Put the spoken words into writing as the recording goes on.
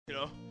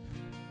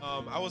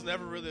I was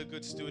never really a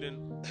good student.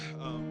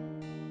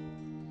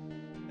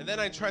 And then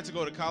I tried to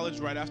go to college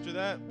right after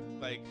that.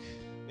 Like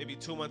maybe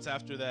 2 months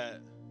after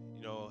that,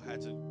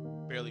 had to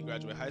barely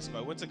graduate high school.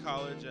 I went to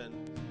college and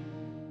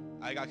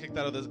I got kicked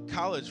out of the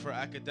college for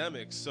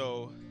academics.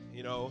 So,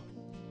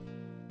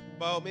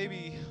 about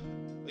maybe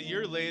a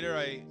year later,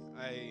 I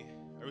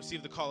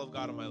received the call of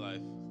God in my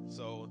life.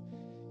 So,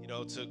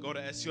 to go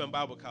to SUM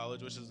Bible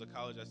College, which is the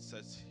college that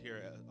says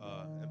here at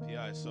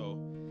MPI. So,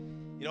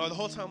 the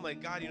whole time I'm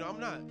like, God, I'm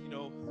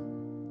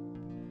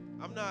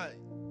not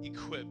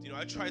equipped.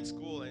 I tried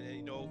school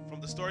and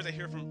from the stories I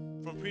hear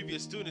from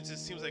previous students, it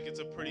seems like it's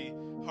a pretty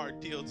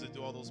hard deal to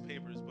do all those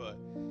papers. But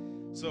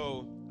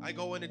so I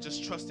go in and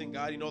just trusting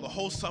God. The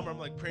whole summer I'm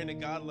like praying to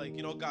God, like,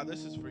 God,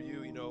 this is for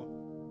you.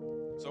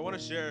 So I want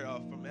to share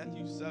from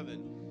Matthew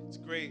 7. It's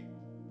a great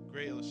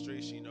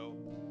illustration.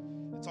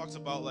 It talks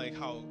about like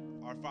how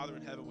our Father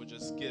in heaven would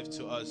just give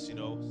to us.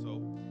 So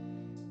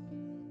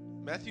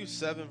Matthew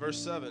 7 verse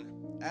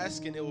 7.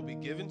 Ask and it will be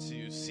given to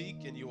you.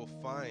 Seek and you will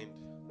find.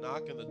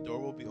 Knock and the door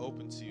will be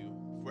open to you.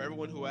 For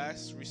everyone who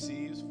asks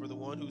receives. For the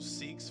one who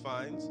seeks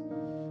finds.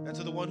 And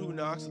to the one who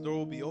knocks the door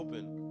will be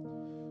open.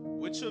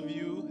 Which of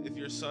you, if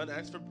your son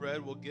asks for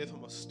bread, will give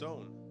him a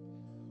stone?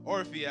 Or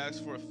if he asks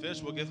for a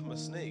fish, will give him a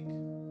snake?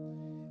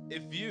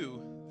 If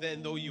you,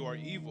 then though you are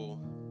evil,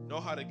 know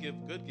how to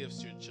give good gifts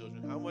to your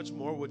children, how much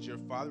more would your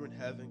Father in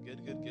heaven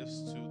give good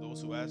gifts to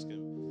those who ask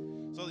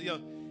him? So,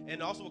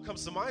 and also what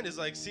comes to mind is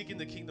like seeking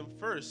the kingdom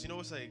first.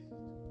 It's like,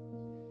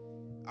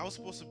 I was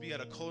supposed to be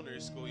at a culinary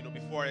school,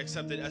 before I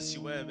accepted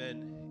SUM,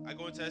 and I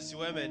go into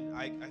SUM and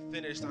I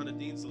finished on the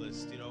dean's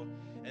list,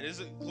 and it's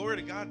a glory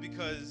to God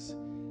because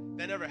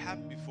that never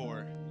happened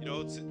before,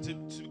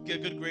 to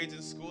get good grades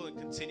in school and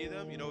continue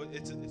them,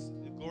 it's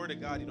glory to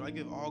God. I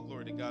give all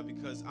glory to God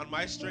because on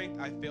my strength,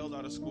 I failed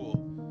out of school.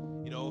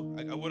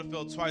 I would have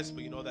failed twice,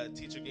 but that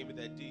teacher gave me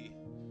that D.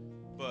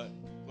 But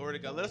glory to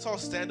God. Let us all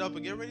stand up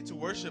and get ready to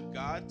worship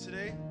God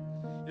today.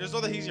 Just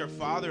know that He's your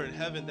Father in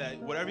heaven, that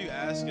whatever you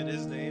ask in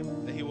His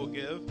name, that He will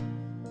give.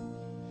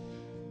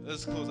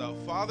 Let's close out.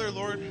 Father,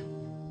 Lord,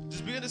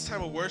 just be in this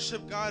time of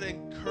worship, God.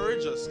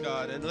 Encourage us,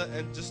 God,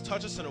 and just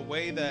touch us in a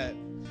way that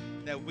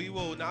we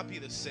will not be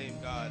the same,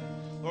 God.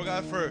 Lord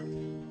God,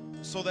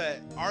 so that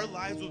our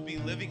lives would be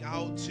living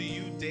out to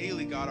you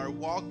daily, God. Our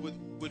walk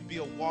would be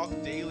a walk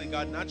daily,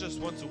 God, not just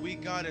once a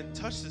week, God. And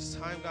touch this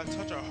time, God.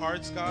 Touch our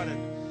hearts, God,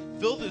 and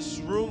fill this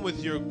room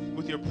with your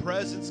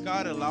presence,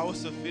 God, and allow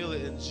us to feel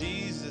it in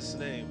Jesus'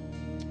 name.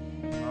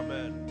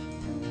 Amen.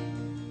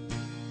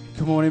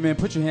 Come on, amen.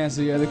 Put your hands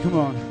together. Come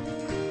on.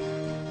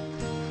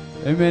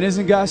 Amen.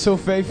 Isn't God so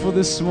faithful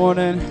this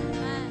morning?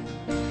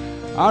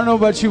 I don't know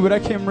about you, but I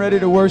came ready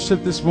to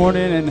worship this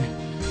morning,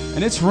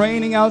 and it's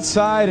raining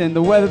outside, and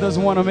the weather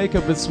doesn't want to make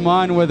up its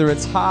mind, whether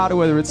it's hot,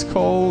 whether it's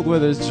cold,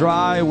 whether it's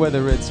dry,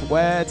 whether it's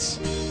wet.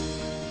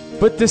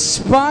 But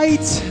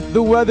despite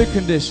the weather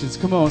conditions,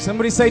 come on,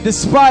 somebody say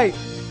despite.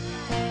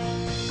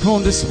 Come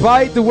on,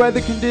 despite the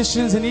weather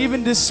conditions, and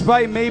even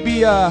despite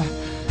maybe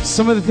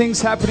some of the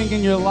things happening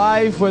in your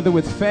life, whether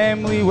with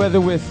family, whether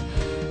with,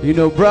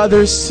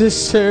 brothers,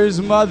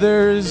 sisters,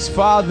 mothers,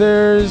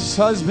 fathers,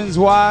 husbands,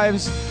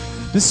 wives.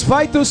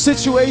 Despite those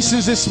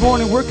situations this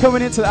morning, we're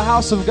coming into the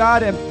house of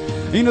God, and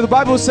the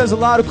Bible says a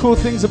lot of cool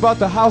things about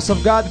the house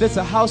of God, that it's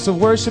a house of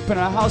worship and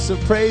a house of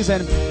praise.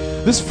 And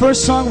this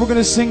first song we're going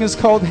to sing is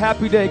called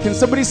Happy Day. Can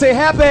somebody say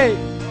happy?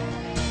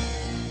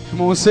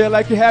 Come on, say it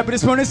like you're happy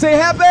this morning. Say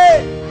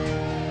happy!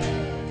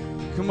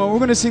 Come on, we're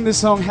going to sing this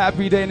song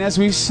Happy Day, and as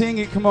we sing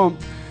it, come on,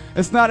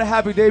 it's not a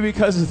happy day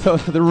because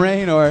of the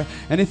rain or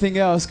anything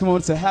else. Come on,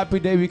 it's a happy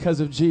day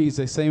because of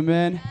Jesus.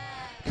 Amen?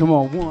 Come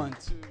on, 1,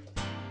 2.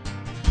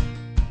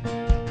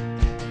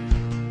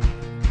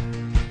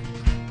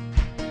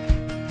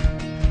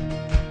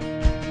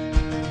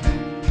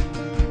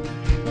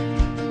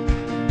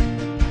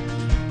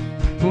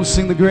 We'll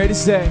sing the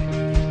greatest day.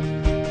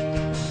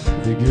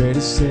 The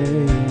greatest day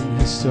in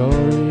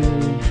history,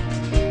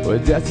 where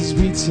death is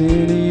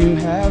beaten and you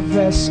have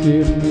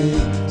rescued me.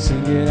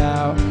 Sing it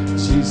out,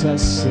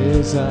 Jesus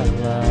is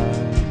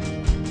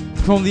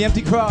alive. Come on, the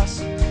empty cross.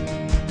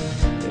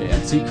 The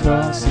empty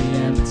cross, the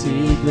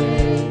empty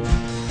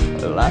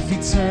grave. Life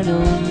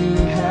eternal, you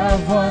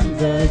have won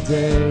the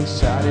day.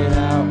 Shout it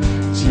out,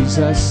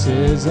 Jesus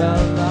is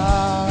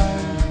alive.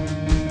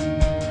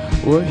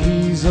 Well,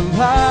 He's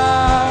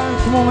alive.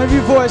 Come on, lift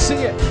your voice, sing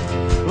it.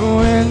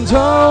 And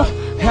oh,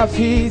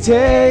 happy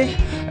day,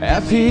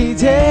 happy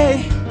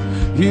day.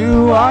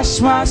 You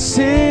wash my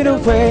sin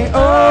away.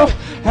 Oh,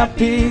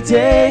 happy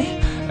day,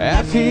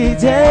 happy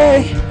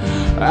day.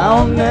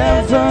 I'll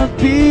never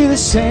be the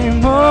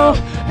same. Oh,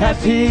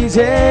 happy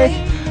day,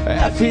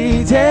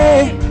 happy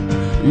day.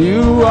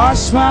 You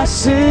wash my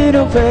sin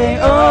away.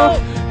 Oh,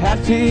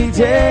 happy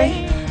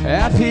day,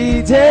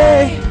 happy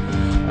day.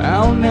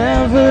 I'll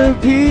never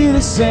be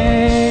the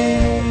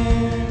same.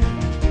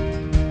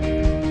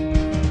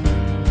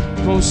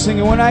 Come on, sing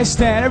it. When I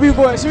stand, every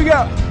voice, here we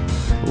go.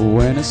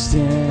 When I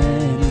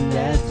stand in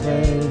that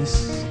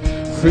place,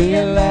 free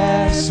at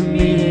last,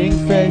 meeting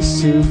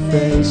face to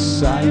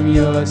face. I am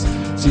yours,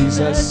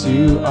 Jesus,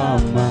 you are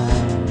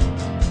mine.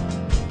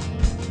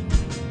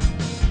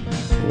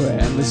 Where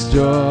endless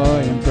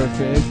joy and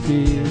perfect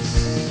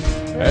peace,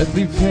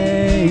 earthly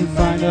pain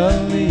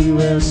finally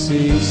will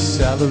cease.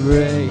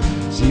 Celebrate,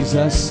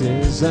 Jesus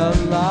is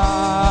alive.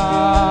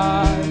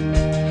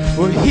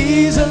 Well,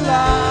 He's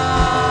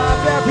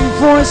alive. Every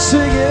voice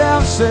sing it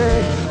out,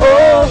 say,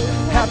 oh,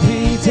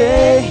 happy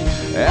day,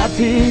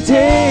 happy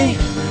day.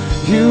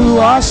 You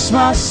wash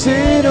my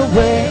sin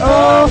away.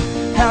 Oh,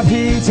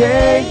 happy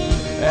day,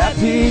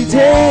 happy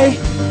day.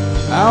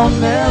 I'll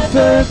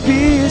never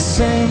be the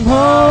same.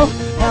 Oh,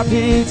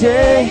 happy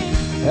day,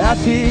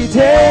 happy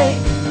day.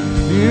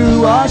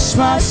 You wash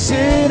my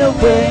sin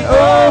away.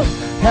 Oh,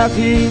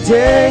 happy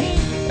day,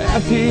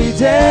 happy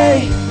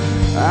day.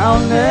 I'll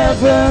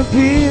never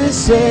be the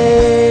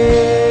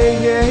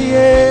same. Yeah,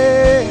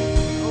 yeah.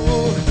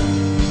 Oh,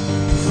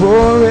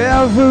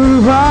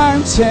 forever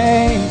I'm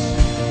changed.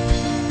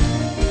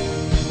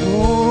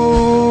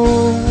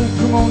 Oh,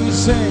 come on and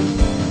sing.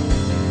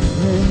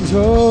 And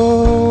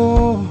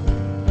oh,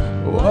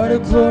 what a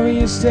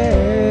glorious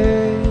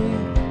day.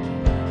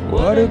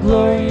 What a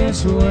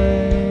glorious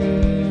way.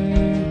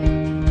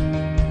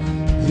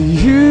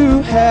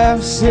 You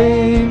have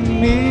saved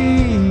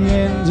me,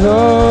 and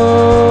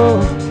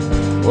oh,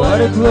 what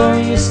a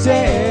glorious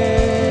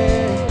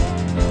day,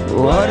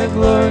 what a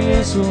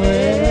glorious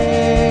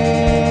way,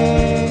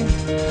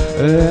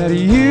 that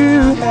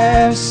you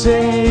have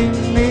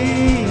saved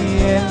me,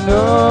 and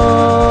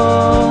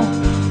oh,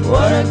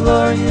 what a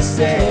glorious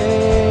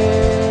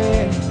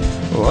day,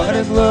 what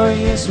a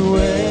glorious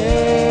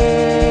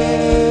way,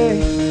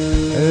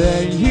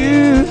 that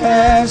you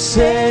have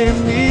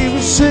saved me.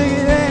 We sing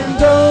it,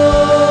 and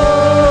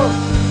oh,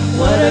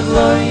 what a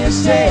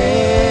glorious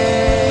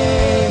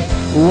day,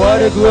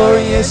 what a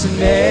glorious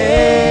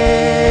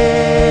name,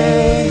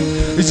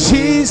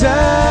 Jesus.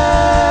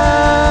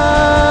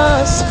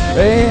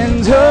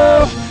 And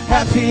oh,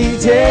 happy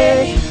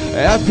day,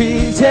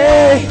 happy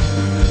day.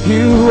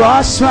 You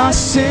wash my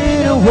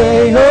sin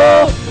away.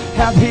 Oh,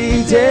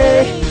 happy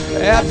day,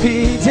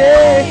 happy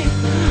day.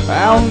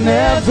 I'll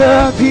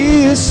never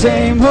be the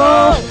same.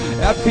 Oh,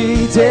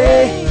 happy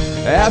day,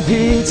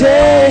 happy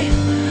day.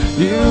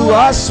 You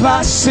wash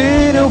my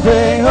sin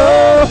away.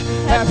 Oh,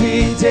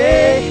 happy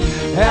day,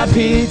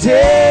 happy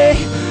day.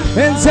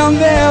 And I'll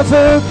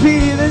never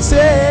be the same.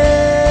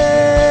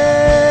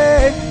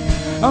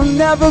 I'll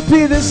never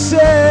be the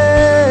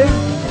same.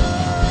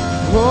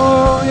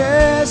 Oh,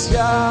 yes,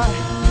 God.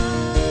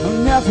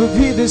 I'll never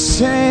be the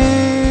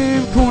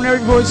same. Come on,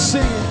 everybody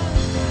sing it.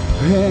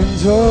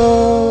 And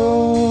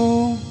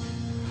oh,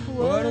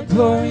 what a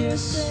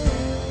glorious,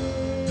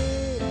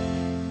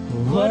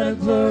 what a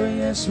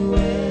glorious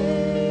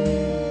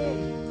way.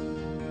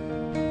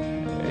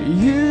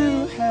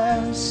 You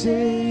have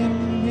saved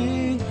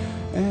me,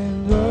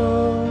 and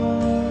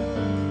oh,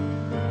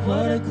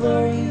 what a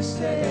glorious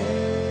day,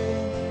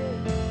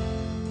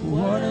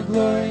 what a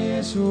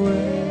glorious way.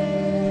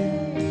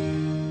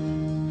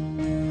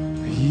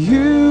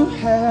 You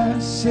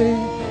have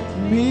saved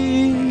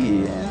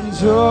me,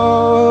 and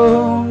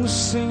oh,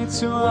 sing it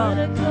to Him. What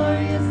a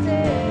glorious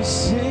day.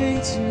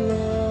 Sing to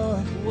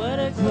Lord. What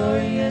a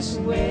glorious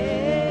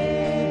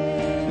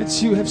way.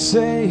 That you have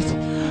saved.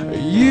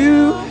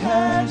 You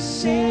have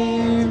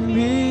saved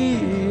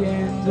me,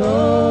 and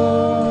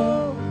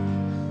oh,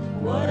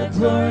 what a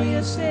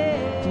glorious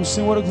day. Come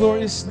sing, what a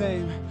glorious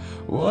name.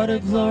 What a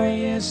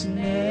glorious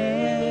name.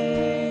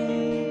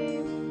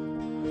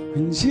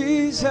 And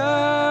Jesus.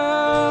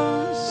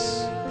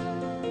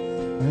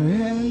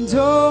 And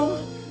oh,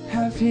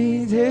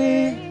 happy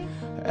day,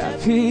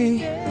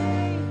 happy.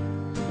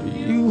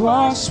 You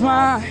wash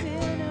my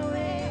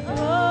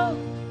oh,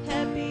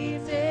 happy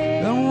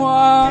day.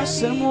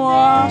 and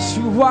wash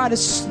you white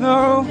as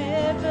snow.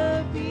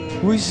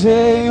 We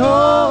say,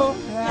 oh,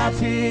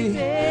 happy.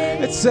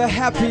 It's a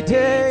happy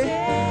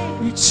day.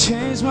 You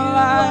changed my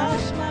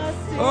life.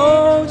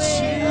 Oh,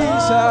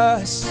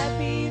 Jesus.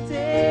 Happy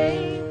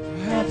day.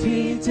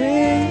 Happy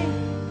day.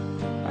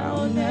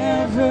 I'll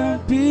never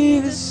be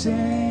the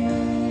same.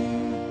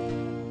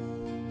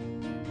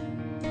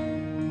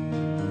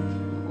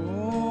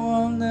 Oh,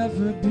 I'll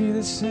never be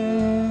the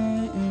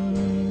same.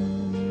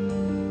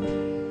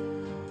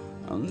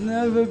 I'll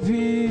never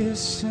be the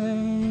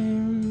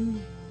same.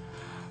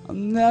 I'll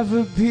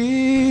never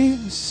be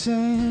the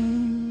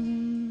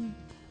same.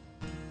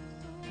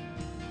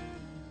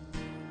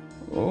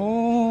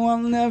 Oh, I'll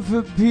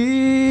never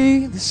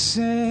be the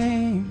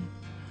same.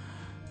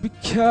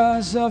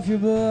 Because of your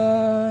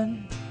blood,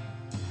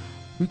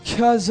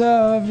 because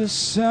of your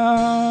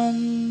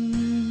Son,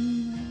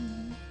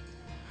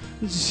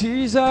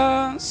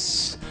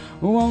 Jesus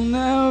will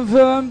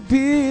never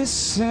be the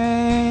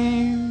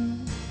same.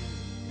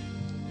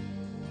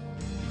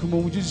 Come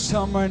on, would you just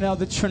tell him right now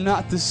that you're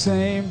not the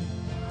same?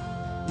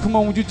 Come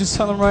on, would you just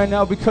tell him right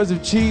now because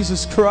of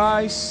Jesus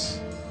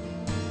Christ?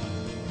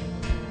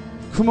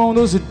 Come on,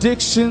 those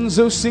addictions,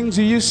 those things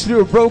you used to do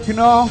are broken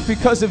off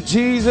because of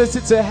Jesus.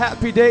 It's a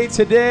happy day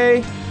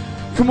today.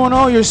 Come on,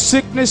 all your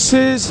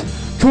sicknesses.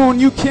 Come on,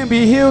 you can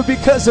be healed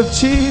because of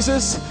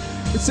Jesus.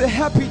 It's a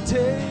happy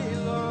day,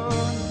 Lord.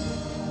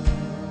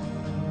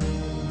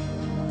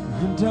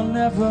 And I'll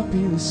never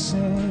be the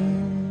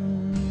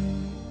same.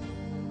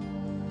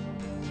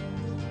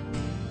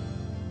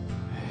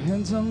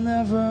 And I'll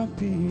never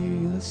be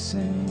the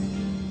same.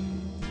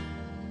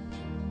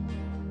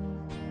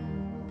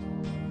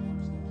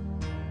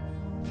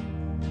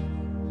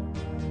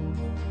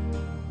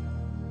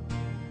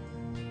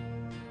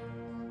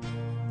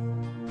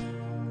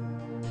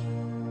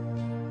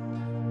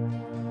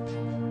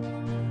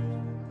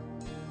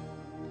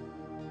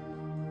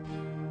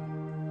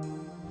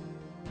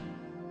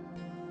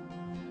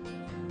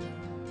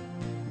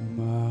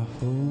 My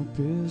hope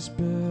is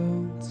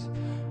built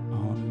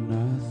on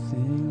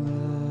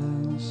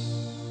nothing less.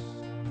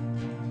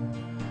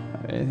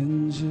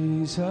 In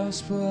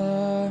Jesus'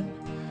 blood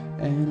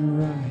and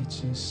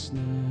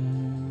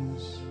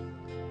righteousness,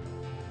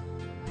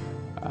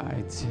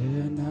 I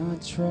did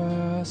not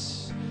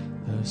trust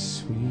the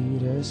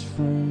sweetest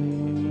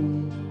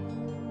frame,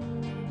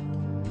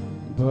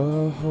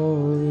 but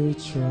wholly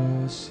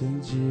trust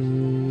in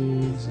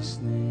Jesus'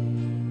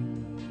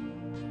 name.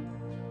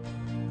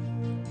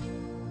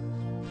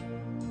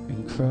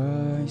 In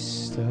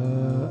Christ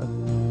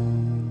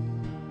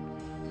alone.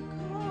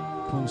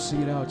 Come on,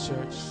 sing it out,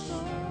 church.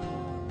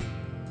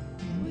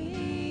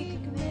 Weak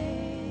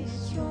made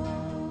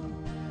strong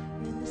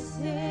in the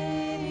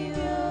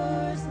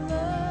Savior's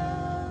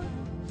love.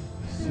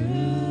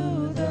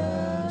 Through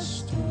the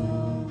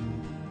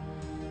storm,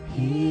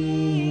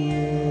 He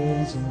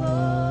is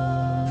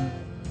Lord,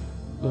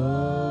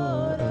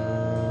 Lord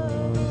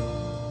of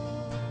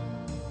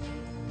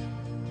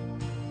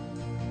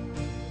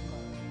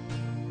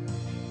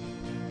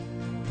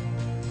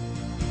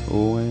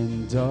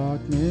When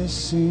darkness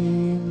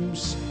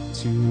seems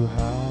to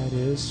hide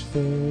His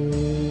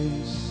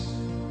face,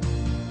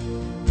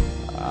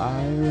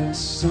 I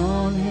rest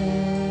on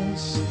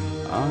His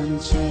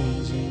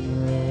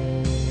unchanging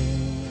grace.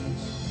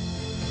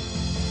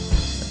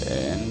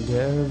 And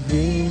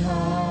every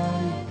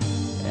high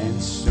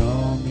and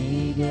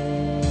stormy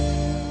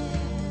gale,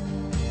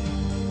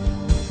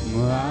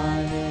 my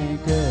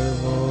anchor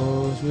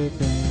holds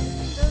within.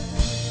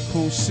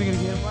 Come on, sing it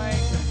again, my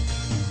anchor.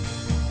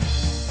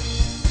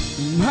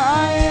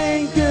 My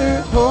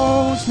anchor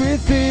holds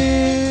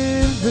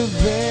within the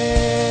veil.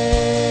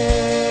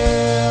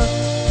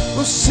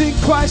 We'll sing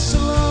Christ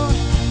alone,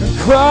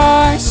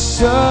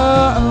 Christ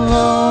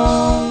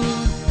alone,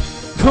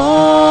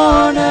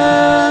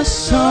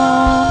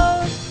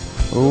 cornerstone,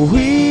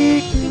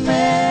 weak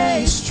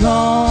made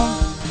strong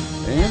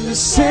in the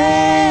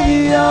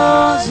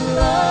Savior's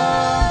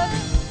love.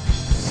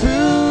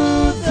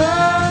 Through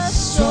the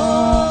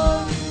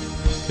storm,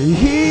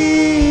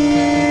 He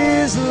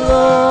is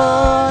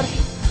Lord,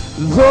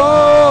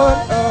 Lord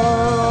of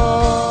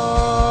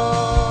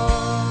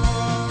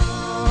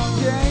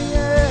yeah,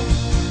 yeah.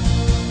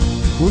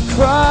 With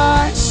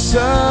Christ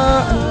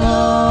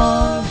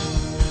alone,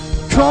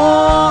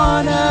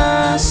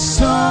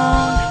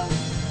 cornerstone,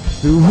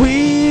 the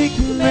weak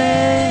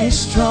made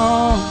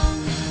strong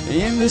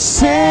in the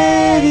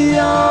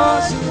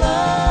Savior's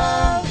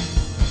love.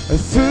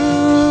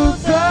 Through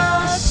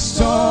the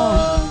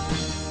storm,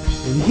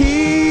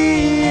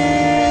 He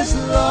is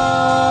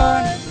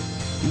Lord,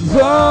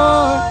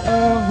 Lord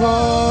of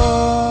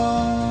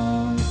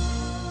all.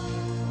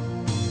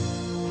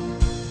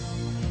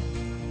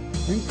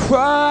 In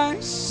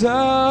Christ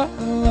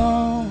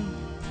alone,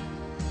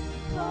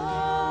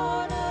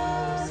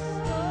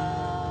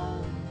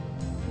 cornerstone,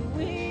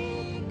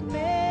 weak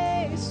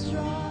made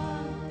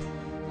strong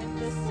in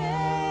the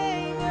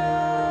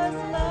Savior's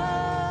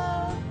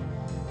love.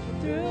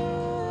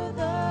 Through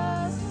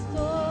the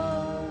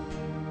storm,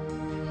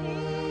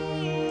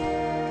 He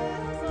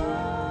is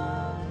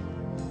Lord,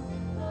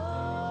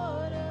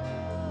 Lord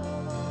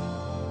of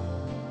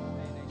all.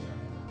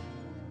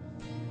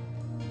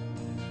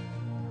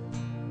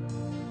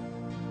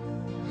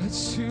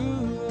 it's you,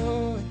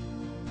 Lord.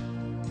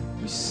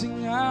 We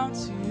sing out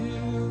to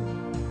you.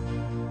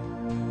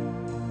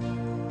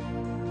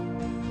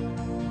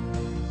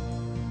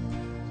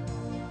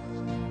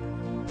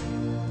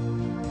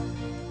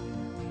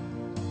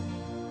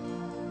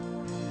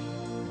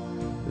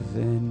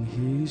 Then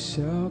He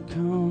shall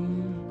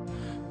come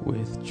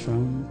with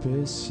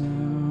trumpet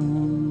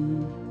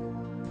sound.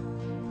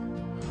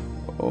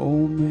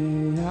 Oh,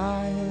 may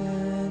I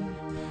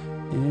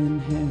in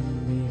Him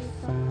be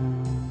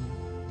found,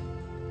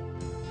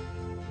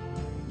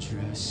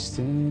 dressed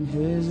in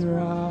His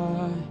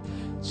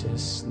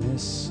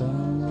righteousness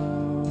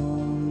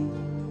alone,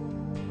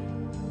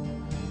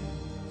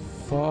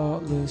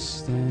 faultless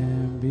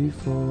stand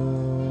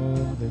before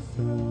the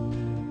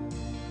throne.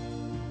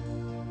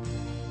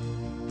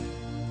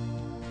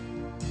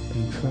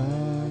 In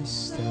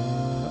Christ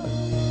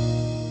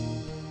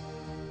alone,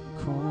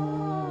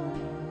 Cornerstone,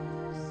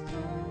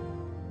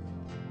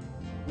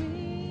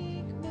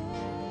 weak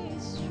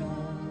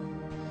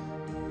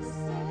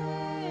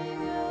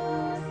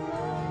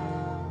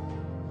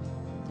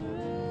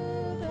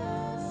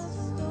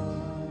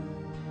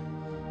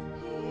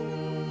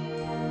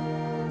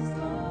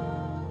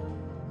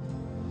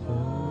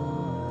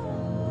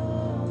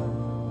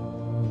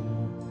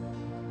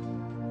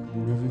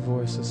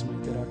voice, let's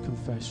make it our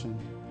confession.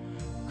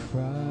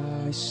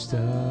 Christ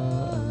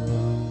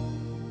alone.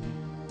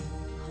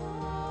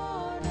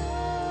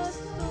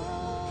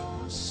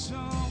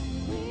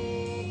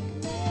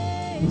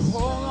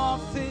 Hold all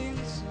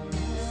things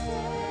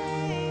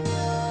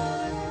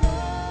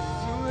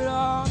through it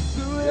all,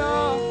 through it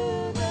all.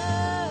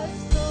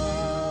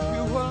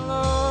 You are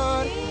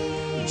Lord,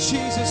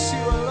 Jesus, you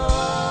are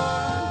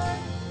Lord,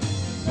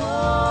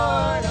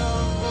 Lord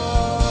of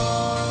all.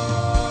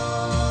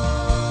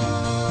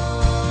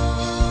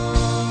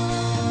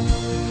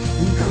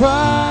 In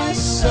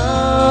Christ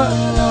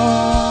alone,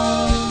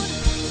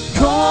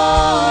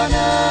 cornerstone,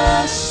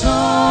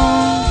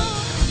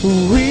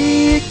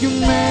 weak you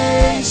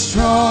made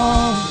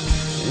strong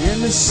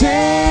in the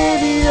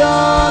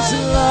Savior's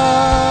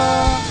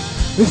love.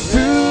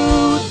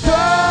 Through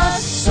the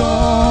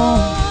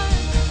storm,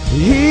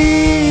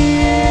 He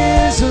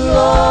is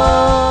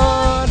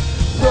Lord,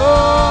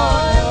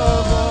 Lord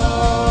of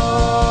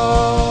all.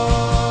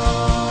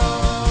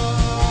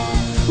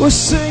 We'll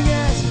sing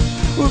it,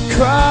 we'll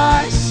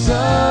Christ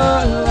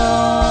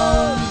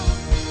alone,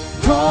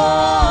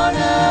 cornerstone,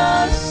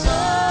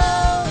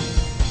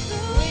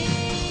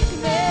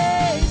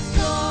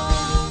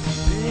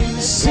 in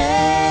the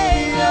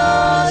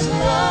Savior's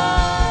love.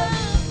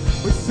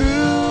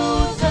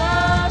 Through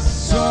the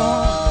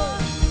storm,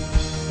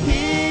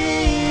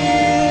 He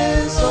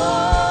is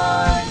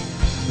Lord,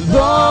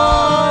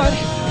 Lord,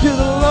 you're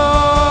the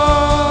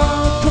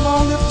Lord. Come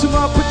on, lift Him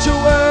up with your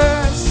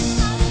words.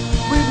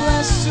 We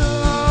bless you,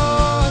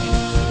 Lord,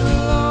 the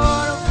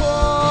Lord of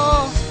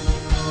all.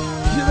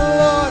 You're the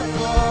Lord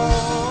of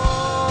all.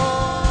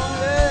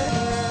 Yeah.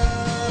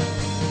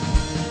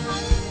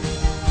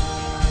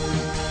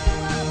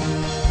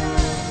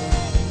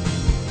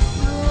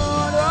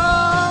 Lord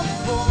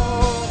of all.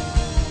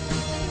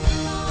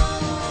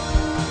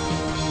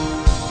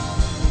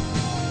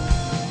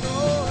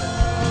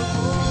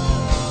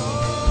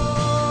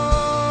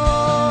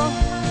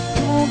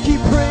 Come on,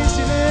 keep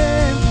praising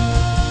Him.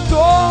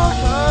 Lord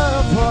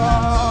of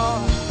all.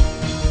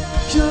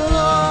 You're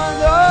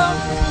Lord of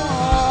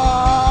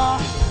all.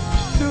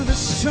 Through the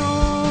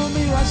storm,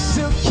 you are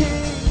still King.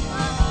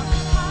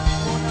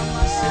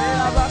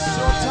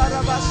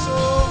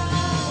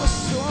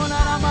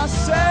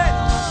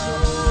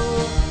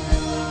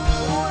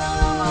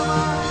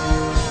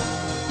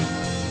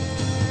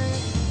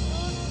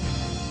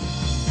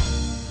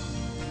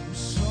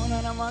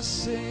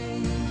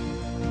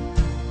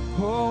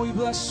 Oh, we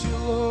bless you,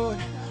 Lord.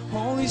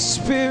 Holy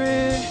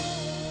Spirit,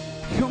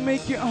 come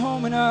make your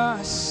home in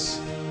us.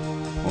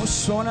 Oh,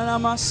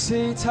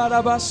 sonanamase,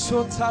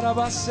 tarabaso,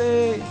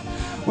 tarabase.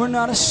 We're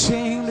not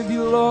ashamed of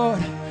you, Lord.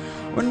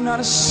 We're not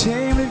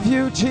ashamed of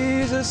you,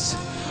 Jesus.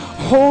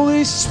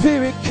 Holy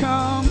Spirit,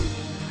 come.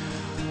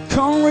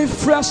 Come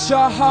refresh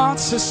our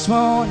hearts this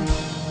morning.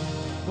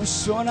 Oh,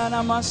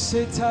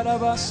 sonanamase,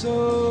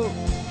 tarabaso.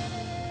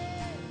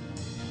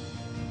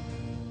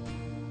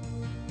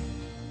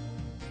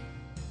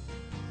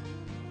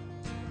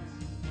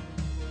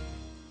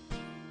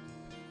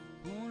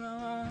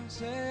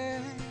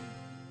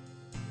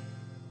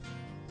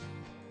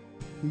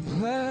 We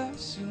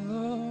bless you,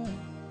 Lord.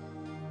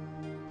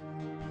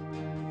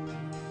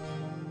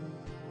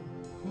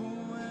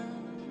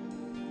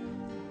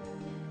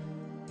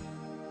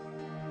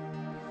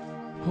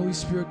 Holy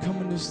Spirit, come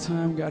in this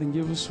time, God, and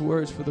give us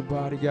words for the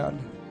body, God.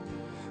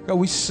 God,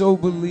 we so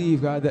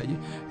believe, God, that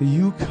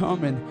you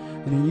come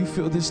and you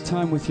fill this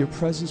time with your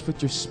presence,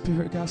 with your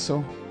spirit, God.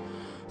 So,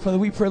 Father,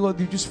 we pray, Lord,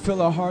 you just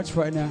fill our hearts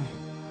right now.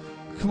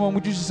 Come on,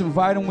 would you just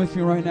invite them with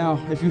me right now,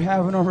 if you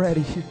haven't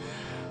already.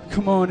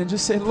 Come on and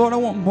just say, Lord, I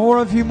want more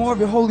of you, more of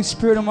your Holy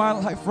Spirit in my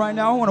life right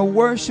now. I want to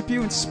worship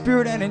you in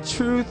spirit and in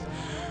truth.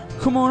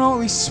 Come on,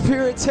 Holy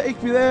Spirit,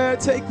 take me there,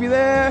 take me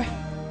there.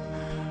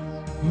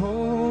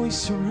 Oh, we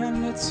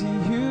surrender to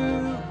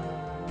you.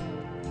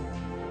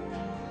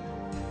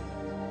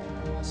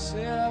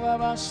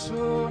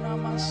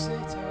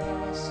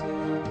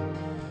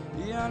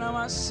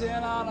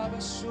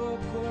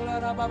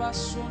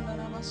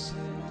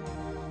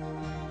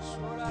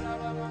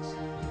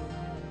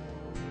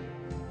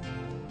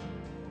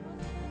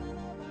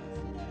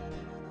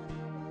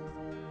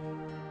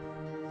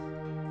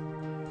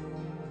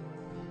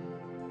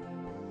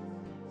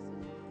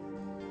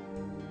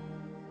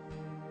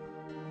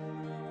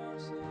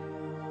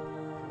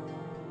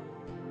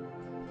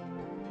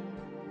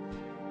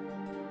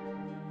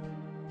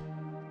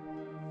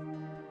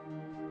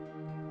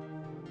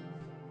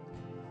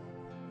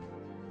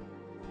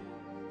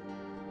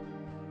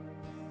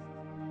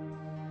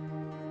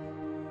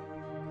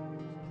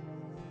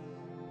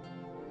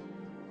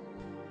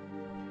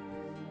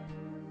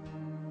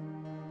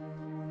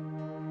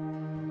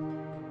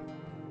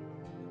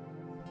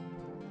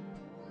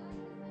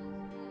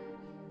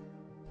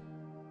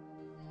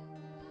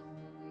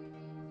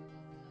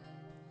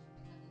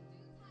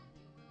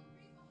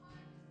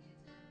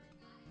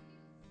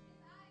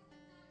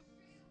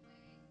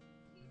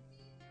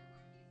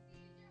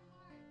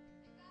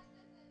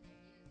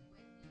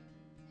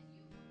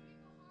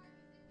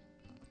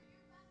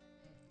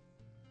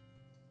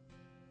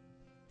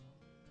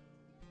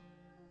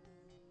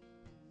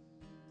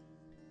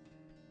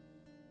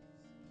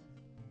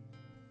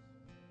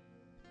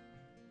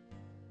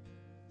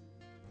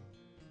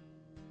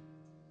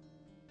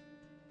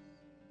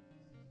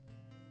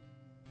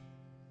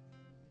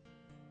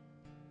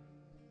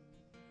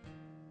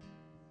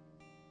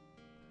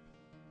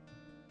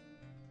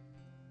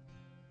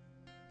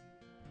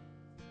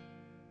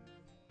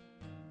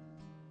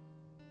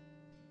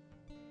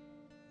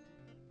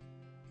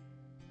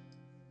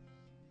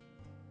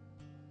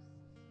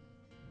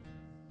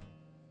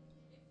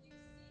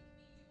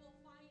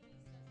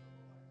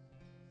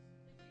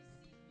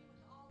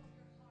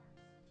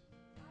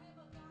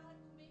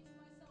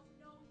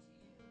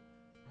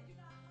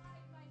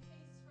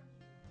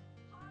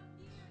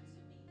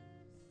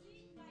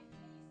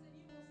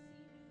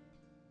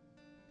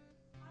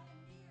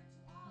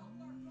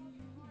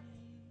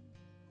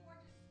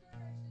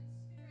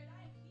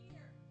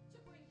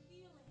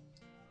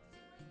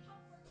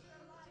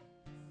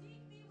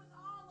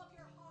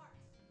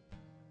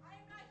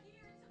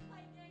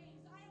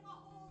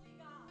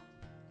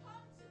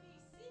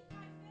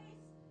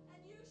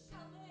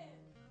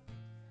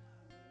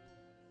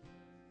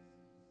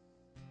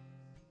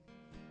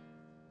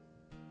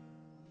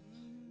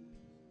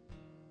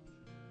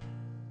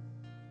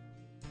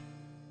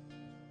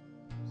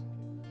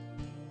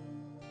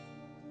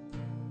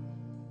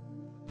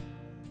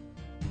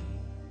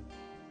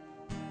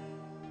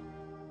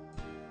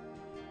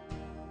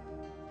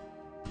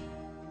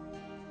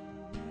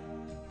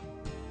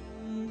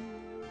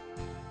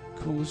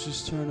 Come on, let's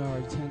just turn our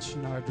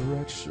attention, our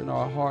direction,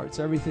 our hearts,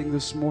 everything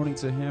this morning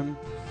to Him.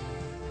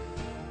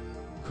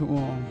 Come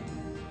on.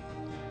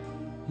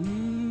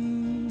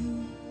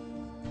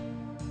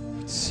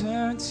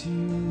 Return to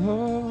you,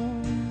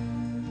 Lord.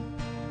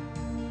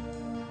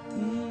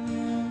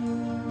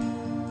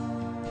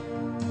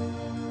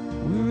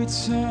 We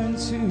return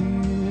to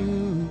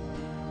you.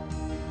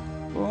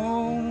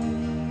 Oh,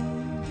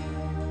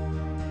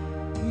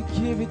 we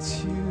give it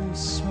to you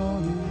this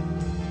morning.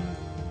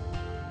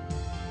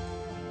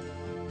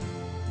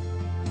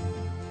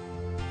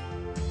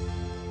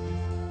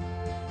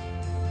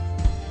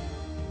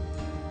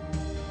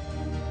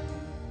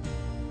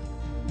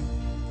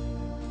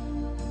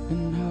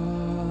 And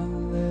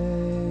hallelujah,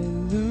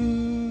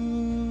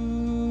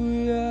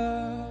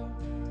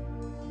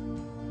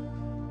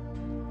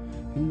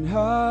 and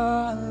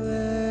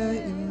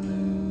hallelujah,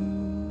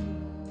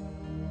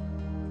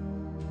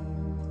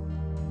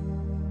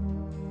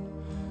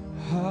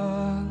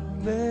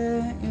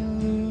 hallelujah.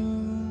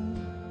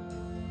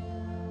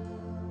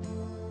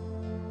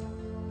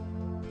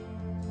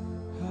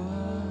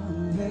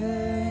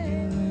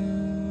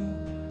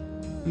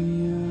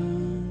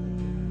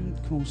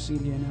 Come on, sing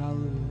again,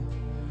 hallelujah.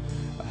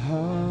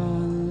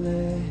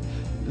 Hallelujah.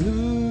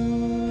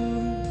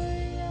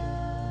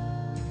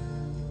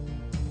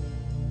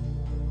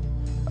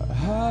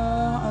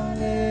 Hallelujah.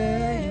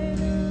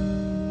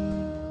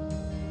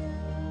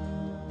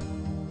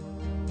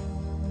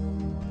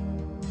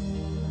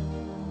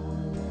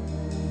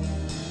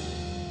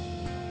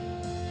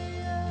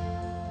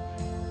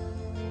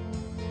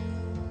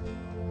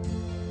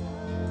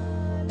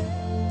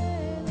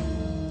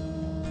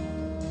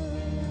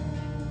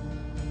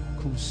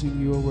 Come sing,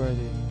 you are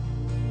worthy.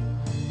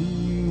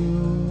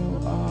 You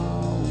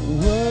are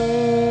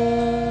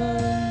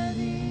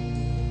worthy.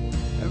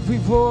 Every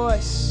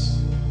voice.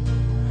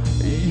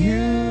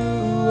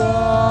 You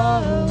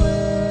are worthy.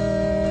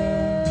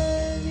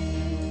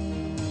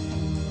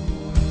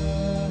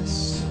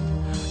 Yes.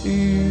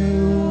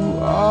 You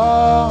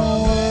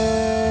are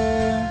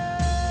worthy.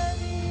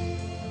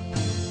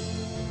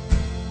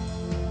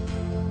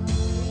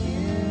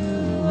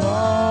 You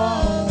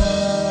are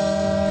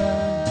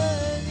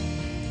worthy.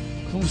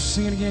 Come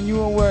sing it again.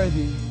 You are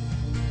worthy.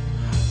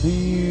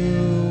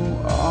 You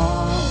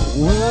are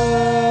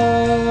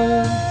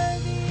worthy,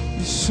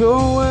 you're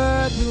so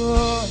worthy,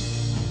 Lord.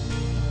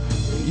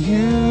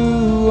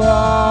 You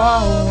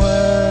are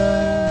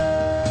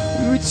worthy.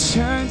 We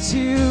return to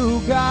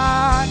you,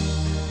 God.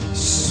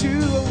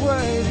 You are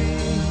worthy.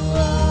 You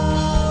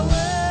are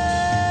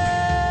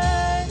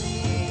worthy.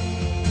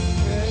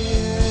 Yeah,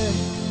 yeah.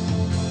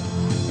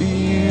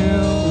 You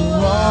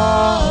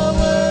are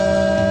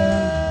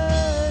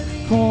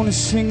worthy. Come on and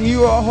sing.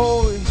 You are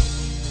holy.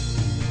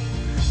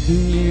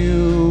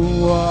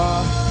 You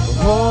are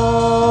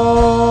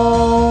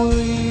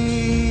holy,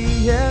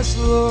 yes,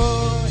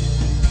 Lord.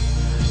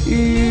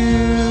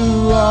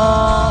 You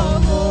are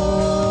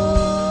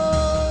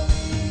holy.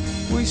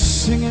 We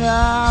sing it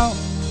out.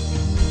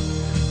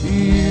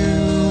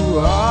 You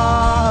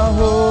are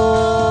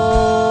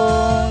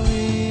holy.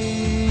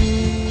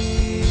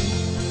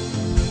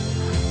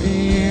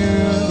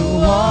 You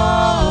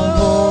are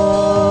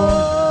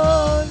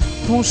holy.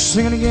 Come on,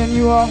 sing it again.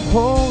 You are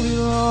holy,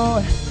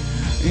 Lord.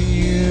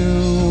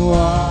 You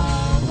are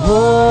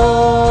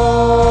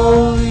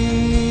holy,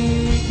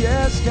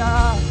 yes,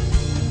 God.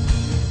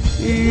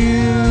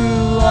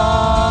 You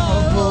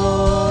are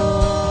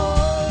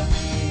holy.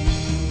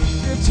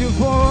 Lift your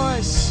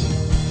voice.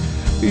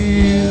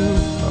 You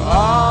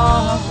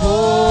are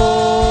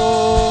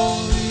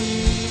holy,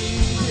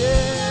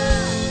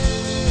 yeah.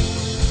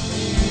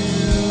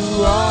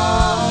 You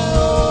are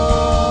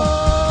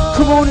holy.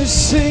 Come on and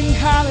sing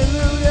hallelujah.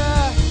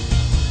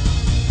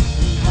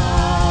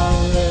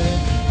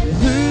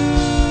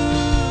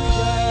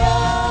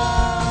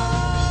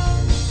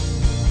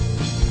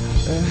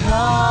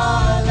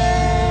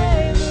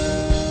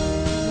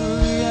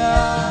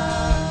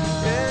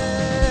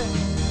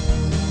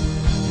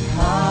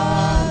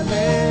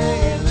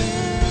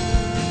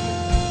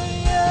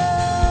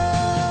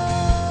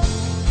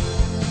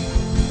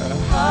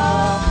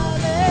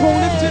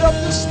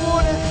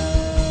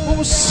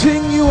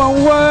 Sing, you are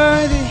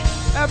worthy.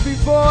 Every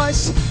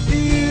voice,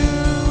 you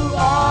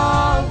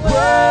are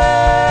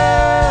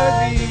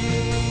worthy.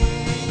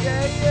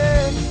 Yeah,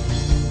 yeah.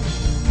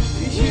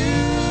 You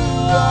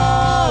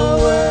are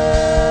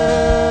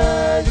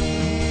worthy.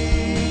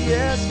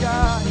 Yes,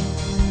 God.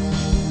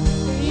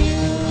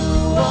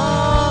 You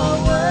are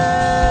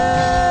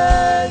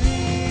worthy.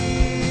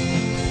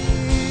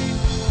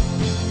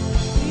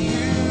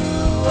 You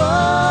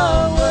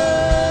are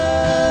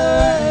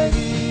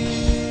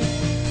worthy.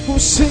 We'll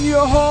sing,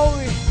 you're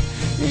holy.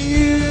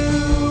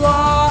 You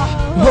are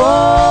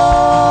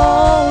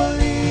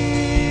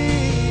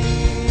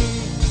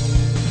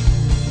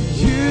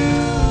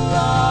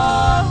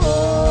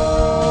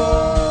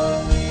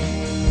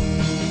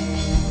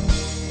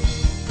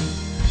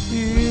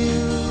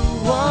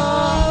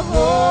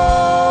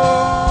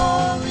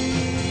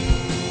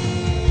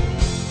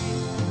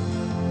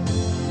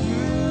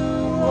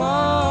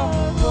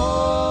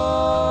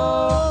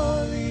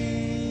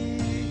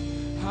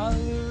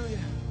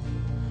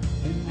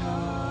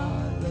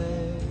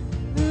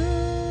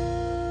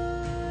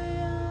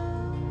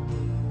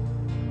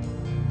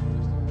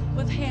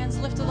With hands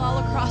lifted all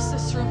across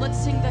this room,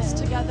 let's sing this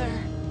together.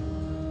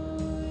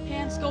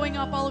 Hands going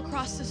up all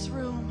across this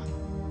room.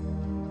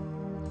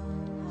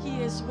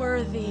 He is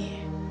worthy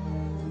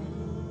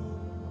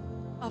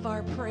of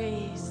our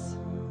praise.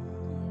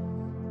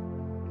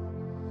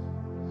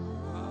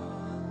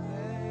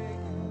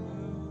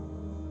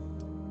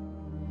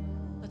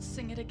 Let's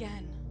sing it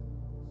again.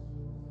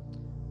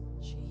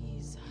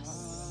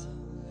 Jesus,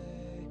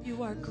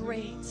 you are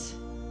great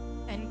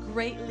and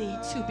greatly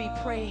to be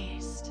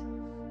praised.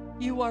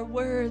 You are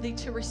worthy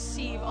to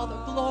receive all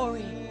the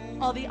glory,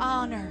 all the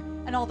honor,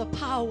 and all the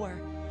power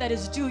that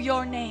is due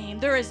your name.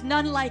 There is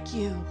none like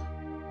you.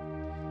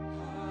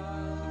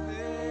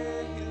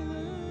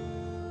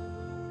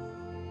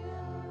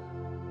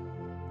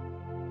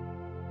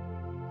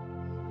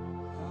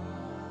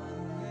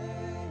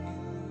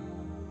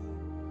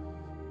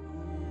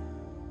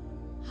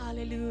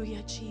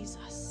 Hallelujah,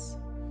 Jesus.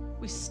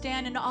 We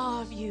stand in awe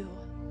of you.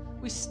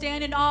 We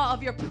stand in awe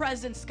of your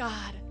presence,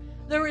 God.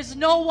 There is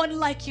no one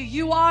like you.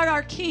 You are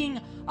our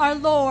King, our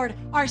Lord,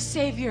 our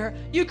Savior.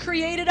 You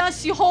created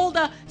us. You hold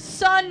the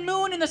sun,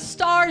 moon, and the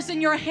stars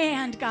in your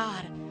hand,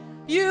 God.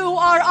 You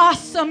are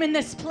awesome in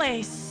this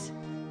place.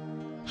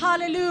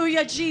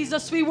 Hallelujah,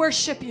 Jesus. We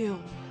worship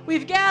you.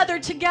 We've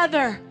gathered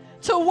together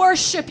to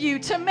worship you,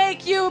 to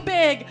make you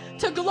big,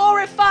 to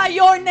glorify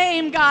your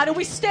name, God. And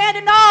we stand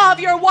in awe of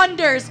your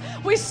wonders.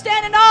 We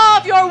stand in awe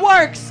of your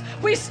works.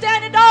 We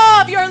stand in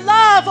awe of your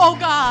love, oh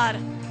God.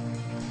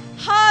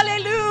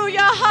 Hallelujah,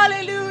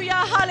 hallelujah,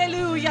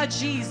 hallelujah,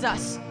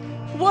 Jesus.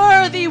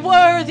 Worthy,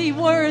 worthy,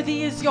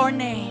 worthy is your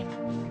name.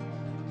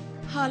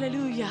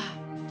 Hallelujah.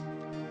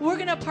 We're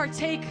going to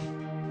partake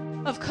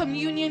of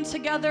communion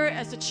together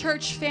as a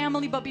church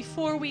family, but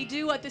before we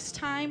do at this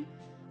time,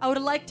 I would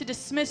like to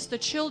dismiss the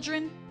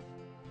children.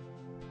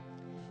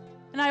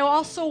 And I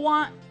also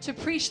want to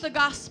preach the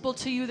gospel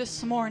to you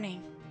this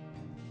morning.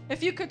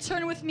 If you could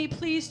turn with me,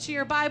 please, to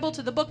your Bible,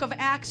 to the book of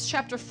Acts,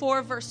 chapter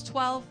 4, verse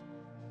 12.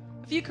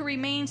 If you could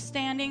remain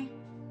standing.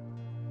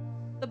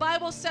 The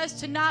Bible says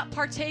to not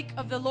partake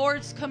of the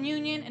Lord's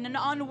communion in an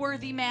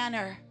unworthy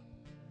manner.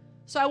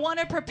 So I want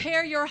to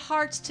prepare your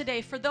hearts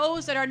today for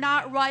those that are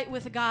not right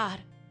with God.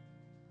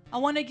 I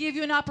want to give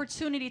you an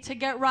opportunity to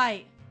get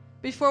right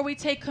before we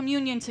take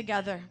communion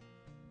together.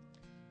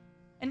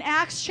 In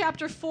Acts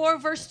chapter 4,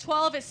 verse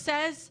 12, it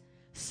says,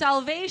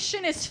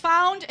 "Salvation is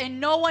found in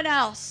no one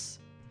else,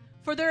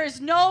 for there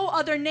is no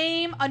other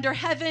name under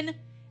heaven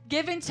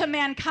given to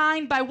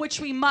mankind by which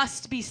we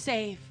must be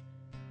saved.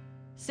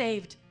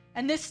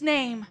 And this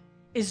name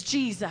is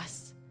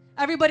Jesus."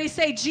 Everybody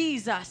say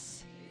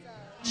Jesus.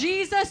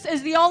 Jesus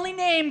is the only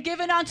name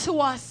given unto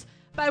us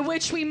by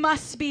which we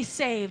must be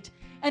saved.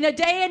 In a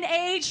day and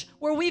age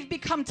where we've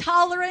become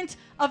tolerant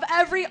of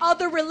every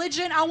other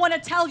religion, I want to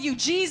tell you,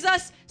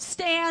 Jesus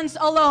stands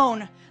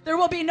alone. There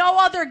will be no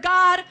other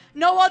God,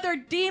 no other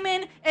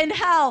demon in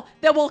hell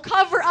that will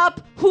cover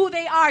up who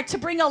they are to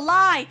bring a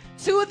lie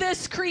to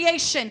this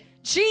creation.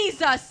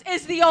 Jesus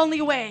is the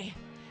only way,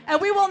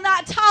 and we will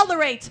not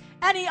tolerate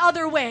any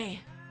other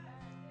way.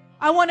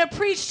 I want to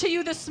preach to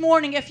you this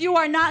morning. If you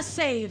are not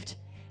saved,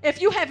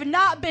 if you have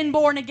not been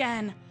born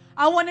again,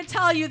 I want to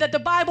tell you that the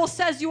Bible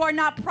says you are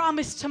not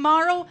promised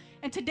tomorrow,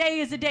 and today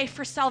is a day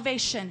for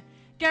salvation.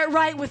 Get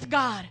right with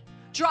God.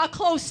 Draw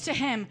close to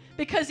Him,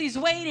 because He's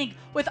waiting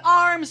with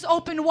arms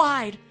open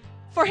wide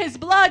for His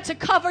blood to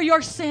cover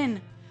your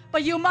sin.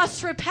 But you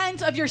must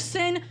repent of your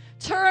sin,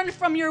 turn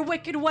from your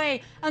wicked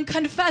way, and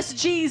confess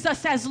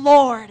Jesus as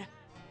Lord.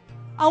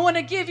 I want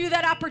to give you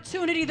that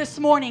opportunity this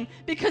morning,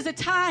 because the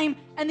time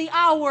and the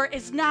hour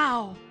is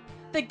now.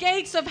 The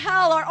gates of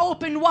hell are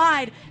open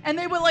wide, and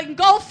they will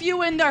engulf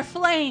you in their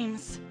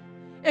flames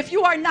if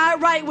you are not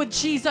right with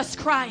Jesus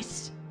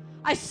Christ.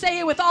 I say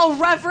it with all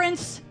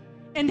reverence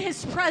in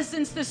His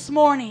presence this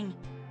morning.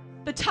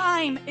 The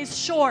time is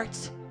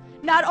short.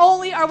 Not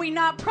only are we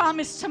not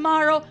promised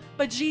tomorrow,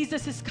 but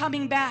Jesus is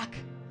coming back.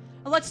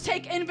 Let's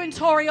take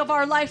inventory of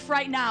our life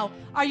right now.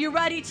 Are you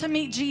ready to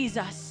meet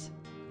Jesus?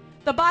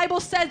 The Bible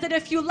says that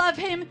if you love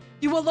Him,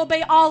 you will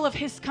obey all of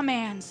His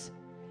commands.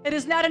 It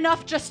is not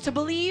enough just to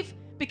believe,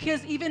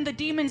 because even the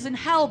demons in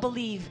hell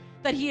believe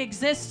that He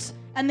exists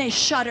and they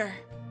shudder.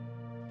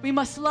 We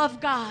must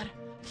love God,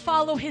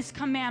 follow His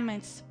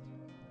commandments,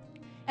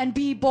 and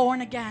be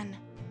born again.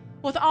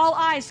 With all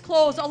eyes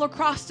closed all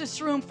across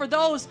this room, for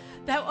those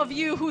of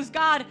you whose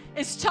God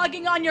is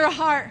tugging on your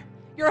heart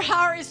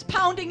is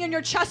pounding in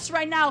your chest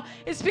right now,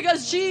 it's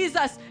because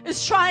Jesus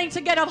is trying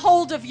to get a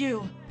hold of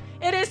you.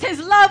 It is His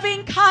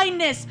loving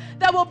kindness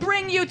that will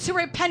bring you to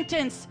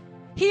repentance.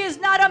 He is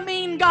not a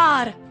mean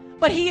God,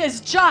 but He is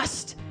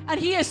just, and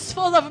He is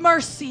full of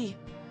mercy.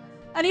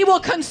 And He will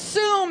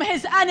consume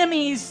His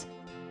enemies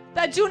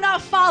that do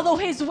not follow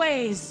His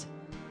ways.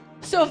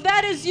 So if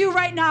that is you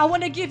right now, I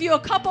want to give you a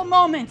couple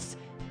moments.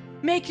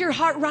 Make your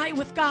heart right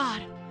with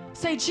God.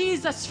 Say,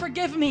 Jesus,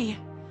 forgive me.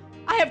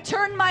 I have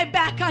turned my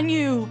back on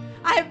you.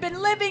 I have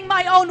been living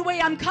my own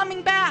way. I'm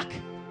coming back.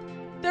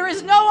 There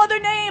is no other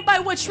name by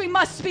which we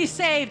must be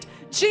saved.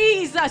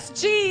 Jesus,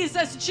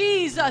 Jesus,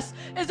 Jesus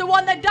is the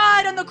one that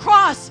died on the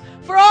cross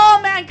for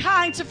all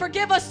mankind to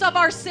forgive us of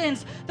our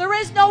sins. There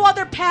is no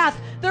other path.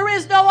 There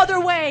is no other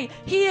way.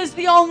 He is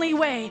the only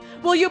way.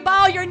 Will you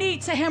bow your knee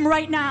to him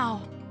right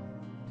now?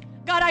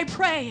 God, I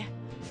pray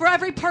for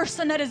every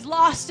person that is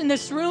lost in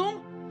this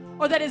room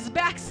or that is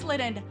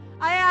backslidden.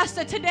 I ask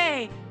that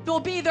today will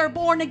be their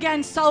born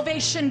again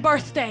salvation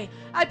birthday.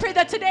 I pray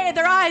that today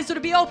their eyes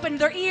would be open,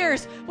 their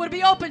ears would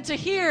be open to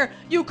hear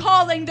you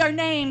calling their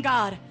name,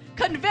 God.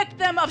 Convict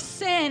them of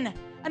sin.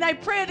 And I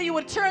pray that you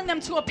would turn them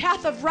to a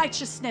path of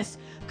righteousness.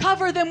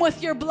 Cover them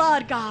with your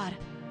blood, God.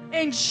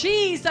 In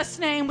Jesus'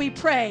 name we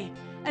pray.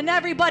 And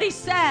everybody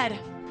said,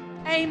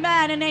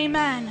 amen and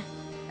amen.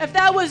 If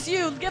that was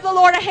you, give the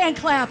Lord a hand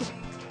clap.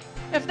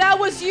 If that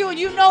was you and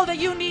you know that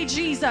you need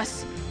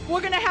Jesus, we're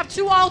going to have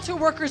 2 altar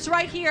workers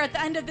right here at the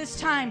end of this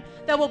time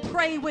that will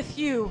pray with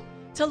you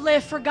to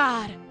live for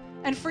God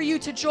and for you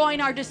to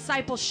join our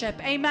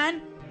discipleship.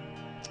 Amen.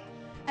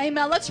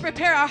 Amen. Let's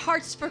prepare our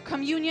hearts for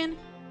communion.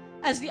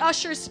 As the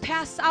ushers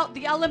pass out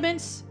the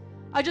elements,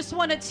 I just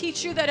want to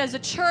teach you that as a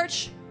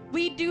church,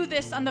 we do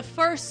this on the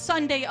first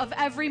Sunday of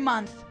every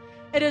month.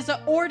 It is an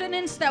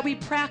ordinance that we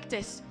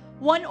practice.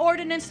 One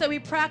ordinance that we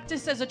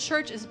practice as a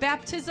church is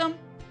baptism,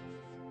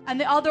 and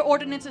the other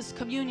ordinance is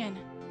communion.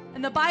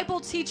 And the Bible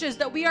teaches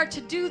that we are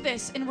to do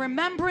this in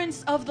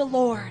remembrance of the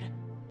Lord,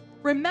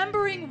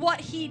 remembering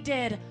what he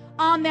did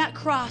on that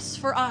cross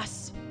for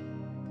us.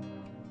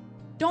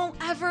 Don't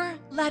ever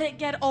let it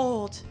get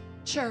old,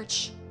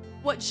 church,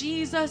 what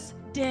Jesus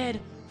did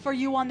for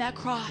you on that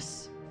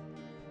cross.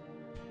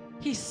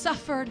 He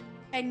suffered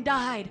and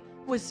died,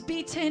 was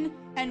beaten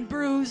and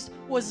bruised,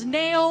 was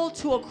nailed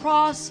to a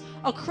cross.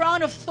 A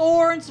crown of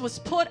thorns was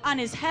put on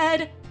his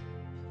head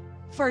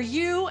for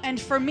you and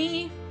for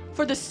me,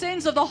 for the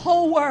sins of the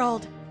whole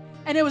world.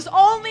 And it was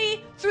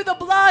only through the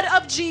blood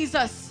of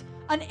Jesus,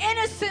 an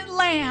innocent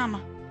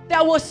lamb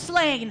that was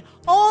slain,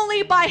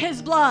 only by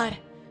his blood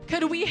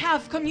could we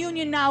have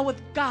communion now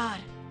with God,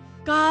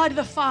 God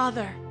the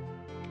Father.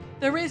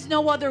 There is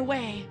no other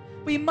way.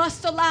 We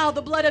must allow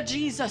the blood of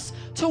Jesus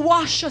to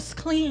wash us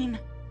clean.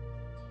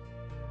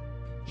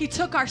 He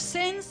took our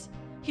sins,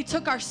 he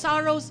took our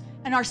sorrows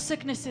and our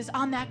sicknesses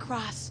on that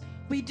cross.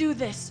 We do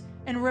this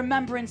in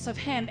remembrance of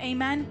him.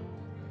 Amen.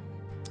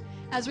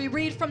 As we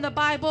read from the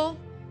Bible,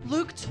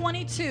 Luke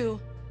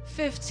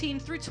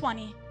 22:15 through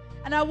 20.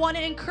 And I want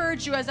to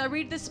encourage you as I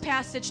read this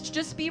passage to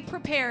just be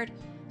prepared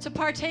to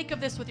partake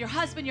of this with your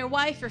husband, your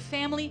wife, your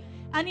family,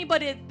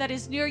 anybody that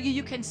is near you.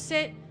 You can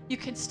sit, you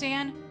can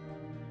stand,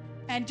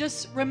 and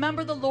just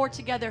remember the Lord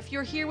together. If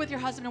you're here with your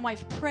husband and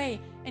wife, pray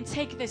and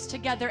take this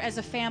together as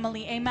a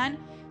family. Amen.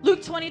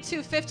 Luke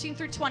 22:15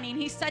 through 20.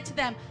 And he said to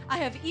them, I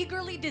have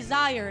eagerly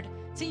desired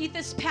to eat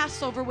this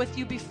Passover with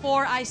you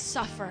before I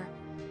suffer.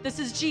 This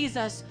is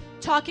Jesus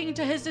talking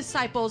to his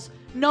disciples,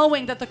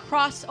 knowing that the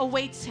cross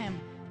awaits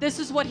him. This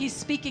is what he's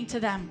speaking to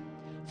them.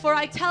 For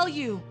I tell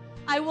you,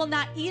 I will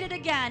not eat it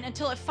again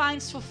until it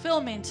finds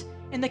fulfillment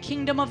in the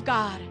kingdom of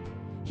God.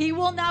 He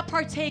will not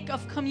partake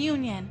of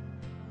communion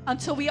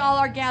until we all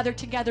are gathered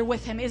together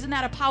with him. Isn't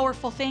that a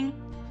powerful thing?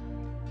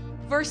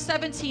 Verse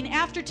 17,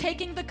 after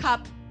taking the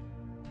cup,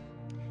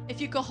 if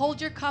you could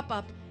hold your cup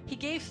up, he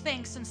gave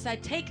thanks and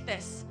said, take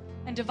this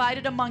and divide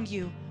it among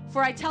you.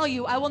 For I tell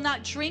you, I will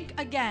not drink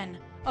again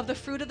of the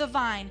fruit of the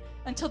vine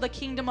until the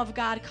kingdom of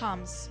God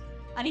comes.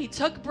 And he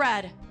took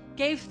bread,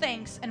 gave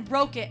thanks, and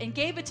broke it, and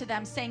gave it to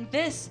them, saying,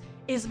 this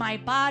is my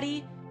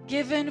body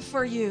given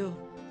for you.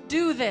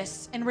 Do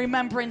this in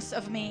remembrance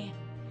of me.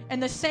 In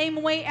the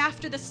same way,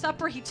 after the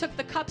supper, he took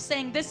the cup,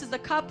 saying, this is the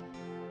cup,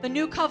 the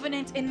new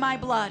covenant in my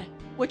blood,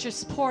 which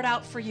is poured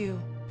out for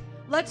you.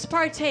 Let's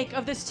partake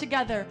of this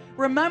together,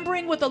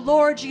 remembering what the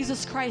Lord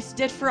Jesus Christ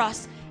did for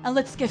us, and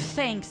let's give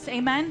thanks.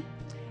 Amen.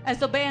 As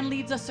the band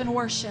leads us in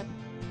worship.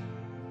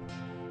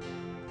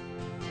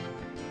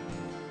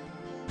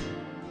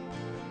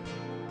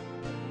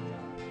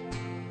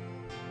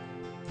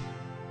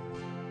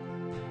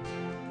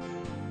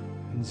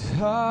 And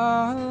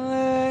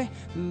hallelujah,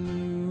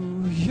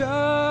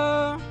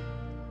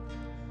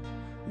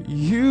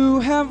 you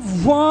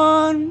have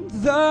won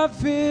the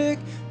victory.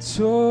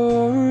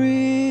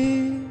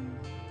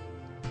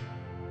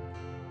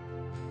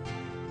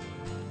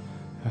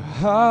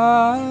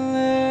 Hallelujah,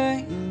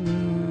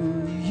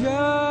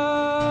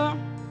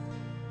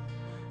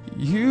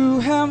 you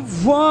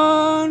have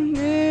won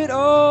it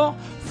all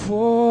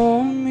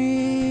for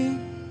me,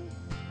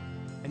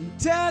 and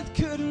death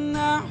could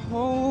not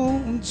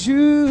hold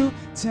you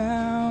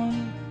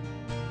down,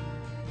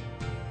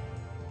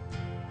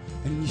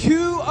 and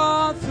you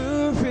are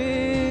the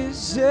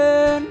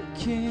risen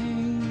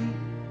King,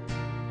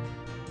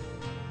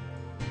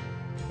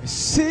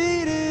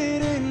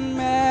 seated in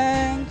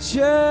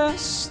majesty.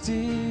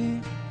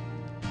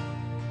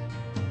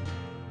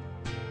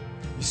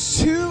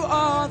 Yes, you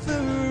are the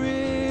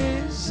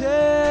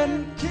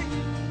risen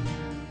King.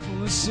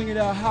 Let's sing it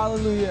out.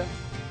 Hallelujah.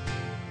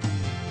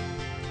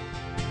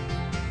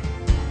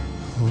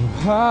 Oh,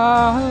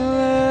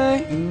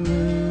 hallelujah,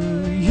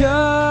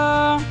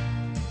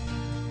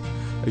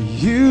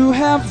 You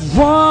have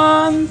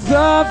won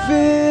the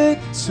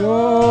victory.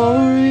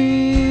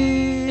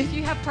 If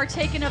you have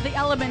partaken of the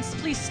elements,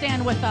 please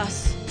stand with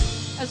us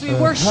as we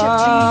worship Jesus.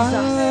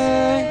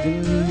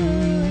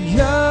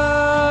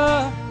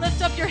 Hallelujah.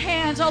 Lift up your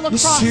hands all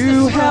across Yes, this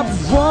you room.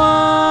 have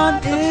won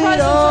The it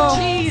presence all of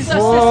Jesus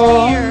for is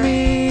here.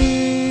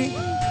 me.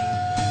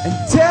 And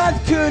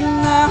death could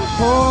not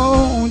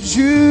hold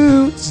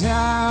you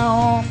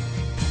down.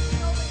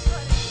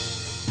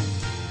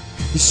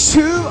 Yes,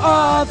 you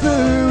are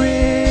the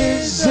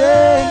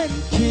risen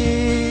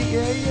King.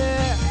 Yeah,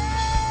 yeah.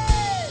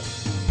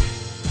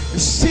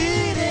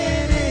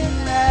 Seated in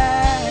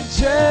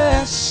majesty.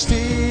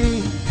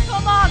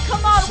 Come on,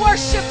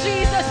 worship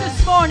Jesus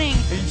this morning.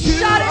 You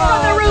Shout it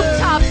from the are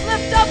rooftops. the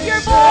Lift up your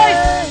voice.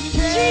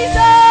 risen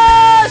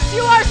Jesus,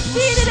 you are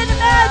seated in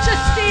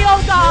majesty,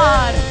 oh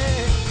God.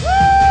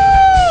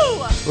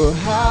 Woo! Oh,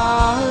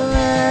 hallelujah.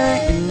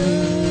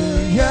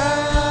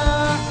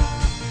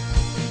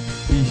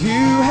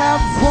 You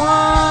have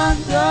won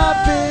the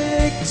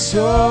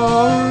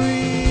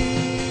victory.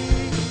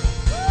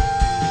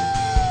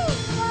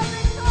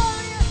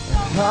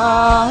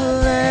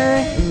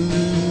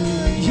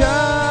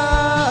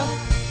 Hallelujah.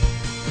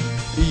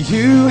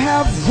 You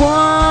have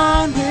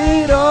won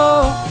it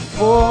all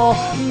for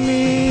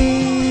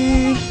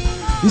me.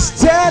 This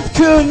death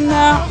could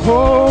not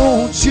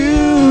hold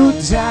you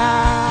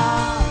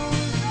down.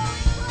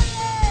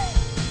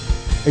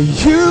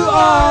 You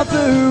are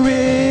the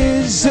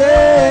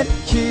risen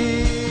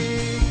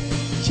King.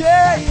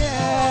 Yeah,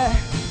 yeah.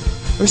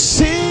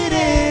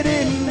 Seated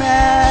in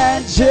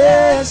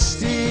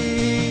majesty.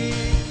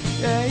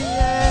 Yeah,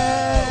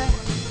 yeah.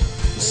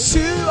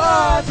 You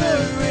are the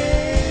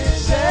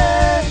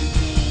risen.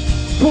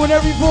 Come on,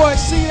 every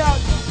voice, sing it out.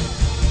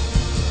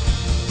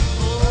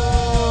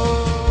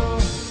 Oh,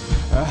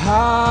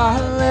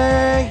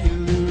 hallelujah.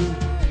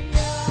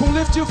 Come on,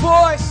 lift your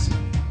voice.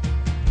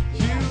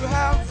 You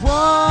have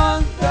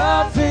won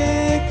the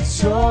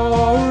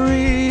victory.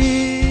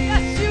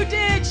 Yes, you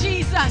did,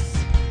 Jesus.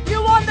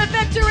 You won the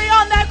victory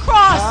on that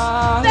cross.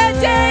 That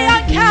day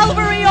on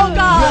Calvary, oh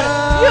God.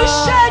 You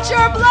shed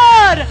your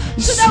blood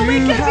so that we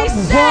can be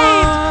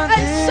saved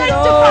and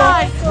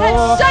sanctified and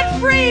set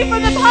free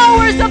from the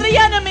powers of the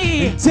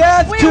enemy.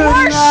 Death We could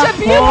worship not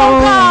you,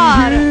 oh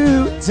God. hold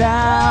you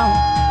down.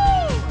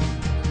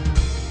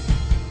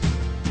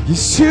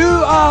 Yes,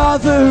 you are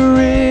the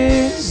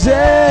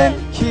risen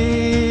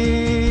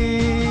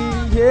King.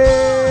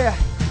 Yeah.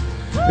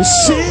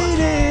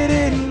 Seated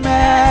in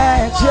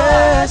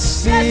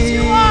majesty. Yes,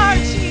 you are,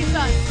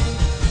 Jesus.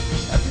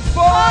 Every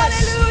voice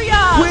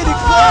Hallelujah. we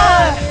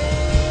declare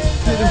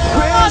to the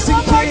Come on, risen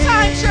one more King.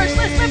 time, church.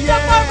 Let's lift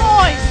up our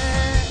voice.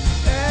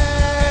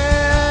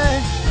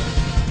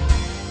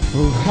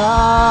 Oh,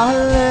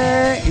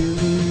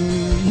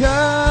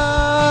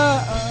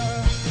 hallelujah.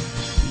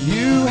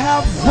 You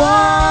have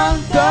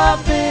won the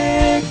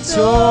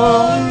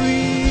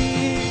victory.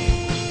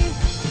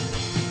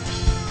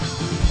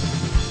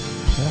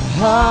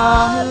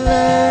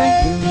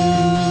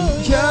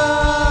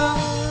 Hallelujah.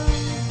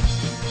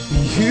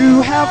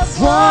 You have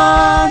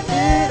won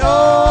it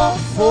all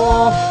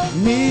for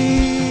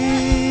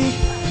me.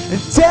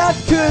 And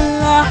death could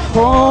not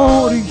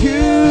hold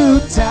you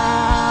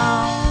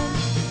down.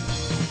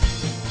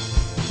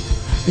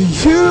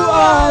 You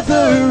are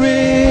the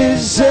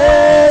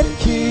risen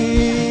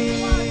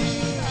King.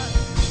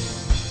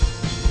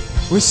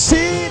 We're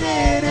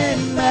seated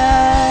in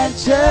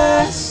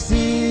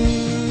majesty.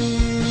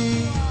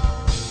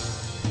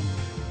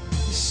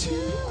 Yes,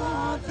 you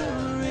are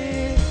the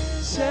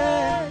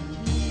risen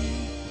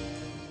King.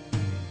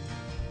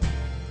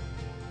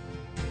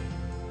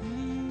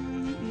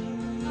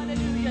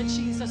 Hallelujah,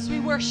 Jesus. We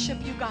worship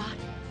you, God.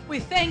 We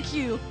thank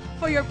you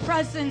for your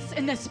presence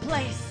in this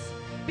place.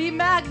 Be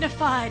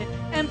magnified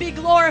and be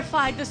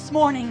glorified this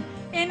morning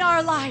in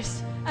our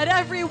lives at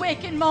every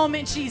waking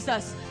moment,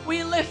 Jesus.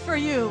 We live for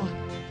you.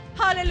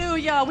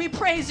 Hallelujah. We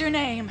praise your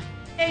name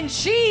in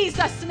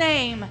Jesus'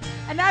 name.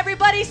 And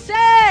everybody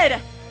said,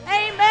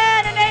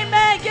 amen and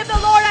amen. Give the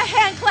Lord a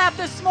hand clap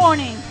this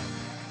morning.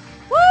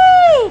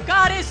 Woo!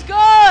 God is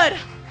good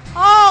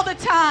all the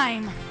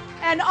time.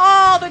 And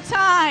all the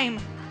time,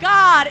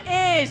 God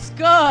is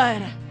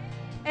good.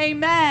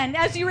 Amen.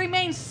 As you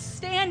remain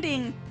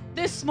standing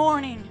this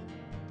morning,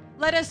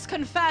 let us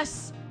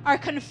confess our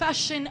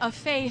confession of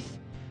faith.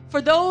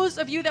 For those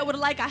of you that would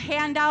like a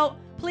handout,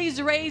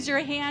 please raise your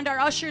hand. Our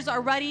ushers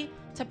are ready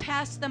to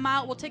pass them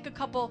out. We'll take a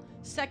couple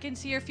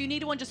seconds here. If you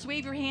need one, just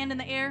wave your hand in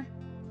the air.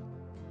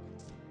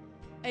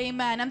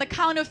 Amen. On the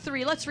count of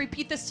 3, let's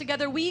repeat this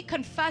together. We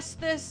confess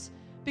this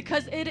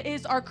because it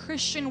is our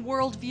Christian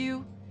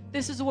worldview.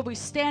 This is what we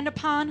stand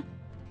upon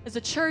as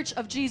a church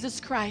of Jesus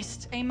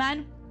Christ.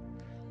 Amen.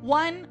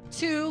 1,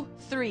 2,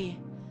 3.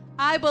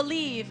 I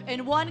believe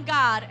in one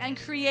God and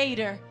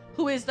Creator,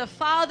 who is the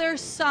Father,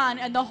 Son,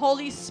 and the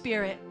Holy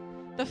Spirit.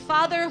 The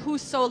Father who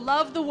so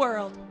loved the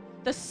world,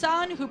 the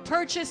Son who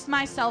purchased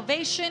my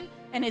salvation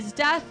in his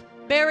death,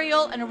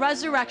 burial, and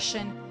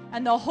resurrection.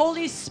 and the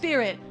Holy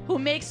Spirit who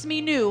makes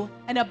me new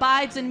and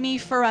abides in me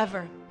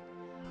forever.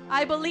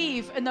 I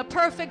believe in the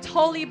perfect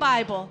Holy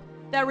Bible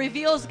that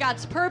reveals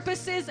God's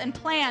purposes and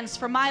plans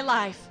for my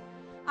life.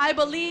 I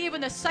believe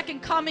in the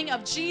second coming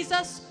of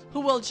Jesus, who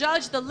will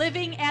judge the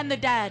living and the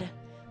dead.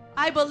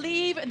 I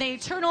believe in the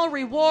eternal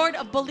reward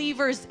of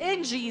believers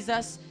in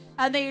Jesus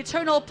and the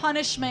eternal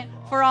punishment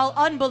for all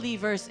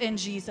unbelievers in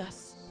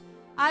Jesus.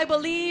 I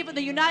believe in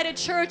the United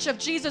Church of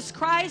Jesus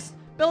Christ,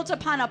 built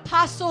upon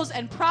apostles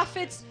and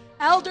prophets,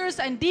 elders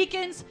and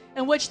deacons,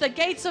 in which the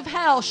gates of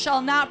hell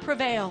shall not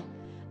prevail.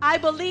 I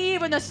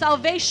believe in the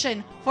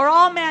salvation for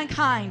all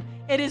mankind.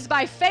 It is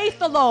by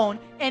faith alone,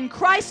 in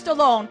Christ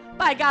alone,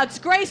 by God's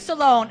grace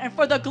alone, and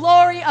for the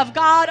glory of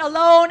God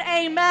alone.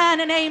 Amen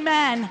and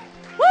amen.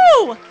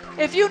 Woo!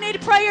 If you need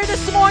prayer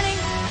this morning,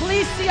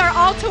 please see our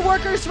altar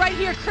workers right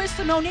here, Chris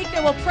and Monique.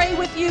 They will pray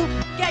with you,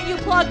 get you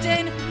plugged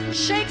in.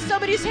 Shake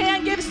somebody's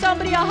hand, give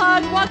somebody a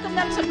hug. Welcome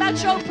them to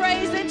Metro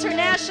Praise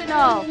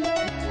International.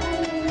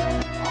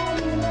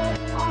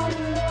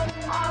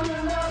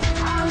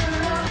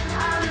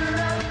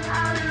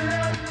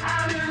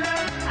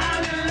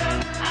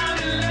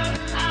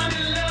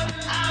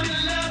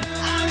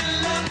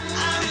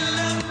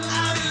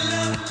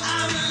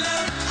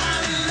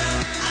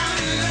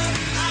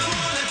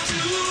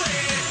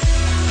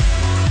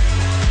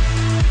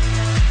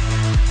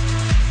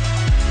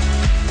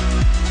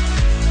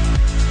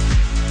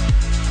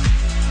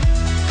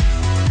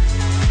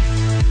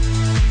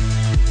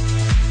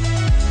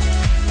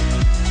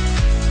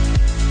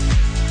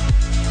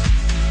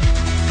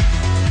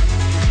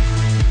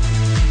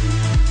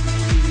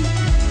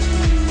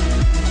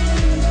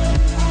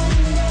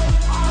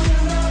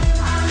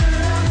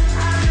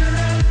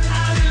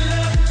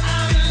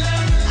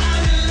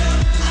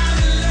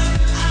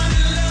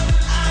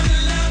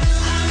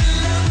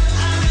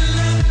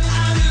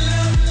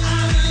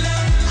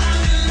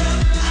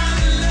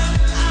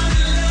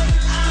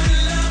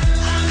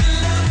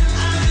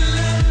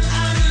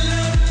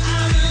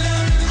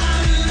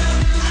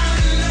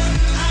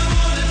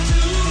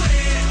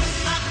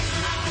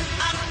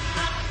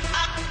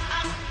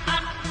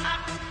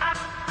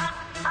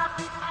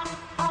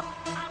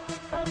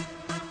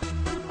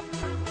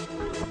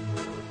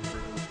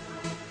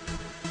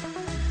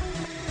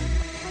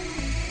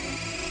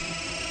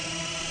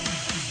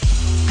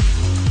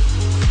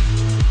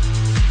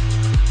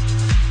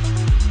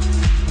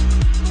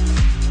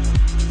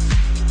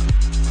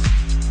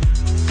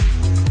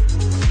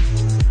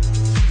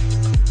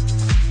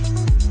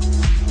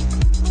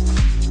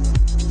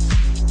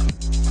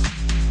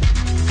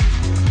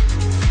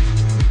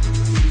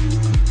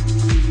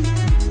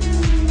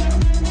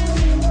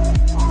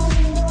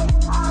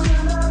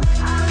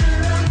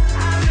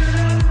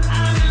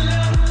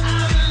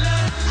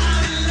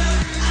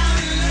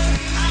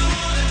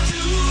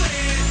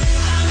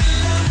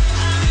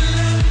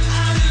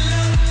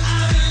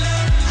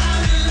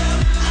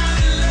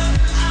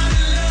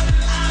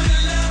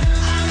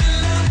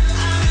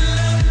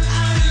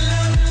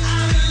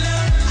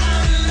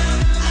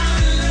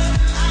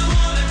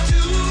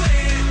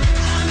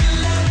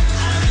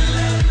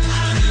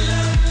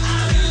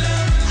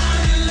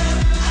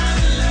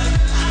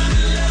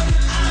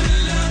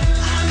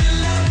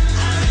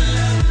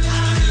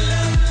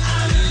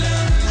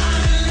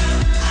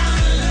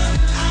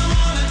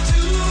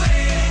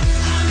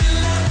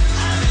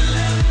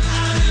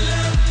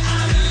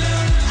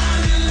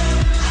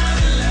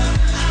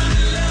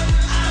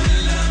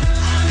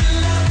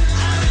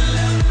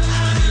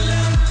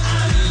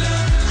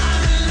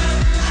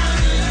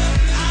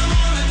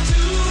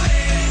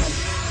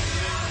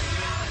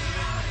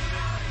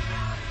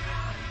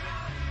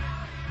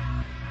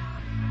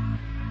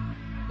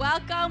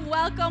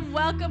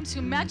 Welcome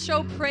to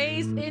Metro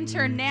Praise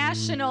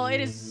International. It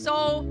is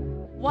so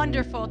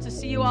wonderful to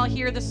see you all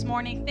here this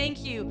morning.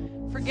 Thank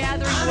you for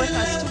gathering with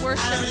us to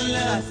worship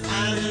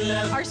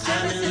Jesus. Our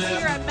service is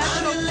here at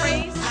Metro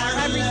Praise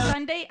every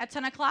Sunday at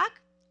 10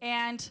 o'clock,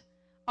 and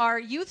our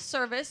youth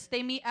service,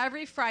 they meet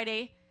every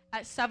Friday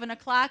at 7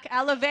 o'clock.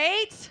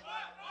 Elevate.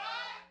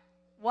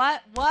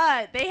 What?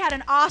 They had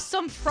an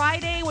awesome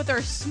Friday with their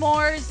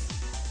s'mores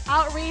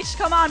outreach.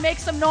 Come on, make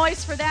some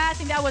noise for that. I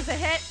think that was a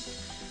hit.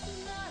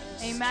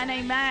 Amen,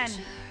 amen.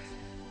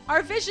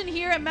 Our vision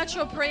here at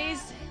Metro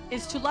Praise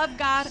is to love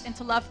God and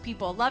to love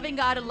people. Loving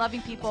God and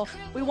loving people.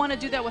 We want to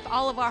do that with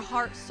all of our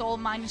heart, soul,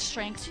 mind, and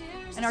strength.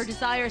 And our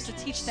desire is to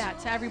teach that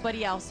to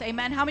everybody else.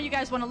 Amen. How many of you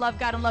guys want to love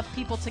God and love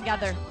people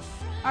together?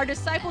 Our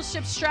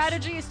discipleship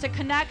strategy is to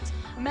connect,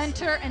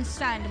 mentor, and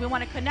send. We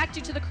want to connect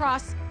you to the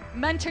cross,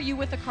 mentor you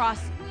with the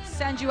cross,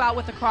 send you out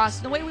with the cross.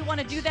 And the way we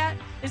want to do that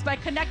is by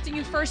connecting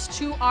you first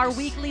to our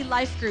weekly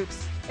life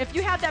groups. If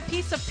you have that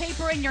piece of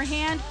paper in your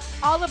hand,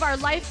 all of our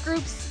life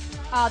groups,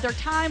 their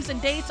times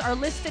and dates are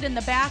listed in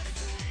the back,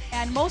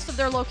 and most of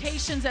their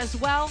locations as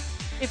well.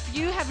 If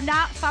you have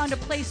not found a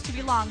place to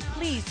belong,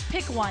 please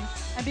pick one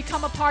and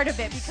become a part of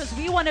it, because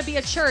we want to be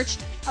a church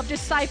of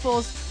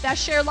disciples that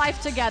share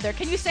life together.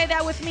 Can you say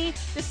that with me?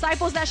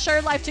 Disciples that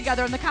share life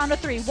together on the count of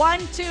 3. 1,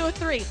 2,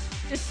 3.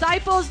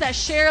 Disciples that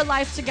share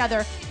life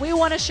together. We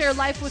want to share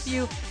life with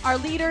you. Our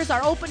leaders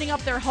are opening up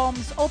their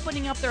homes,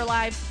 opening up their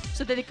lives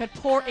so that they could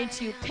pour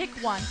into you. Pick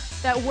one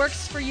that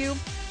works for you.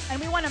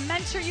 And we want to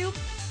mentor you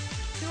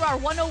through our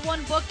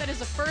 101 book. That is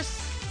the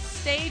first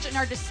stage in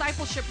our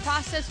discipleship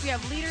process. We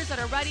have leaders that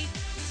are ready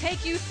to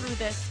take you through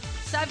this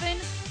 7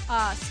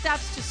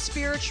 steps to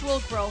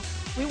spiritual growth.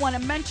 We want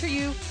to mentor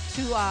you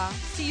to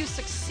see you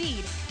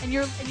succeed in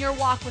your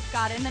walk with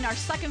God. And then our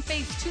second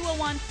phase,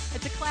 201,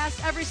 it's a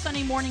class every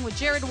Sunday morning with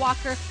Jared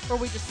Walker where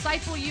we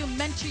disciple you,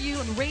 mentor you,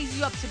 and raise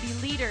you up to be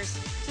leaders,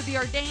 to be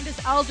ordained as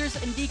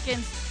elders and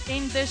deacons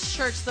in this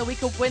church so that we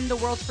could win the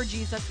world for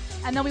Jesus.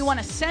 And then we want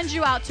to send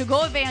you out to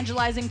go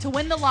evangelizing, to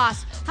win the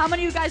lost. How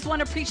many of you guys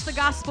want to preach the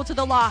gospel to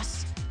the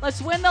lost?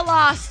 Let's win the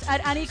lost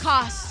at any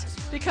cost,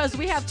 because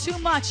we have too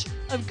much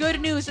of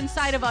good news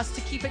inside of us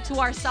to keep it to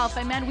ourselves.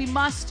 Amen. We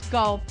must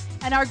go.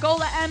 And our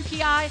goal at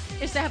MPI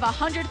is to have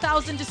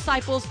 100,000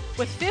 disciples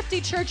with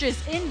 50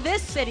 churches in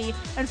this city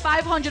and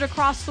 500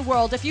 across the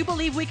world. If you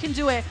believe we can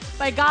do it,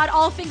 by God,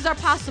 all things are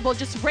possible.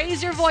 Just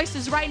raise your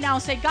voices right now.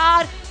 Say,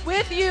 God,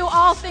 with you,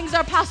 all things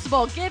are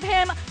possible. Give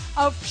him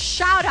a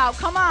shout out.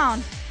 Come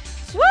on.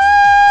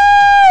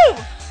 Woo!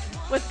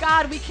 With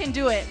God, we can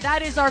do it.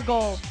 That is our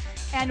goal.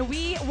 And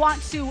we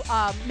want to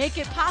make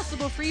it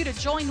possible for you to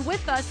join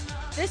with us.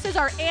 This is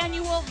our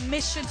annual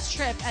missions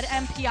trip at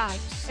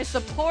MPI. It's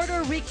the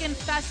Puerto Rican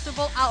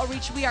Festival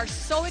Outreach. We are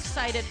so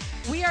excited.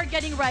 We are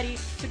getting ready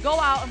to go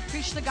out and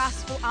preach the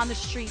gospel on the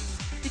streets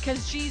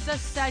because Jesus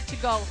said to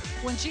go.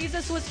 When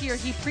Jesus was here,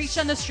 he preached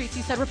on the streets.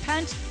 He said,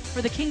 repent,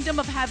 for the kingdom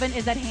of heaven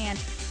is at hand.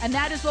 And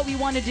that is what we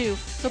want to do.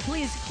 So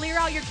please clear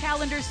out your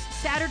calendars.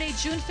 Saturday,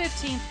 June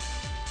 15th.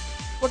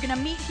 We're going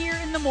to meet here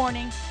in the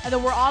morning, and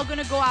then we're all going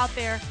to go out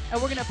there,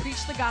 and we're going to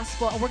preach the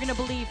gospel, and we're going to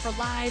believe for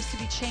lives to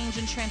be changed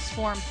and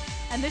transformed.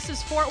 And this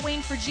is Fort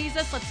Wayne for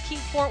Jesus. Let's keep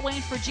Fort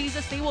Wayne for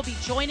Jesus. They will be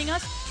joining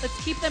us. Let's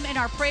keep them in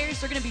our prayers.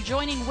 They're going to be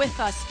joining with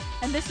us.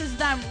 And this is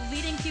them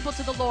leading people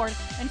to the Lord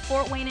in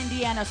Fort Wayne,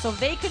 Indiana. So if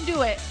they can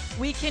do it,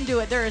 we can do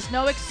it. There is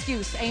no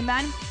excuse.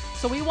 Amen?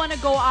 So we want to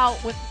go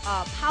out with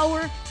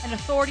power and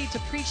authority to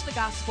preach the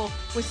gospel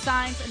with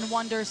signs and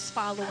wonders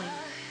following.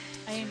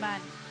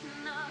 Amen.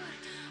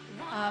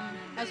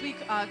 As we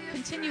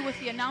continue with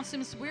the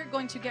announcements, we're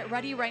going to get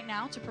ready right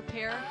now to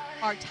prepare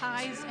our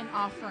tithes and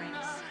offerings.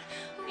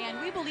 And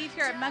we believe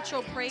here at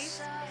Metro Praise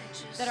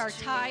that our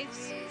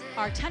tithes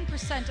are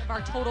 10% of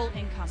our total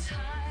income.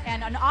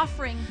 And an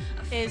offering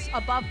is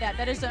above that.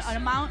 That is an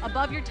amount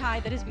above your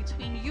tithe that is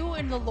between you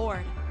and the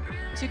Lord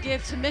to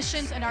give to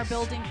missions and our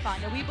building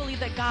fund. And we believe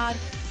that God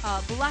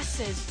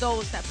blesses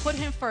those that put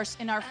him first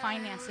in our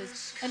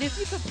finances. And if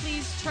you could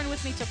please turn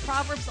with me to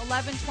Proverbs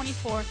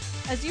 11:24.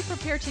 As you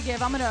prepare to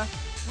give, I'm going to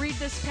read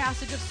this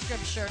passage of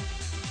scripture.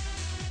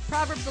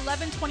 Proverbs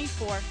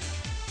 11:24.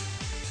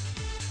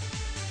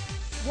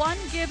 One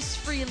gives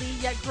freely,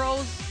 yet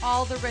grows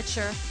all the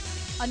richer.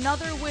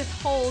 Another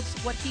withholds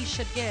what he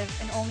should give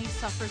and only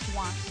suffers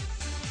want.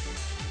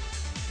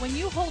 When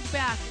you hold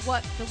back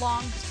what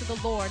belongs to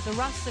the Lord, the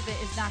rest of it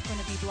is not going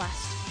to be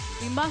blessed.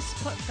 We must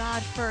put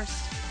God first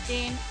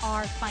in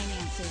our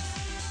finances.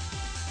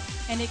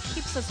 And it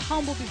keeps us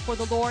humble before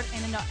the Lord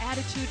and in an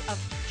attitude of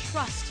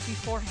trust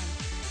before him.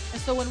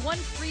 And so when one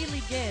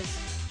freely gives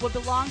what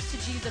belongs to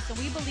Jesus, and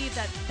we believe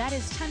that that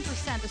is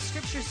 10%, the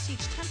scriptures teach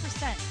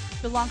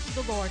 10% belongs to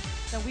the Lord,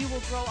 then we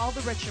will grow all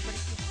the richer. But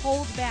if you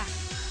hold back,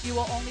 you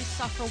will only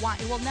suffer want.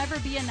 It will never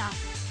be enough.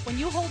 When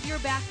you hold your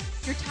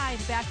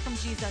tithe back from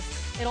Jesus,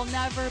 it'll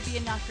never be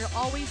enough. You'll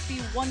always be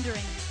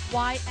wondering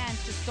why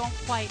ends just don't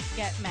quite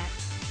get met.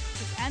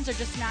 Because ends are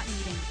just not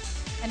meeting.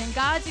 And in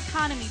God's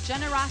economy,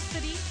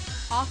 generosity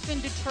often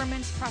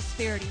determines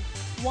prosperity.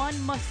 One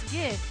must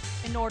give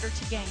in order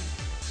to gain.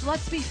 So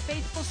let's be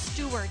faithful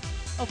stewards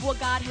of what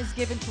God has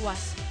given to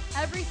us.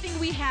 Everything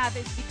we have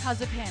is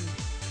because of him.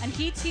 And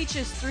he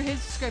teaches through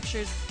his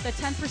scriptures that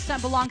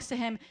 10% belongs to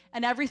him,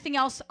 and everything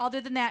else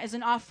other than that is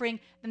an offering,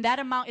 then that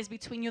amount is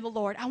between you and the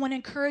Lord. I want to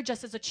encourage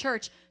us as a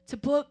church to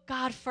put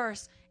God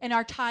first in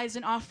our tithes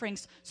and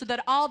offerings so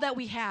that all that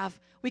we have,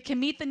 we can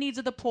meet the needs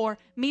of the poor,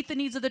 meet the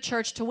needs of the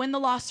church, to win the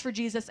lost for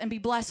Jesus and be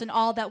blessed in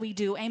all that we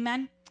do.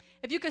 Amen?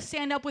 If you could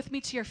stand up with me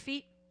to your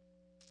feet,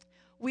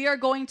 we are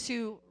going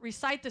to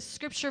recite the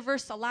scripture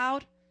verse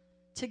aloud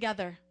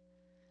together.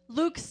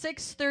 Luke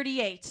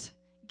 6:38.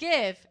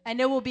 Give,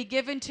 and it will be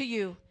given to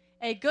you.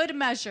 A good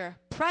measure,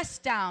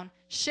 pressed down,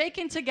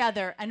 shaken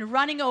together, and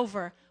running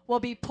over,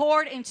 will be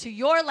poured into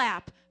your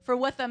lap. For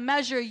with the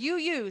measure you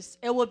use,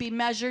 it will be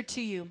measured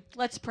to you.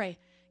 Let's pray.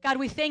 God,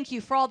 we thank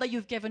you for all that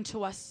you've given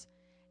to us.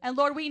 And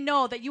Lord, we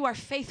know that you are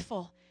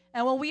faithful.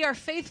 And when we are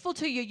faithful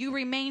to you, you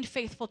remain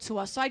faithful to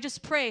us. So I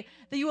just pray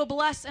that you will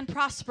bless and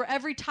prosper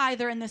every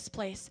tither in this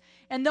place.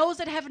 And those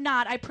that have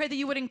not, I pray that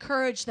you would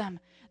encourage them,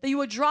 that you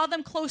would draw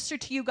them closer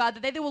to you, God,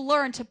 that they will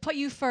learn to put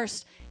you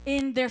first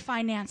in their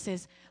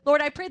finances.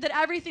 Lord, I pray that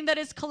everything that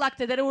is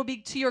collected, that it will be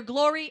to your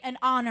glory and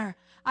honor.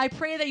 I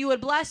pray that you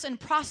would bless and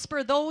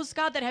prosper those,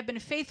 God, that have been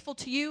faithful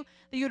to you,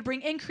 that you would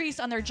bring increase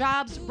on their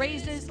jobs,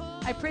 raises.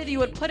 I pray that you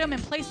would put them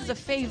in places of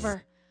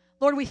favor.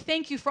 Lord, we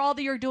thank you for all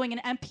that you're doing in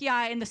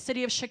MPI in the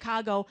city of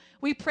Chicago.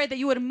 We pray that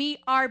you would meet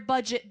our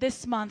budget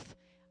this month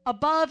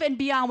above and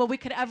beyond what we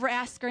could ever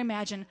ask or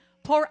imagine.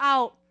 Pour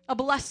out a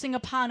blessing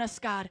upon us,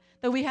 God,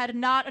 that we had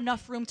not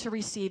enough room to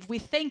receive. We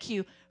thank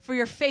you for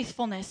your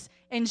faithfulness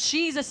in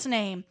Jesus'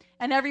 name.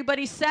 And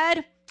everybody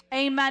said,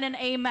 amen and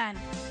amen.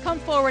 Come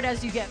forward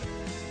as you give.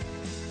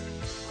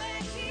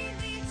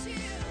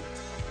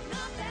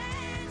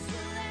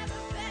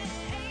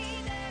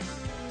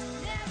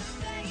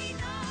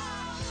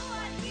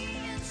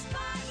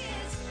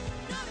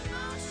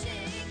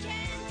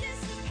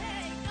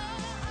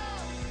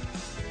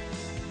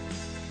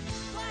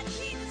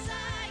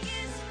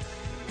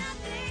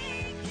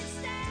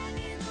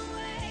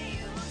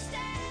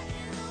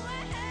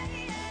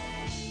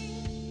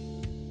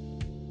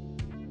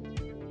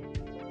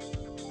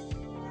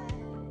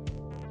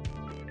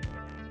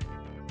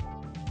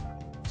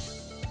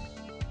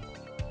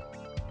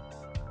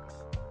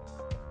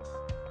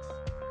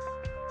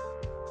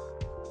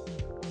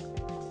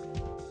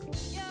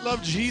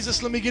 Love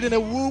Jesus. Let me get in a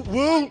whoop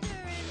whoop.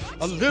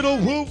 A little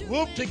whoop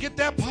whoop to get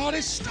that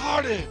party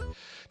started.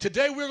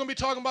 Today we're going to be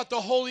talking about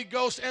the Holy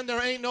Ghost, and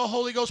there ain't no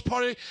Holy Ghost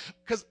party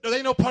because there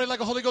ain't no party like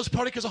a Holy Ghost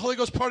party because a Holy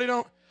Ghost party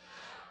don't.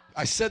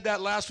 I said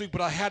that last week, but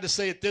I had to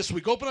say it this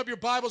week. Open up your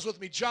Bibles with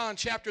me, John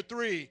chapter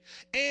 3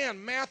 and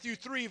Matthew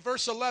 3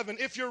 verse 11.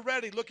 If you're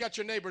ready, look at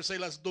your neighbor and say,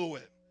 let's do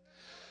it.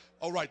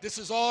 All right, this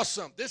is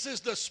awesome. This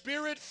is the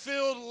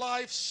Spirit-Filled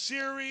Life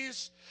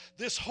series.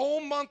 This whole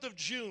month of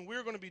June,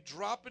 we're going to be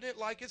dropping it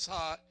like it's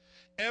hot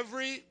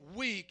every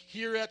week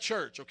here at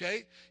church,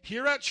 okay?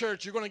 Here at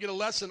church, you're going to get a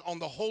lesson on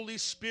the Holy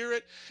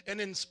Spirit.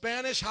 And in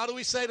Spanish, how do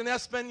we say it in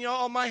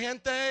Espanol, my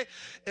gente?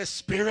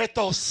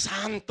 Espíritu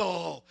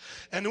Santo.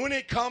 And when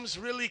it comes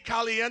really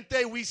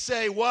caliente, we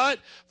say what?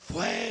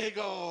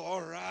 Fuego.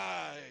 All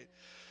right.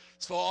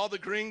 So all the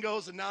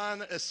gringos and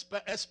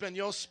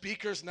non-Espanol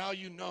speakers, now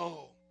you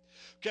know.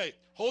 Okay,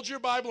 hold your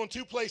Bible in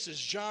two places,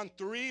 John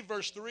 3,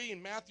 verse 3,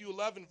 and Matthew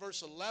 11,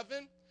 verse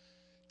 11.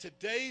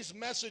 Today's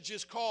message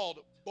is called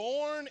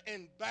Born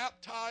and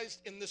Baptized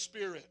in the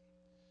Spirit.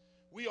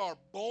 We are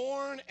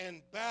born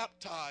and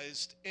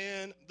baptized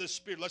in the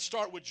Spirit. Let's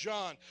start with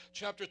John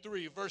chapter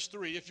 3, verse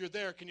 3. If you're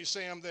there, can you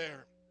say I'm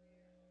there?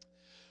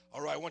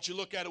 All right, I want you to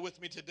look at it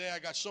with me today. I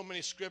got so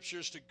many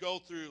scriptures to go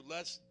through.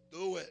 Let's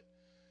do it.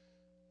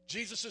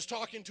 Jesus is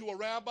talking to a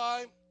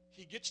rabbi.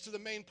 He gets to the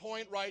main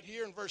point right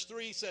here in verse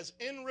 3. He says,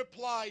 in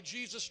reply,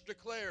 Jesus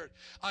declared,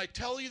 I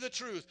tell you the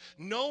truth.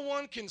 No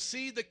one can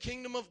see the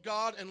kingdom of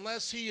God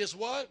unless he is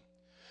what?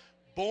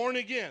 Born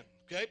again.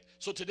 Okay?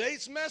 So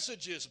today's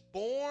message is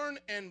born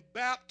and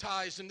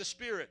baptized in the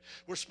Spirit.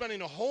 We're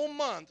spending a whole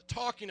month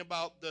talking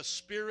about the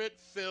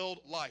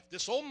Spirit-filled life.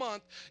 This whole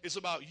month is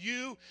about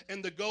you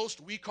and the ghost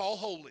we call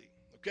holy.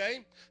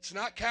 Okay? It's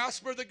not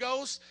Casper the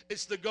ghost.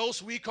 It's the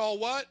ghost we call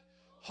what?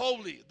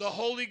 Holy, the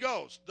Holy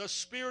Ghost, the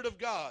Spirit of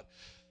God,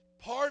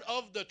 part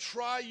of the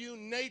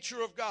triune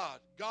nature of God.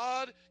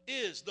 God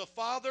is the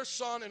Father,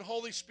 Son, and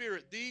Holy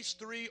Spirit. These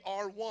three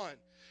are one.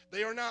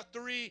 They are not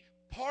three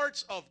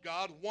parts of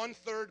God,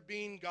 1/3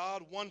 being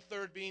God,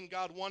 1/3 being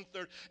God,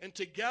 1/3, and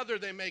together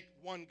they make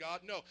one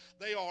God. No,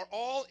 they are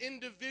all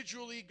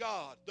individually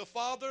God. The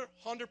Father,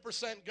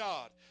 100%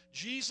 God.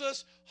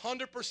 Jesus,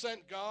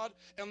 100% God,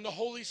 and the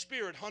Holy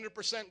Spirit,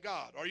 100%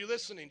 God. Are you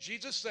listening?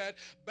 Jesus said,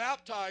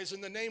 baptize in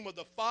the name of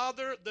the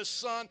Father, the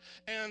Son,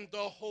 and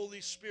the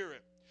Holy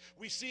Spirit.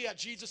 We see at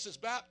Jesus'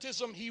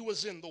 baptism, he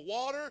was in the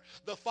water.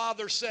 The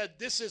Father said,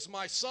 this is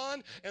my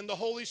Son, and the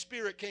Holy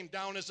Spirit came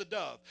down as a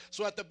dove.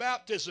 So at the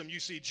baptism,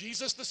 you see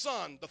Jesus the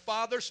Son, the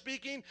Father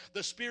speaking,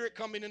 the Spirit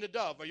coming in a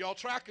dove. Are y'all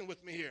tracking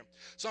with me here?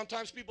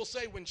 Sometimes people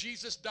say, when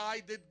Jesus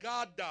died, did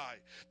God die?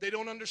 They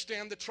don't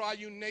understand the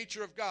triune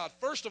nature of God.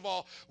 First of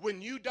all, when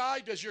you die,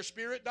 does your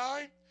spirit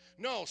die?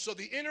 No, so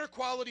the inner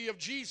quality of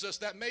Jesus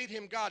that made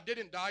him God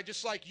didn't die,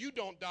 just like you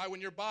don't die when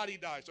your body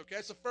dies, okay?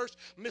 That's the first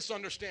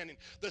misunderstanding.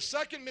 The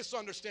second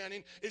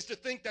misunderstanding is to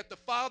think that the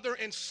Father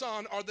and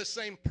Son are the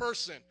same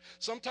person.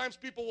 Sometimes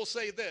people will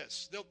say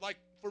this, they'll, like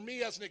for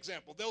me as an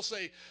example, they'll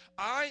say,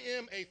 I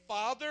am a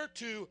father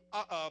to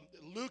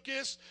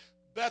Lucas,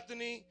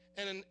 Bethany,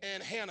 and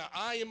Hannah.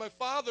 I am a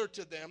father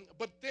to them,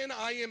 but then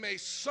I am a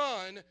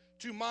son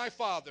to my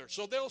Father.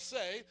 So they'll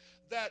say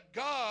that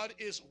God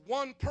is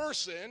one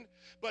person,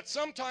 but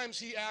sometimes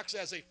he acts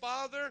as a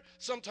father,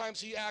 sometimes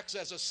he acts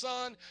as a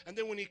son, and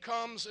then when he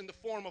comes in the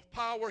form of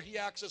power, he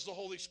acts as the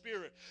Holy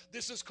Spirit.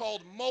 This is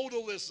called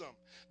modalism.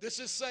 This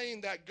is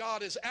saying that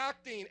God is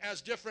acting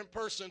as different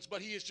persons,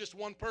 but he is just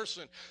one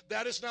person.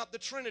 That is not the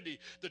Trinity.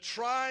 The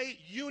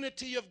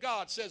triunity of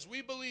God says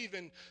we believe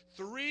in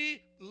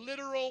three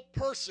literal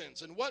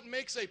persons. And what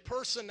makes a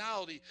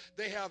personality?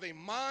 They have a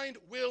mind,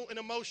 will, and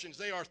emotions.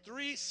 They are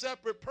three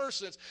separate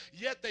persons,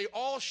 yet they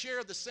all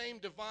share the same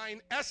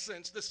divine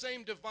essence, the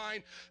same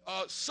divine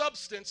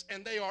substance,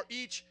 and they are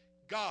each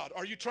God.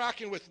 Are you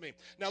tracking with me?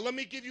 Now let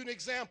me give you an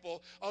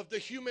example of the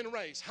human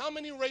race. How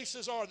many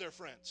races are there,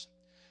 friends?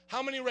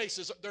 How many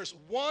races? There's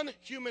one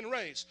human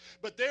race.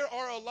 But there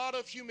are a lot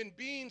of human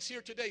beings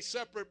here today,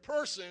 separate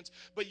persons,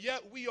 but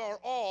yet we are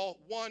all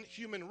one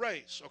human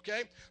race,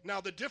 okay?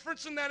 Now, the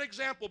difference in that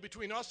example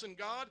between us and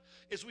God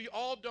is we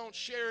all don't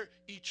share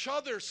each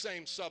other's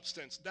same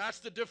substance. That's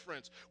the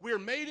difference. We're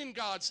made in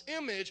God's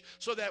image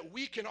so that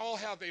we can all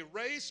have a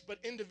race, but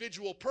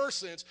individual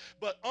persons.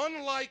 But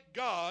unlike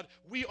God,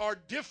 we are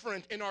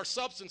different in our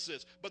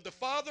substances. But the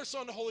Father,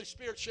 Son, and the Holy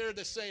Spirit share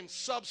the same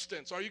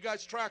substance. Are you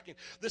guys tracking?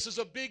 This is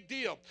a big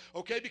deal,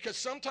 okay? Because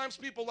sometimes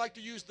people like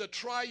to use the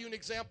triune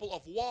example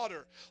of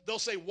water. They'll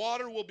say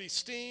water will be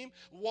steam,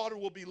 water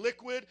will be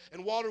liquid,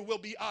 and water will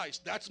be ice.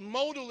 That's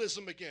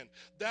modalism again.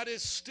 That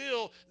is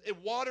still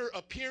water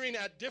appearing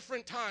at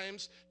different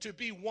times to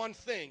be one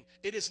thing.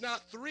 It is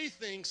not three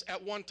things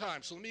at one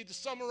time. So let me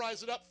just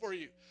summarize it up for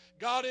you.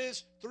 God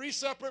is three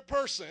separate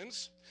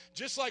persons,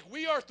 just like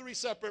we are three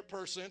separate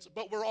persons,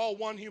 but we're all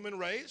one human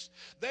race.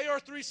 They are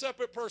three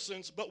separate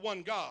persons, but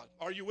one God.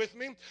 Are you with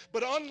me?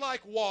 But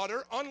unlike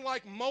water,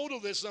 unlike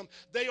modalism,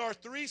 they are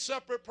three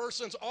separate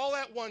persons all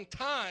at one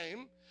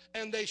time,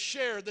 and they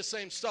share the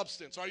same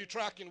substance. Are you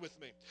tracking with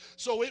me?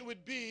 So it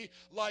would be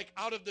like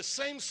out of the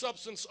same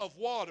substance of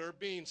water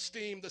being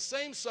steam, the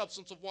same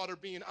substance of water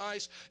being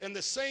ice, and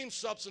the same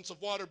substance of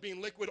water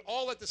being liquid,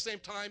 all at the same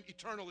time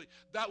eternally.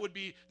 That would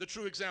be the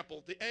true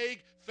example. The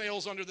egg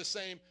fails under the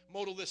same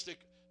modalistic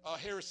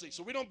heresy.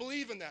 So we don't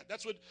believe in that.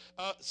 That's what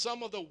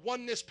some of the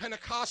oneness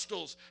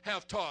Pentecostals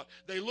have taught.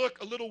 They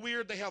look a little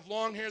weird. They have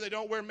long hair. They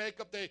don't wear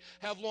makeup. They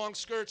have long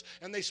skirts,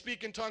 and they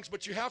speak in tongues.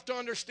 But you have to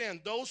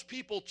understand, those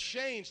people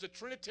changed the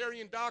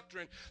Trinitarian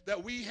doctrine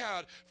that we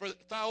had for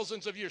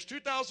thousands of years.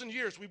 2,000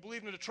 years we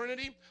believed in the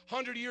Trinity.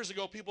 100 years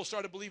ago, people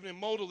started believing in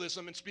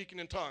modalism and speaking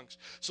in tongues.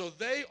 So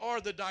they are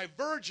the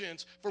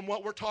divergence from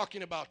what we're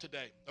talking about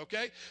today,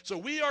 okay? So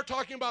we are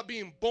talking about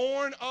being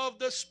born of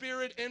the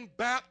Spirit and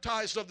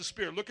baptized of the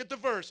Spirit. Look at the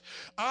verse.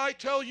 I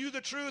tell you the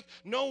truth,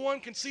 no one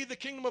can see the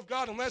kingdom of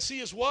God unless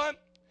he is what?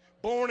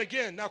 Born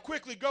again. Now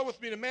quickly go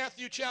with me to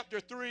Matthew chapter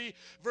 3,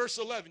 verse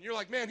 11. You're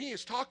like, man, he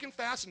is talking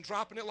fast and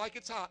dropping it like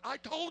it's hot. I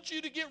told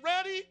you to get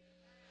ready.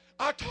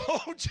 I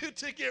told you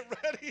to get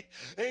ready.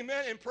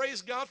 Amen. And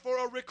praise God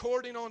for a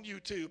recording on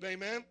YouTube.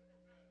 Amen.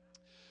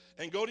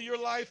 And go to your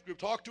life group,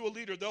 talk to a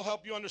leader. They'll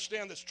help you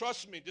understand this.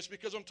 Trust me, just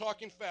because I'm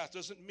talking fast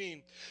doesn't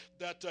mean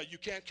that you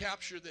can't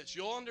capture this.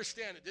 You'll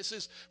understand it. This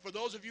is, for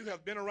those of you who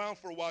have been around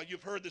for a while,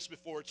 you've heard this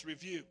before. It's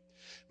review.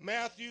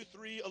 Matthew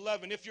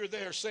 3:11. If you're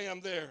there, say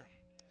I'm there.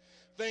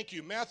 Thank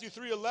you. Matthew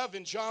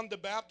 3:11, John the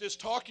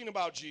Baptist talking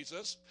about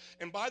Jesus.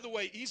 And by the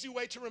way, easy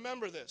way to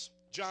remember this.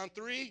 John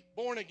 3,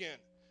 born again.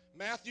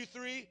 Matthew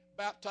 3,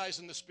 baptized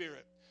in the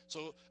Spirit.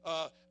 So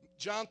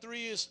John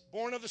 3 is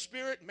born of the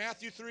Spirit.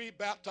 Matthew 3,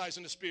 baptized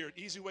in the Spirit.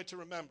 Easy way to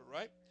remember,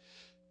 right?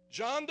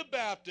 John the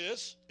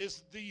Baptist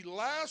is the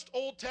last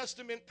Old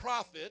Testament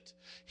prophet.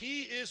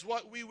 He is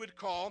what we would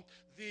call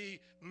the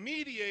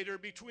mediator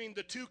between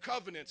the two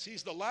covenants.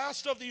 He's the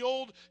last of the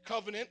old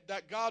covenant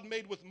that God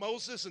made with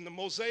Moses and the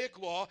Mosaic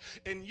law,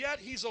 and yet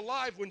he's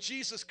alive when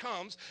Jesus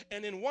comes,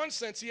 and in one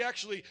sense he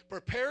actually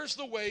prepares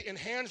the way and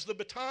hands the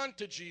baton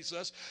to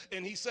Jesus,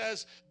 and he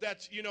says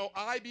that, you know,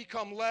 I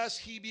become less,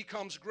 he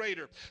becomes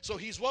greater. So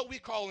he's what we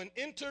call an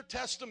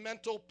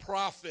intertestamental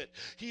prophet.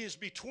 He is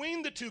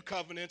between the two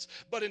covenants,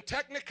 but in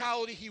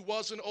technicality he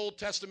was an Old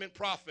Testament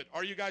prophet.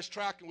 Are you guys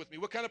tracking with me?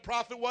 What kind of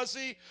prophet was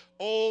he?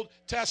 Old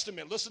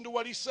Testament. Listen to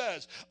what he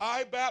says.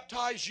 I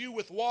baptize you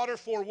with water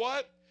for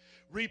what?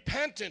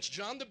 Repentance.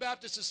 John the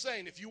Baptist is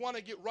saying, if you want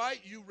to get right,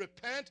 you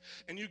repent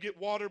and you get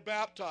water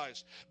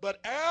baptized.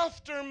 But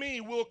after me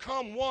will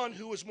come one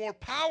who is more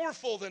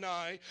powerful than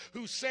I,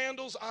 whose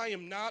sandals I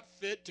am not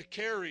fit to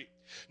carry.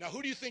 Now,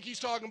 who do you think he's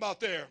talking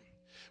about there?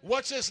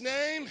 What's his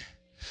name?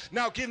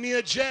 Now give me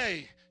a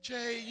J.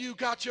 J, you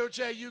got your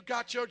J, you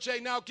got your J.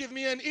 Now give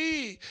me an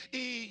E.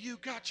 E, you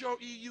got your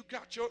E, you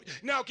got your E.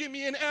 Now give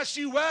me an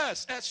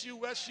S-U-S.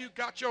 S-U-S, you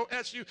got your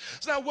S-U.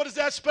 So now what does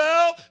that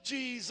spell?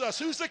 Jesus.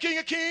 Who's the King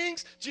of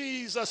Kings?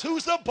 Jesus.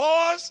 Who's the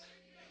boss?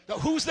 Now,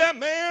 who's that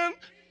man?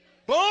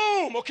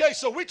 Boom. Okay,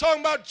 so we're talking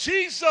about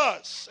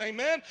Jesus.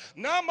 Amen.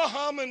 Not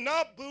Muhammad,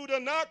 not Buddha,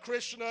 not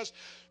Krishnas.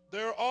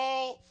 They're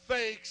all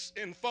fakes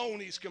and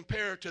phonies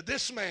compared to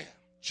this man,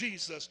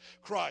 Jesus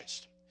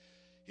Christ.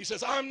 He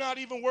says, I'm not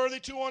even worthy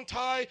to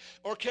untie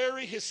or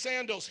carry his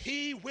sandals.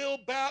 He will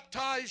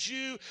baptize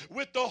you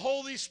with the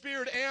Holy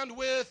Spirit and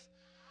with,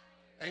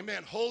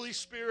 amen, Holy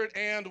Spirit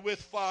and with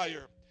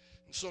fire.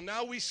 So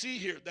now we see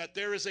here that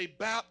there is a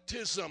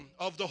baptism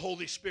of the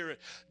Holy Spirit.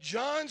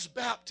 John's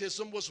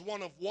baptism was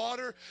one of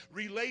water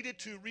related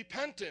to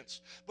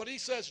repentance. But he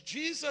says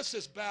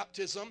Jesus'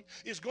 baptism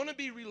is going to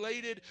be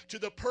related to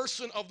the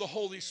person of the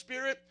Holy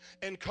Spirit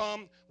and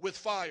come with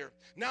fire.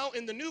 Now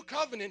in the new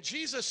covenant,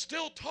 Jesus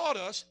still taught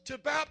us to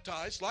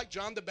baptize like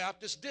John the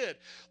Baptist did.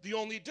 The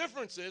only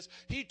difference is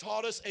he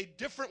taught us a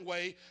different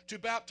way to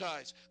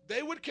baptize.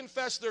 They would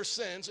confess their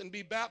sins and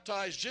be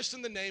baptized just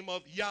in the name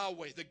of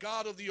Yahweh, the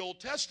God of the Old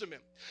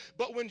Testament.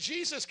 But when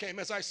Jesus came,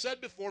 as I said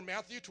before,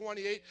 Matthew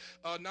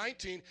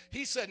 28:19,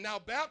 he said, now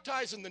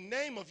baptize in the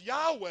name of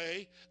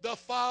Yahweh, the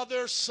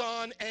Father,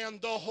 Son,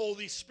 and the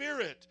Holy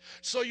Spirit.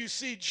 So you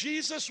see,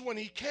 Jesus, when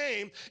he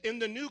came in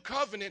the new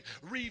covenant,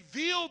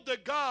 revealed the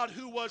God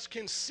who was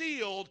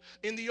concealed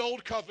in the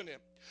old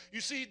covenant. You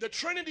see, the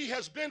Trinity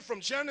has been from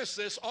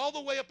Genesis all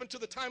the way up until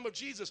the time of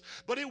Jesus,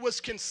 but it was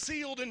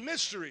concealed in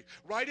mystery.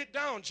 Write it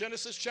down,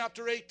 Genesis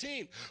chapter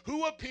 18.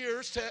 Who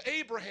appears to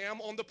Abraham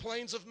on the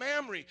plains of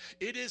Mamre?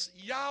 It is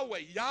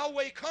Yahweh.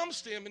 Yahweh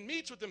comes to him and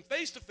meets with him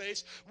face to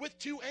face with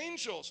two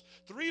angels.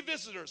 Three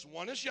visitors.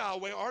 One is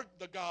Yahweh,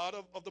 the God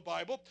of the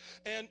Bible,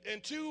 and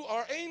two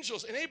are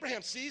angels. And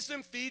Abraham sees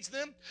them, feeds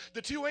them.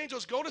 The two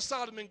angels go to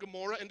Sodom and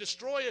Gomorrah and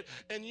destroy it,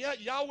 and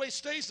yet Yahweh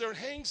stays there and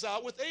hangs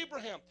out with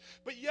Abraham.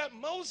 But yet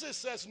Moses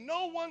says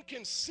no one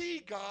can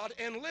see God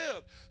and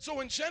live. So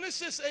in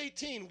Genesis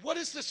 18, what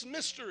is this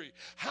mystery?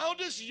 How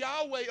does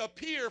Yahweh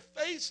appear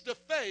face to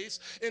face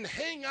and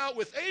hang out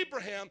with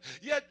Abraham,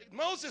 yet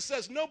Moses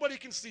says nobody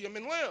can see him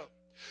and live?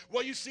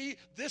 Well, you see,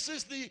 this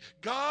is the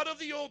God of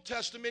the Old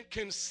Testament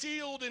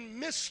concealed in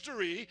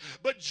mystery,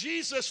 but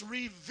Jesus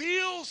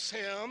reveals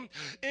him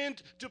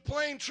into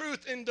plain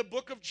truth in the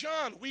book of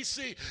John. We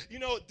see,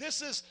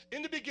 this is,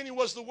 in the beginning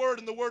was the Word,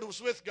 and the Word was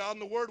with God,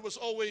 and the Word was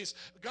always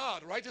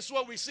God, right? This is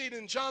what we see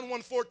in John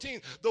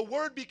 1:14. The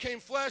Word became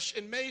flesh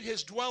and made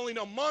his dwelling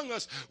among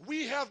us.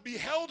 We have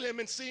beheld him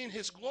and seen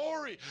his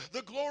glory,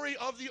 the glory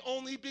of the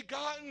only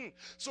begotten.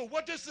 So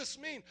what does this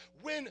mean?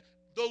 When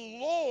the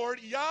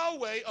Lord,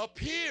 Yahweh,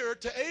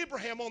 appeared to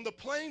Abraham on the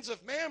plains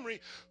of Mamre,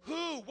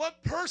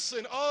 what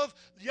person of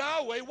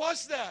Yahweh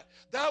was that?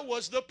 That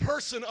was the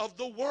person of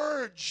the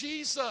Word,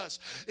 Jesus.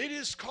 It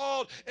is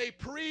called a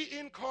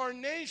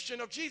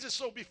pre-incarnation of Jesus.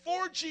 So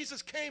before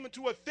Jesus came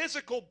into a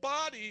physical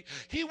body,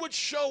 he would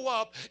show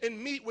up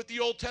and meet with the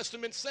Old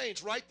Testament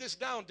saints. Write this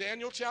down,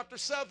 Daniel chapter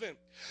 7.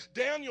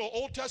 Daniel,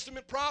 Old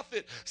Testament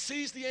prophet,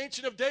 sees the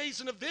Ancient of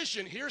Days in a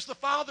vision. Here's the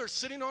Father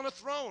sitting on a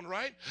throne,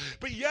 right?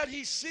 But yet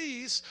he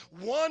sees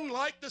one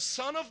like the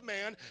Son of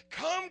Man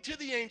come to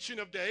the Ancient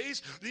of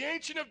Days. The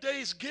Ancient of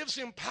Days gives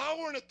him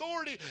power and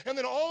authority, and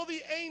then all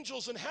the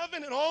angels in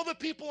heaven and all the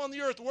people on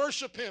the earth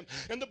worship him.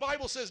 And the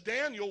Bible says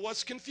Daniel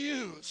was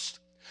confused.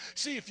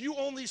 See, if you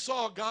only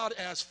saw God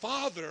as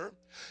Father,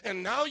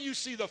 and now you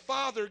see the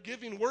Father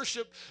giving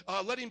worship,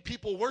 letting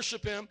people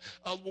worship him,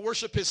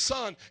 worship his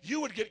Son,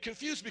 you would get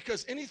confused,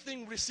 because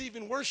anything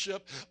receiving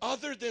worship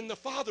other than the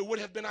Father would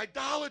have been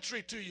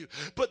idolatry to you.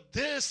 But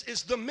this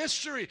is the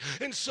mystery.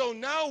 And so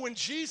now when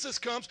Jesus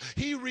comes,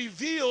 he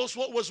reveals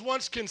what was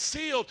once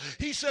concealed.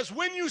 He says,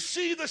 when you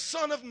see the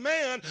Son of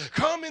Man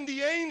come in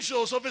the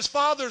angels of his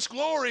Father's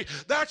glory,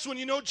 that's when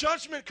you know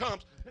judgment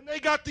comes. And they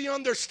got the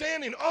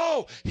understanding,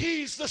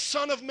 he's the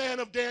Son of Man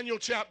of Daniel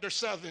chapter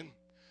 7.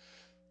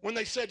 When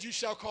they said, you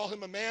shall call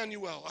him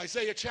Emmanuel,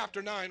 Isaiah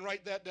chapter 9,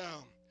 write that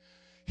down.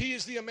 He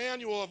is the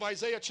Emmanuel of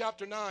Isaiah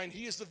chapter 9.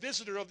 He is the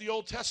visitor of the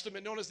Old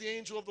Testament, known as the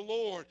angel of the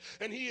Lord.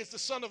 And he is the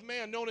Son of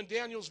Man, known in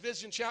Daniel's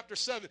vision chapter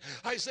 7.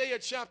 Isaiah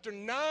chapter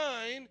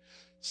 9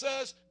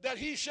 says that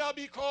he shall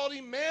be called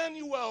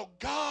Emmanuel,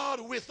 God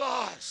with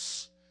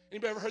us.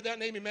 Anybody ever heard that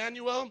name,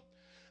 Emmanuel?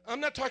 I'm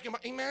not talking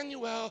about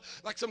Emmanuel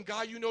like some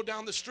guy you know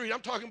down the street.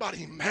 I'm talking about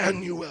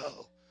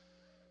Emmanuel.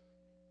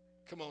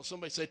 Come on,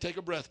 somebody say, take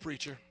a breath,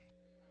 preacher.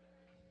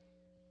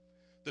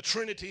 The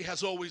Trinity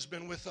has always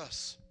been with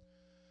us.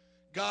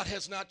 God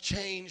has not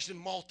changed and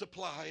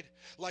multiplied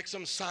like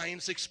some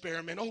science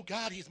experiment. Oh,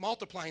 God, he's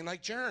multiplying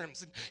like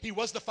germs. He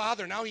was the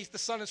Father, now he's the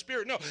Son and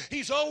Spirit. No,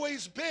 he's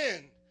always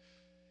been.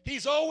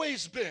 He's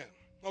always been,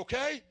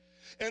 okay?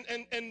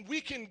 And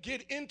we can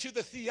get into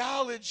the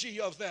theology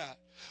of that,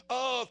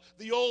 of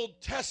the Old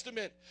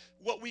Testament,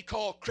 what we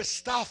call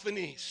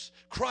Christophanies,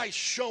 Christ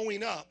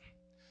showing up.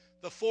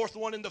 The fourth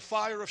one in the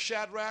fire of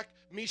Shadrach,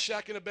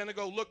 Meshach, and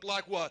Abednego looked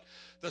like what?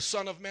 The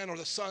Son of Man, or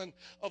the Son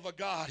of a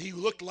God. He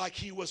looked like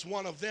he was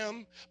one of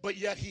them, but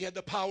yet he had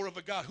the power of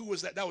a God. Who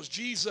was that? That was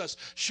Jesus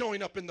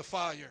showing up in the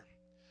fire.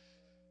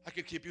 I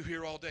could keep you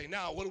here all day.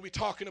 Now, what are we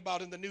talking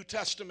about in the New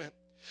Testament?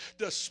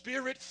 The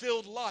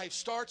Spirit-filled life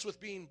starts with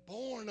being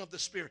born of the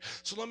Spirit.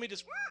 So let me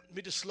just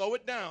slow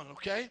it down,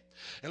 okay?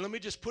 And let me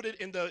just put it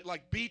in the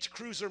beach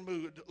cruiser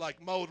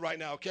mode right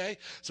now, okay?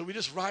 So we're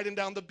just riding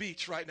down the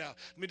beach right now.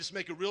 Let me just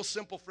make it real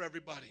simple for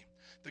everybody.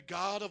 The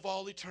God of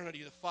all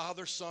eternity, the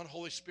Father, Son,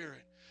 Holy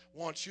Spirit,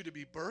 wants you to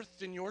be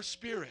birthed in your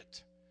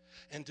spirit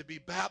and to be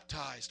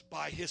baptized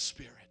by his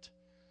Spirit.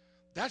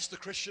 That's the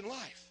Christian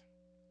life.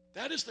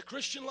 That is the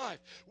Christian life.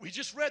 We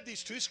just read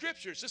these two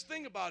scriptures. Just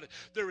think about it.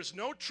 There is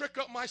no trick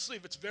up my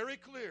sleeve. It's very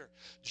clear.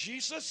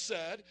 Jesus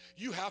said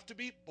you have to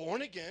be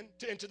born again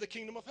to enter the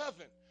kingdom of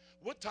heaven.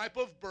 What type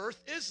of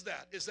birth is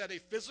that? Is that a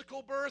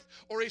physical birth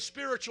or a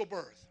spiritual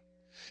birth?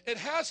 It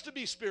has to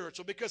be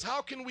spiritual, because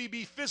how can we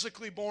be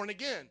physically born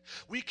again?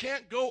 We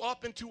can't go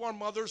up into our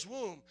mother's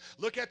womb.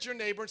 Look at your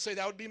neighbor and say,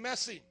 that would be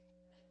messy.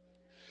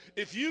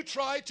 If you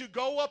try to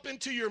go up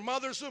into your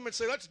mother's womb and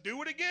say, let's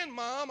do it again,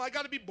 Mom, I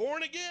got to be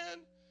born again.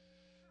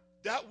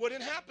 that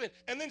wouldn't happen.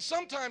 And then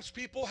sometimes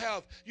people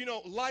have,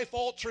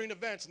 life-altering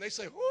events, and they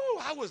say, "Ooh,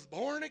 I was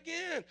born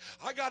again.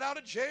 I got out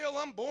of jail.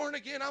 I'm born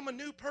again. I'm a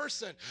new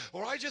person."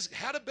 Or I just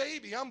had a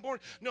baby. I'm born.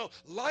 No,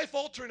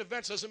 life-altering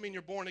events doesn't mean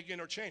you're born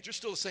again or changed. You're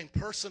still the same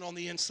person on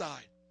the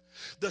inside.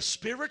 The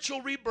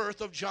spiritual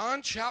rebirth of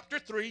John chapter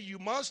 3 you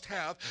must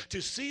have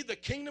to see the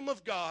kingdom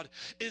of God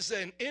is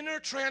an inner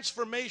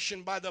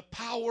transformation by the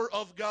power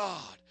of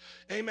God.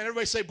 Amen.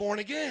 Everybody say born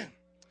again.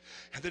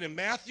 And then in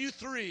Matthew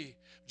 3,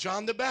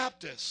 John the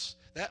Baptist,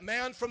 that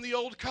man from the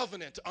old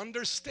covenant,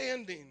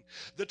 understanding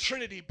the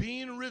Trinity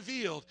being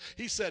revealed,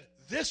 he said,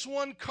 "This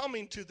one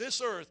coming to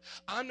this earth,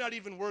 I'm not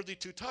even worthy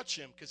to touch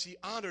him," because he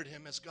honored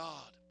him as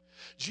God.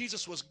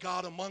 Jesus was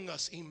God among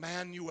us,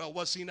 Emmanuel,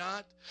 was he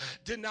not?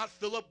 Did not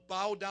Philip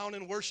bow down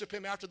and worship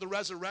him after the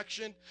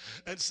resurrection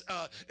and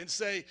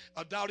say,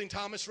 doubting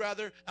Thomas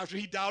rather, after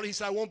he doubted, he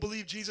said, "I won't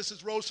believe Jesus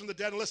is rose from the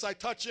dead unless I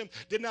touch him"?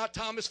 Did not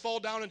Thomas fall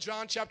down in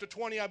John chapter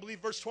 20, I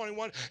believe verse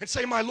 21, and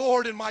say, "My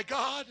Lord and my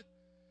God"?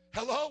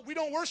 Hello? We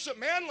don't worship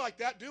man like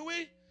that, do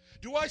we?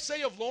 Do I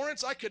say of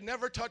Lawrence, I could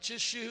never touch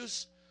his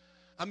shoes?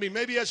 I mean,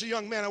 maybe as a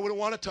young man, I wouldn't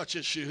want to touch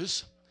his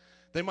shoes.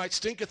 They might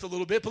stinketh a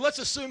little bit, but let's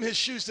assume his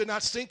shoes did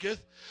not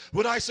stinketh.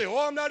 Would I say, "Oh,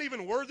 I'm not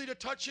even worthy to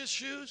touch his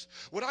shoes"?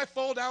 Would I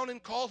fall down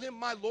and call him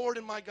my Lord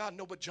and my God?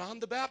 No, but John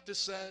the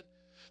Baptist said,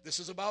 this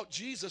is about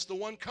Jesus, the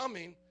one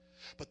coming.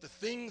 But the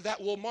thing that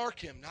will mark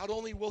him, not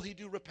only will he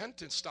do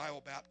repentance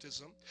style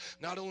baptism,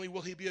 not only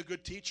will he be a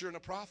good teacher and a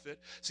prophet.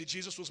 See,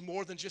 Jesus was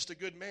more than just a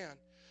good man.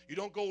 You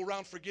don't go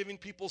around forgiving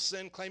people's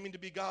sin, claiming to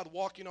be God,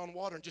 walking on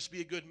water, and just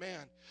be a good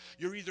man.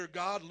 You're either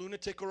God,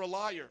 lunatic, or a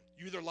liar.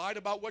 You either lied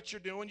about what you're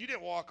doing. You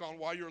didn't walk on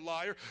water. You're a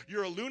liar.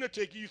 You're a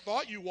lunatic. You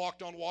thought you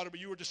walked on water, but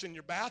you were just in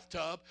your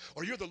bathtub.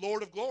 Or you're the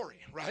Lord of glory,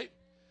 right?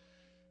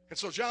 And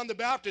so John the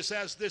Baptist,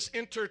 as this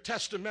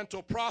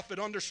intertestamental prophet,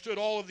 understood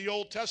all of the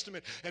Old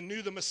Testament and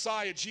knew the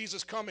Messiah,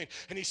 Jesus, coming.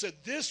 And he said,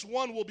 "This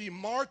one will be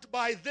marked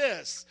by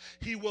this.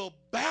 He will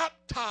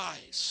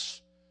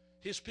baptize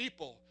his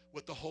people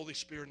with the Holy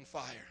Spirit and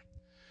fire."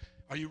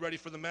 Are you ready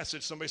for the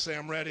message? Somebody say,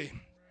 "I'm ready."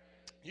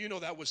 You know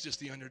that was just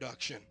the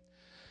introduction.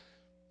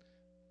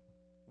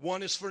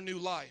 One is for new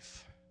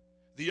life.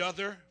 The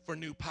other for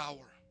new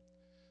power.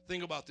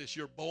 Think about this.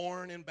 You're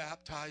born and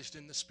baptized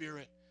in the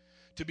Spirit.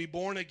 To be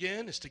born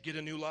again is to get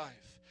a new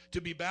life.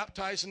 To be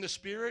baptized in the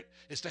Spirit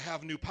is to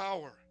have new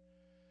power.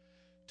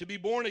 To be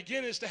born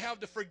again is to have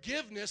the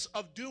forgiveness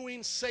of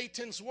doing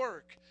Satan's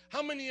work.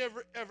 How many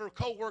ever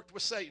co-worked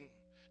with Satan?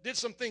 Did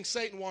some things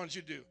Satan wanted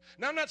you to do.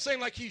 Now, I'm not saying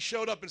like he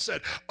showed up and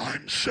said,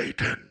 "I'm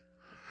Satan.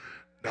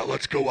 Now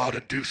let's go out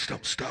and do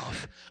some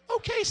stuff."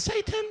 "Okay,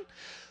 Satan,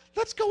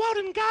 let's go out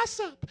and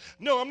gossip."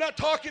 No, I'm not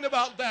talking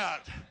about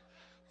that.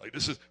 Like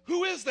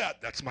who is that?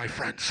 "That's my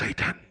friend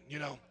Satan,"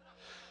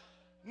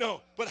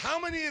 No, but how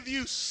many of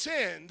you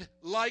sinned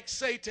like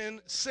Satan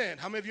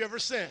sinned? How many of you ever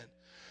sinned?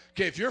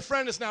 Okay, if your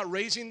friend is not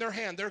raising their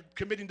hand, they're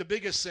committing the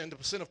biggest sin,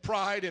 the sin of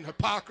pride and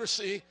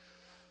hypocrisy.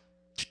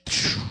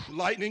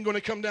 Lightning going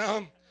to come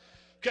down.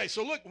 Okay,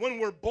 so look, when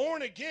we're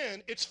born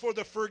again, it's for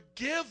the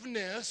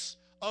forgiveness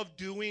of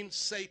doing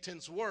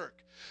Satan's work.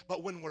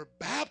 But when we're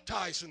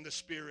baptized in the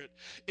Spirit,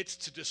 it's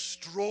to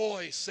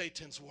destroy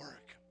Satan's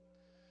work.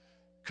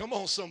 Come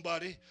on,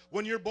 somebody.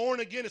 When you're born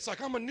again, it's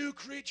like, I'm a new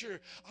creature.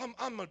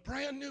 I'm a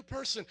brand new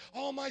person.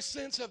 All my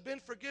sins have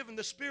been forgiven.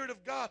 The Spirit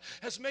of God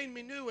has made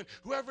me new. And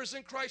whoever is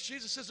in Christ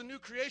Jesus is a new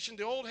creation.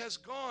 The old has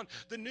gone.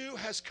 The new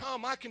has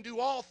come. I can do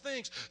all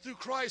things through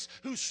Christ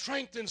who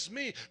strengthens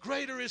me.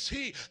 Greater is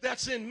He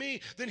that's in me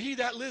than he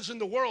that lives in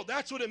the world.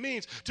 That's what it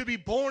means to be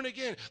born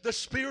again. The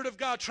Spirit of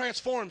God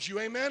transforms you.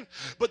 Amen?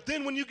 But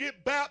then when you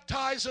get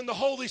baptized in the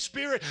Holy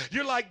Spirit,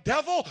 you're like,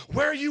 "Devil,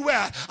 where are you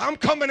at? I'm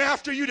coming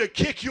after you to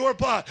kick your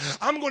butt.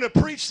 I'm going to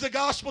preach the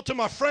gospel to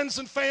my friends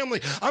and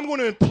family. I'm going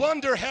to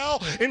plunder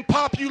hell and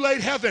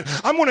populate heaven.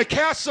 I'm going to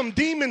cast some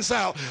demons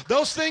out.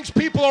 Those things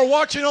people are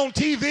watching on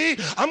TV,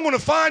 I'm going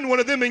to find one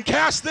of them and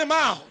cast them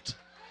out."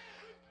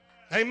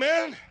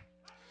 Amen?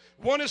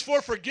 One is for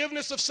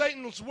forgiveness of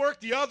Satan's work,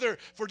 the other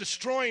for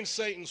destroying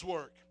Satan's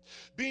work.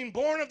 Being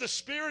born of the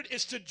Spirit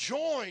is to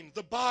join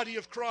the body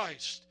of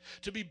Christ.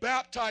 To be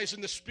baptized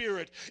in the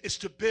Spirit is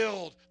to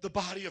build the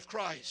body of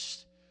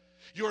Christ.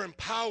 You're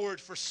empowered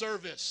for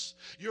service.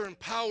 You're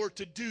empowered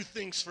to do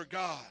things for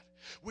God.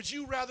 Would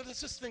you rather,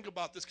 let's just think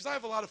about this, because I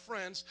have a lot of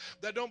friends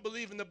that don't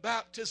believe in the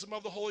baptism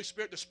of the Holy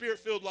Spirit, the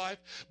Spirit-filled life,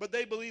 but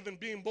they believe in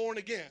being born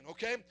again,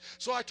 okay?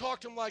 So I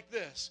talk to them like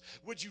this.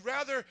 Would you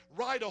rather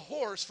ride a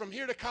horse from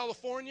here to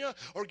California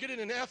or get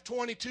in an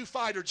F-22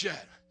 fighter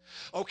jet?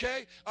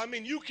 Okay? I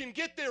mean, you can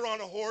get there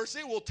on a horse.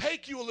 It will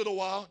take you a little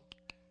while.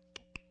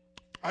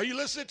 Are you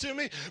listening to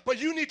me? But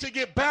you need to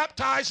get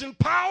baptized in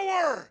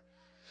power.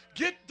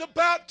 Get the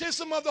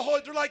baptism of the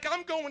Holy. They're like,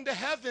 "I'm going to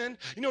heaven,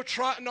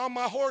 trotting on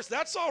my horse."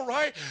 That's all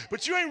right,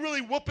 but you ain't really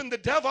whooping the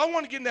devil. I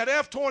want to get in that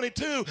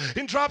F-22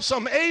 and drop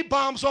some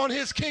A-bombs on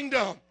his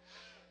kingdom.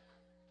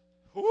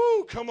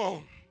 Woo, come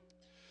on.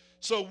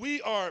 So we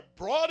are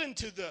brought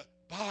into the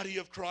body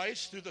of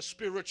Christ through the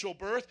spiritual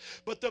birth,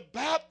 but the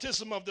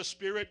baptism of the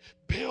Spirit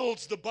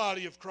builds the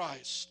body of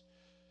Christ.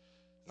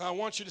 Now, I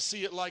want you to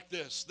see it like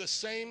this. The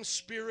same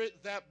Spirit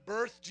that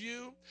birthed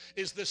you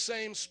is the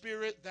same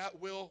Spirit that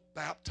will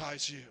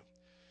baptize you.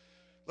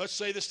 Let's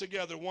say this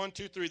together. 1,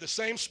 2, 3. The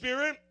same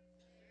Spirit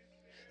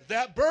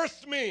that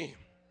birthed me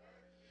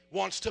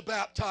wants to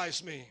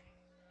baptize me.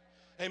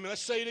 Amen.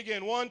 Let's say it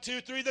again. 1,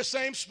 2, 3. The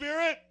same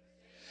Spirit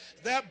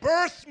that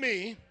birthed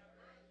me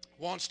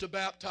wants to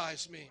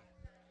baptize me.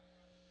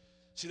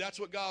 See, that's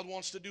what God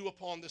wants to do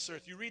upon this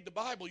earth. You read the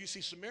Bible, you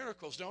see some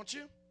miracles, don't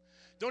you?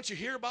 Don't you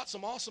hear about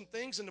some awesome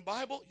things in the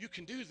Bible? You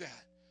can do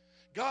that.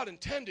 God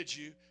intended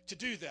you to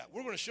do that.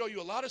 We're going to show you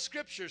a lot of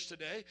scriptures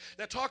today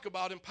that talk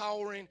about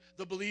empowering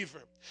the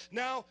believer.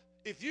 Now,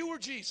 if you were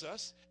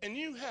Jesus and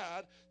you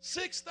had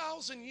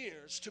 6,000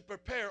 years to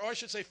prepare, or I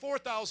should say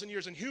 4,000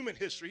 years in human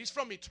history, he's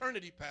from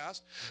eternity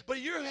past,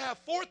 but you have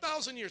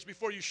 4,000 years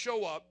before you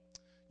show up,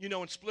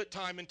 and split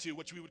time in two,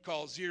 which we would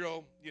call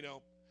zero,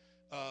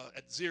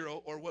 at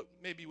 0, or what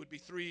maybe would be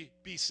 3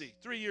 BC,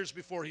 3 years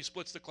before he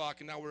splits the clock,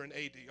 and now we're in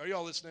AD. Are you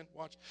all listening?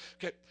 Watch.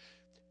 Okay.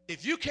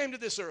 If you came to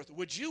this earth,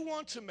 would you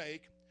want to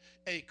make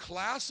a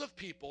class of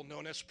people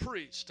known as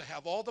priests to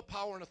have all the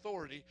power and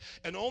authority,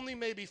 and only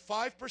maybe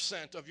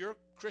 5% of your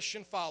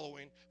Christian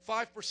following,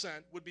 5%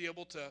 would be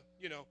able to,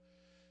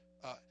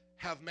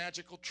 have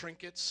magical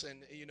trinkets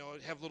and,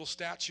 have little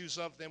statues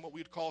of them, what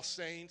we'd call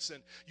saints,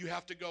 and you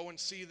have to go and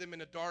see them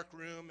in a dark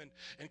room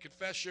and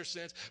confess your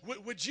sins.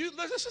 Would you,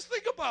 let's just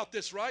think about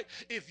this, right?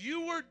 If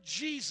you were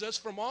Jesus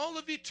from all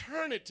of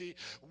eternity,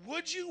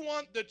 would you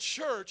want the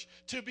church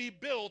to be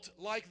built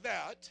like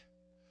that?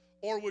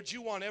 Or would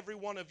you want every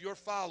one of your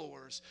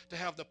followers to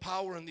have the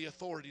power and the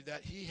authority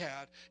that he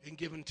had and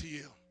given to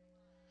you?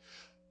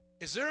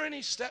 Is there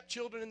any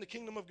stepchildren in the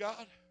kingdom of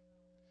God?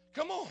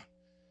 Come on.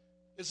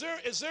 Is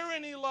there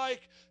any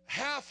like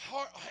half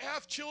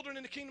children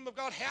in the kingdom of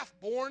God, half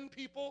born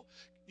people?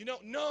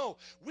 No.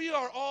 We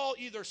are all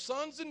either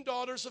sons and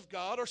daughters of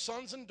God or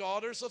sons and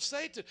daughters of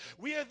Satan.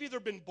 We have either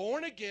been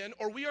born again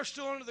or we are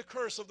still under the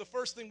curse of the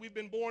first thing we've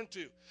been born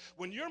to.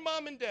 When your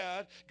mom and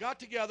dad got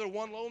together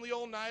one lonely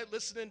old night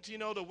listening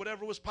to, to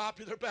whatever was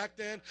popular back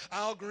then,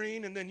 Al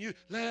Green, and then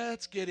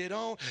let's get it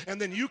on, and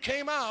then you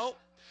came out,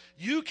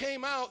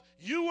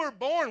 you were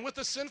born with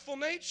a sinful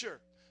nature.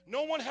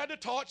 No one had to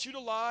taught you to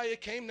lie.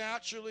 It came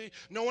naturally.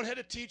 No one had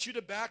to teach you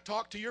to back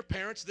talk to your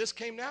parents. This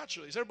came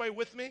naturally. Is everybody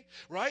with me?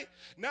 Right?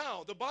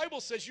 Now, the Bible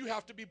says you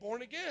have to be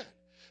born again.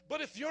 But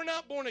if you're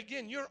not born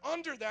again, you're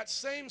under that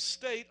same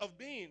state of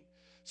being.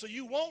 So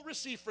you won't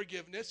receive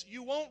forgiveness.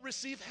 You won't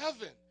receive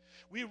heaven.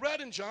 We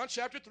read in John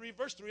chapter 3,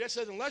 verse 3, it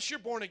says, unless you're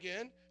born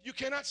again, you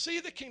cannot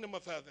see the kingdom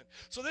of heaven.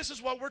 So this is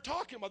what we're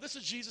talking about. This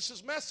is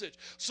Jesus' message.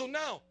 So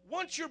now,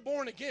 once you're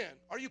born again,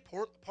 are you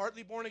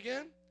partly born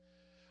again?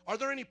 Are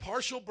there any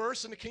partial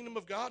births in the kingdom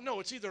of God? No,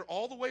 it's either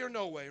all the way or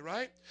no way,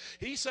 right?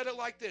 He said it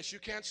like this: you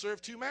can't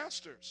serve two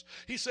masters.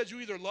 He said you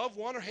either love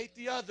one or hate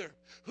the other.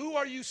 Who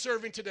are you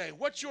serving today?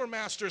 What's your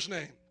master's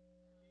name?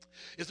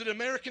 Is it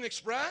American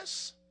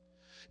Express?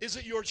 Is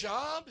it your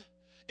job?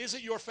 Is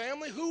it your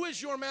family? Who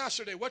is your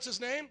master today? What's his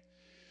name?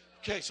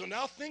 Okay, so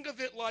now think of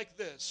it like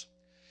this.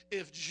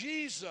 If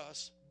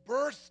Jesus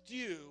birthed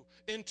you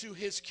into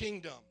his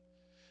kingdom,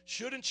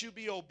 shouldn't you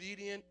be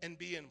obedient and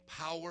be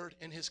empowered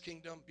in his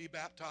kingdom, be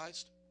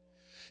baptized?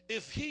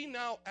 If he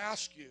now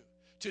asks you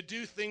to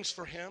do things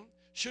for him,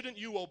 shouldn't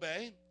you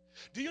obey?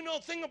 Do you know,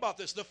 think about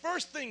this. The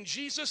first thing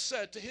Jesus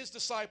said to his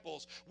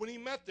disciples when he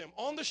met them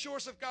on the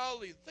shores of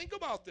Galilee, think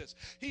about this.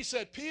 He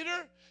said,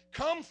 Peter,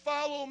 come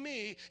follow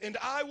me and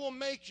I will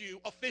make you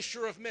a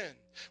fisher of men.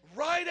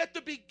 Right at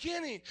the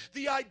beginning,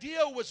 the idea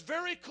was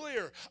very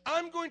clear.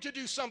 I'm going to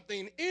do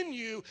something in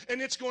you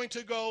and it's going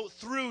to go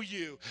through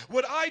you.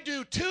 What I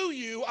do to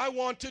you, I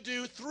want to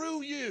do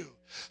through you.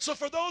 So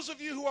for those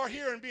of you who are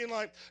here and being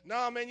like,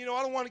 nah, man, I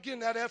don't want to get in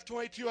that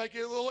F-22. I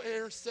get a little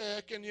air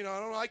sick and, I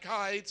don't like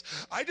heights.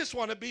 I just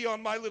want to be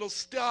on my little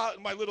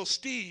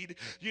steed,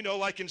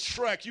 like in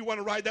Shrek. You want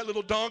to ride that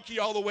little donkey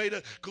all the way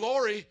to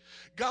glory.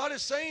 God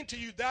is saying to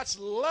you, that's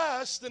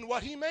less than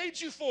what he made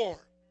you for.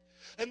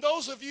 And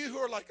those of you who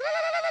are like,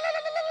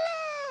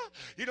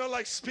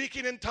 like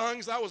speaking in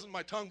tongues. That wasn't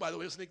my tongue, by the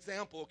way. It was an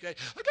example, okay?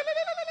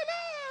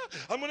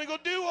 I'm going to go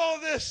do all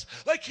this.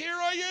 Like, here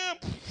I am.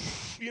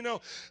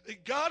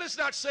 God is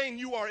not saying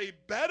you are a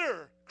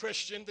better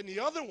Christian than the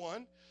other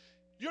one.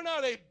 You're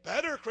not a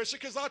better Christian,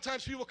 because a lot of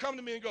times people come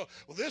to me and go,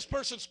 well, this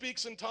person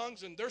speaks in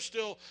tongues and they're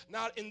still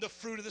not in the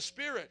fruit of the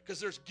Spirit, because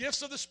there's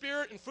gifts of the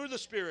Spirit and fruit of the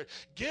Spirit.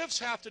 Gifts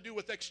have to do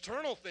with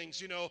external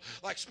things,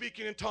 like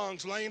speaking in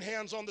tongues, laying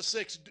hands on the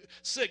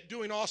sick,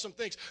 doing awesome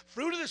things.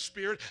 Fruit of the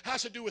Spirit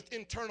has to do with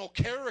internal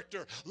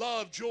character,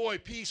 love, joy,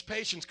 peace,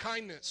 patience,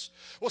 kindness.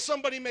 Well,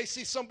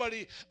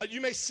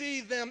 you may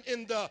see them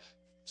in the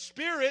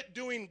Spirit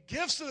doing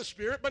gifts of the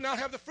Spirit, but not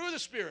have the fruit of the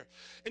Spirit.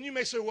 And you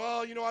may say,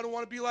 well, I don't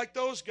want to be like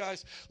those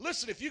guys.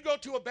 Listen, if you go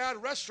to a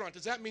bad restaurant,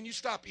 does that mean you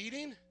stop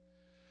eating?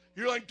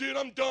 You're like, dude,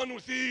 I'm done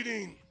with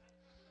eating.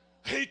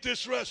 I hate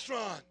this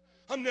restaurant.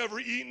 I'm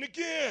never eating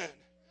again.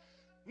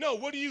 No,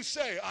 what do you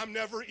say? I'm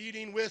never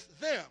eating with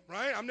them,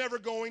 right? I'm never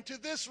going to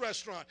this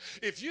restaurant.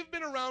 If you've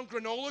been around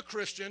granola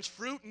Christians,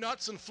 fruit,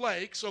 nuts, and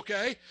flakes,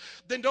 okay,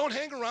 then don't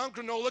hang around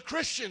granola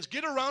Christians.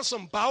 Get around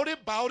some bout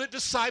it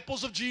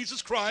disciples of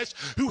Jesus Christ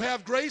who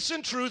have grace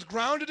and truth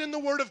grounded in the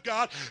Word of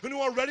God and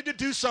who are ready to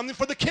do something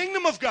for the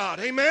kingdom of God.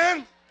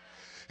 Amen?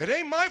 It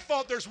ain't my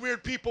fault there's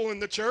weird people in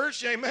the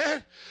church.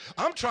 Amen?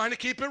 I'm trying to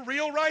keep it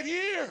real right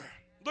here.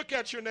 Look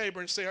at your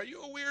neighbor and say, are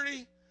you a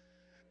weirdie?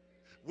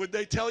 Would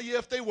they tell you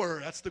if they were?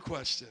 That's the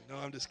question. No,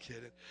 I'm just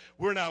kidding.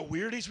 We're not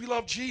weirdies. We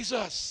love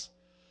Jesus.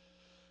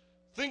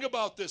 Think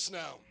about this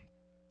now.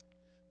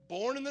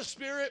 Born in the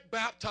Spirit,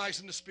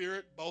 baptized in the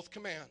Spirit, both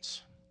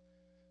commands.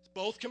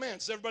 Both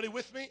commands. Is everybody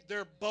with me?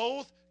 They're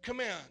both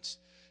commands.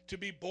 To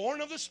be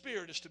born of the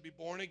Spirit is to be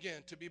born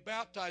again. To be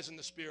baptized in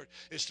the Spirit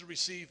is to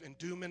receive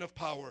endowment of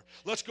power.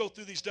 Let's go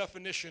through these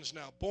definitions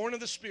now. Born of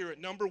the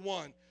Spirit, number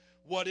one.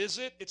 What is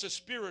it? It's a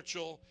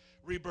spiritual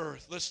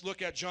rebirth. Let's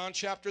look at John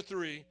chapter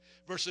 3,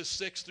 verses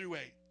 6 through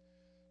 8.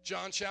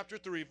 John chapter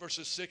 3,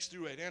 verses 6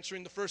 through 8.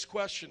 Answering the first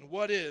question,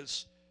 what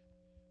is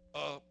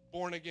a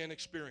born-again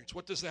experience?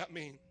 What does that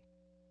mean?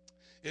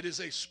 It is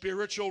a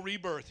spiritual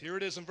rebirth. Here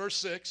it is in verse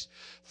 6.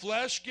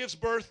 Flesh gives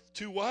birth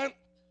to what?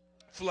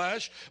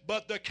 Flesh.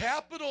 But the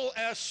capital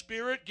S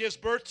Spirit gives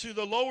birth to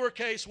the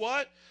lowercase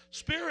what?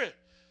 Spirit.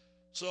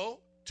 So,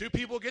 two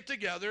people get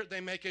together,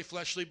 they make a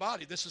fleshly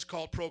body. This is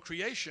called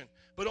procreation.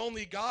 But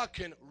only God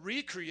can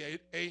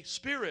recreate a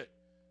spirit.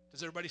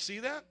 Does everybody see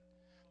that?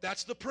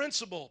 That's the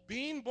principle.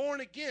 Being born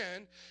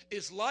again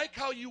is like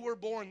how you were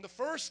born the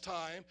first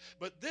time,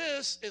 but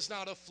this is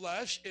not of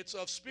flesh, it's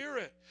of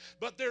spirit.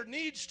 But there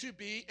needs to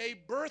be a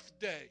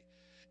birthday.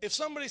 If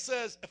somebody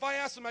says, if I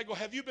ask them, I go,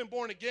 have you been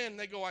born again? And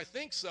they go, I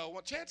think so.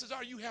 Well, chances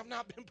are you have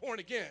not been born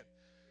again.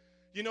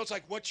 You know, it's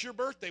like, what's your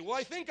birthday? Well,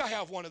 I think I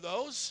have one of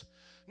those.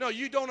 No,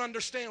 you don't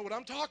understand what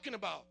I'm talking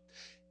about.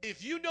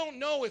 If you don't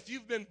know if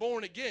you've been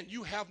born again,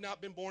 you have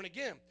not been born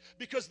again.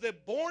 Because the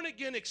born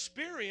again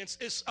experience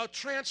is a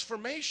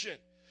transformation.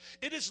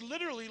 It is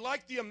literally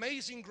like the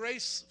Amazing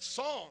Grace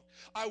song.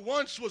 I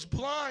once was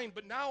blind,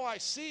 but now I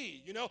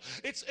see. You know,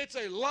 it's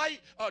a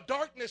light,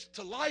 darkness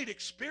to light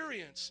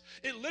experience.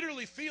 It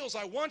literally feels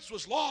I once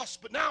was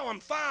lost, but now I'm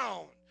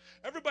found.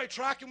 Everybody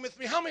tracking with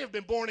me? How many have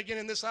been born again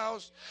in this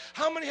house?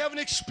 How many have an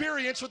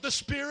experience with the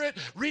Spirit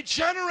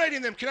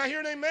regenerating them? Can I hear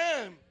an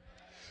amen?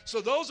 So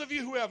those of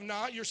you who have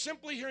not, you're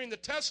simply hearing the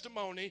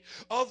testimony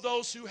of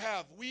those who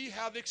have. We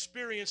have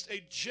experienced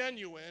a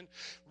genuine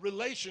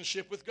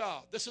relationship with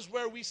God. This is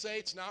where we say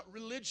it's not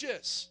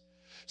religious.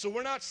 So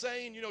we're not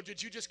saying, you know,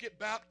 did you just get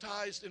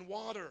baptized in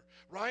water,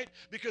 right?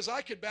 Because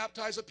I could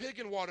baptize a pig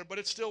in water, but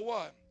it's still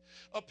what?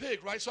 A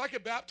pig, right? So I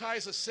could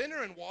baptize a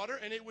sinner in water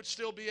and it would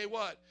still be a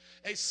what?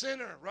 A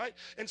sinner, right?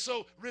 And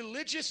so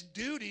religious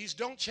duties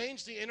don't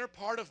change the inner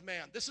part of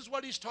man. This is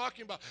what he's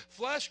talking about.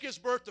 Flesh gives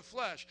birth to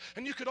flesh.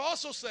 And you could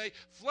also say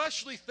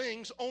fleshly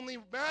things only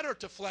matter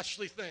to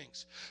fleshly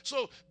things.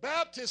 So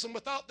baptism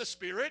without the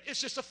Spirit is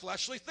just a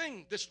fleshly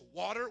thing. This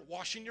water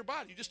washing your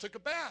body. You just took a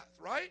bath,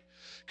 right?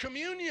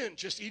 Communion,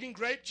 just eating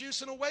grape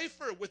juice and a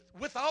wafer.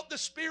 Without the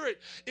Spirit,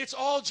 it's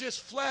all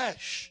just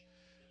flesh.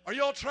 Are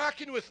you all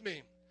tracking with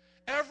me?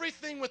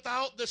 Everything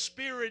without the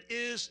Spirit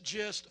is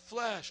just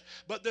flesh.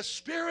 But the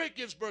Spirit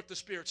gives birth to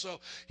Spirit.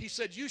 So he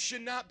said, you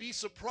should not be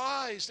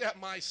surprised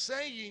at my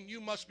saying you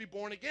must be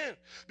born again.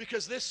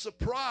 Because this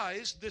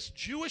surprised this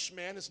Jewish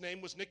man, his name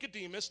was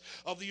Nicodemus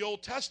of the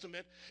Old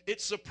Testament,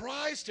 it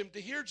surprised him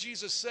to hear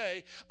Jesus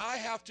say, I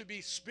have to be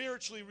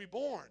spiritually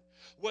reborn.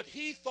 What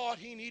he thought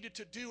he needed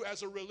to do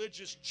as a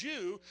religious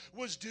Jew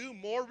was do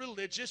more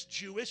religious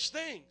Jewish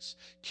things.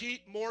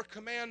 Keep more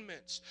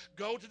commandments.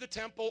 Go to the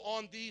temple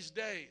on these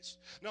days.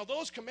 Now,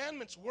 those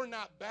commandments were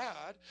not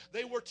bad.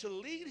 They were to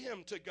lead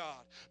him to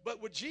God.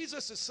 But what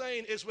Jesus is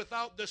saying is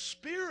without the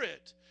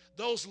Spirit,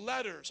 those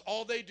letters,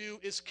 all they do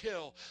is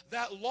kill.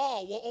 That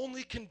law will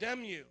only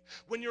condemn you.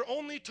 When you're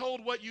only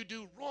told what you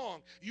do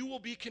wrong, you will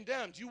be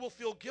condemned. You will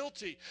feel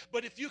guilty.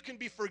 But if you can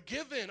be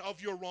forgiven of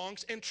your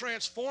wrongs and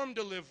transformed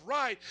to live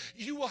right,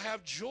 you will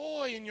have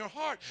joy in your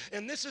heart.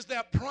 And this is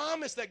that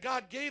promise that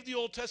God gave the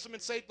Old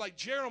Testament saints like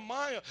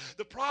Jeremiah,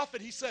 the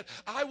prophet. He said,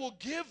 I will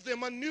give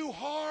them a new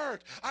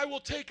heart. I will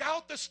take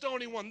out the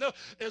stony one.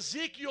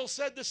 Ezekiel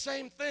said the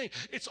same thing.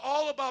 It's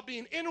all about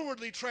being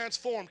inwardly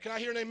transformed. Can I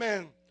hear an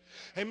amen?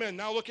 Amen.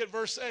 Now look at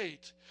verse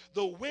 8.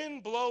 The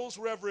wind blows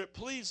wherever it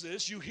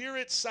pleases. You hear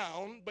its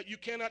sound, but you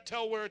cannot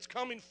tell where it's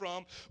coming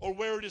from or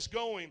where it is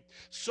going.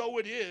 So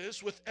it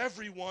is with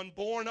everyone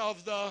born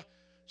of the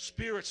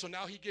Spirit. So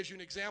now he gives you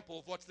an example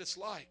of what's this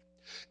like.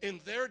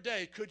 In their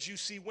day, could you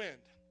see wind?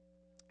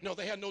 No,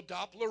 they had no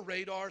Doppler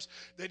radars.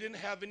 They didn't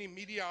have any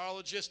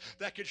meteorologists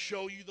that could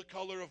show you the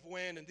color of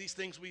wind and these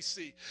things we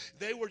see.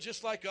 They were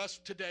just like us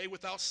today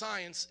without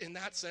science in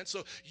that sense.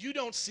 So you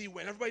don't see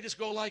wind. Everybody just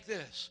go like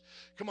this.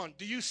 Come on,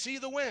 do you see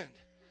the wind?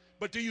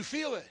 But do you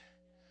feel it?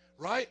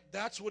 Right?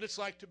 That's what it's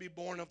like to be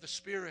born of the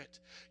Spirit.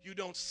 You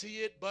don't see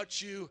it,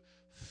 but you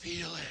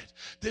feel it.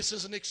 This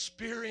is an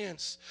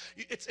experience.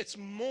 It's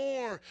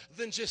more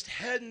than just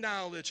head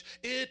knowledge.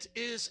 It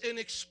is an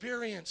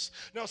experience.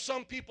 Now,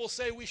 some people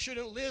say we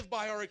shouldn't live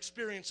by our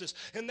experiences,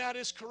 and that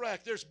is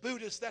correct. There's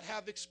Buddhists that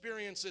have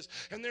experiences,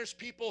 and there's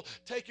people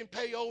taking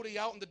peyote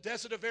out in the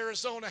desert of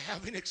Arizona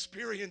having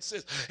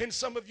experiences. And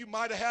some of you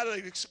might have had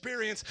an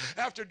experience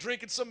after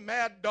drinking some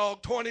Mad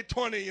Dog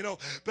 2020,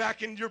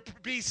 back in your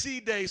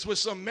BC days with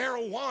some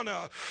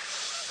marijuana.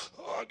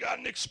 Oh, I got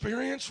an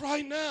experience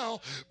right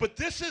now. But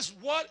this is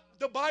what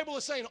the Bible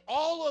is saying.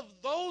 All of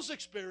those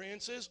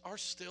experiences are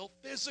still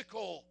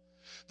physical.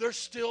 They're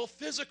still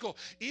physical.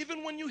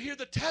 Even when you hear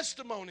the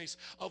testimonies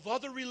of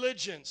other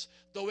religions,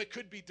 though it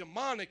could be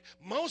demonic,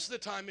 most of the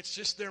time it's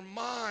just their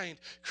mind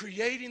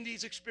creating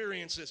these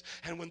experiences.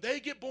 And when they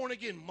get born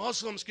again,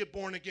 Muslims get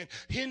born again,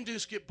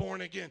 Hindus get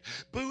born again,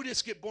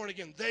 Buddhists get born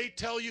again. They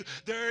tell you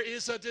there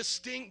is a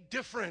distinct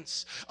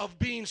difference of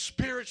being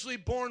spiritually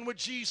born with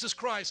Jesus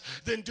Christ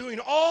than doing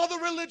all the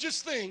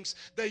religious things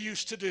they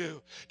used to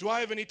do. Do I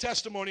have any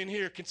testimony in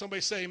here? Can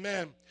somebody say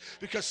amen?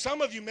 Because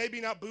some of you, maybe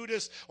not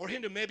Buddhist or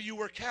Hindu, maybe you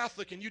were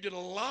Catholic and you did a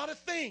lot of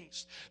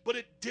things, but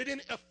it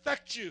didn't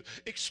affect you.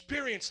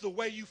 Experience the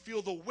way you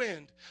feel the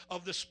wind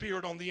of the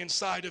Spirit on the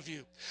inside of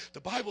you.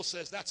 The Bible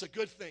says that's a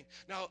good thing.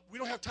 Now, we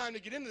don't have time to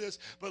get into this,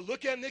 but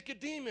look at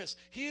Nicodemus.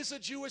 He is a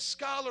Jewish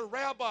scholar,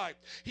 rabbi.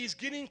 He's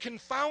getting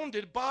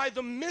confounded by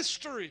the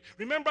mystery.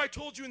 Remember, I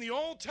told you in the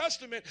Old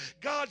Testament,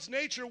 God's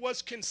nature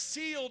was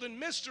concealed in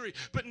mystery,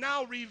 but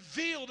now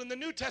revealed in the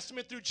New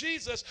Testament through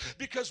Jesus,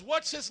 because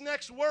what's his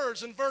next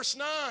words in verse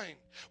 9?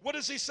 What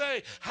does he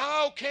say?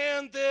 How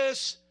can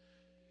this?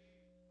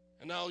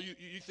 And now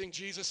you think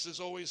Jesus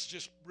is always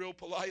just real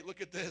polite.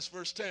 Look at this,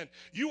 verse 10.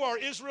 You are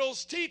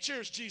Israel's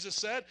teachers, Jesus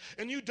said,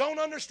 and you don't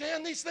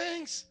understand these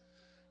things?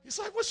 He's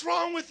like, what's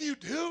wrong with you,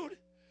 dude?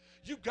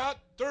 You've got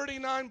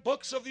 39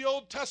 books of the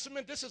Old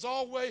Testament. This has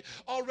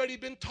already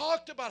been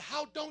talked about.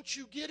 How don't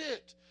you get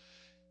it?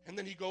 And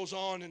then he goes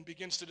on and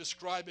begins to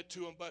describe it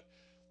to him. But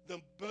the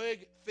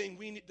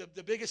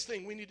biggest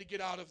thing we need to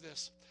get out of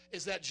this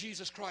is that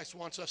Jesus Christ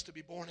wants us to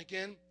be born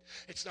again.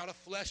 It's not a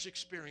flesh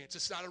experience.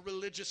 It's not a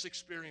religious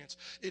experience.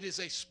 It is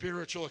a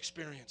spiritual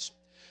experience.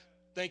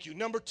 Thank you.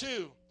 Number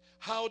 2,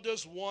 how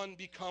does one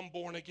become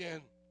born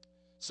again?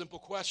 Simple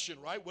question,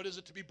 right? What is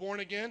it to be born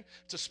again?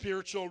 It's a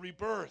spiritual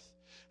rebirth.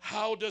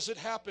 How does it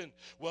happen?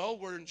 Well,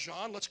 we're in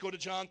John. Let's go to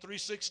John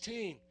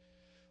 3:16.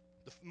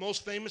 The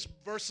most famous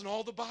verse in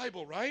all the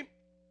Bible, right?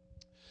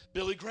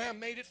 Billy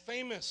Graham made it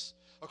famous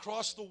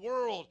across the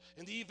world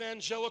in the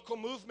evangelical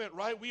movement,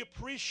 right? We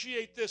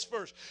appreciate this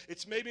verse.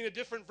 It's maybe in a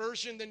different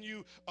version than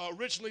you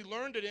originally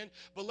learned it in,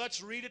 but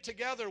let's read it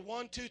together.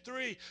 1, 2,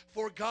 3.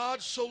 For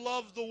God so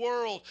loved the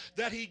world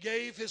that he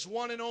gave his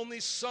one and only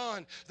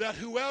Son, that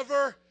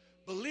whoever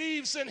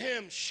believes in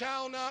him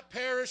shall not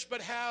perish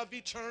but have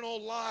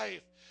eternal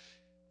life.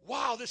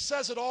 Wow, this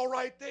says it all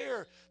right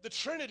there. The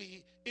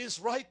Trinity is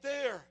right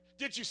there.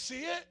 Did you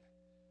see it?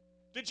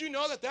 Did you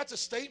know that that's a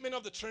statement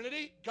of the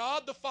Trinity?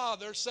 God the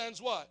Father sends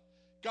what?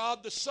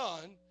 God the Son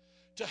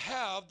to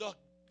have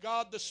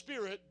God the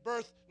Spirit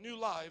birth new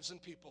lives in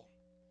people.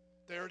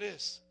 There it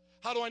is.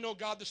 How do I know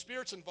God the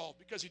Spirit's involved?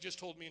 Because he just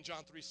told me in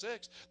John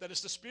 3:6 that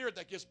it's the Spirit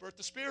that gives birth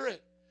to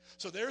Spirit.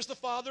 So there's the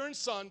Father and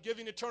Son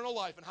giving eternal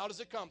life. And how does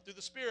it come? Through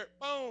the Spirit.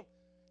 Boom.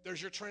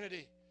 There's your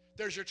Trinity.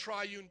 There's your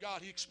triune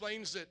God. He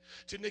explains it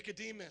to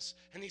Nicodemus.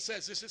 And he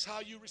says, this is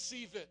how you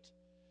receive it.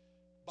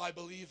 By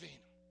believing.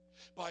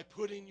 By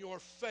putting your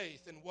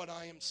faith in what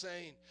I am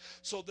saying.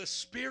 So the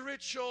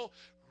spiritual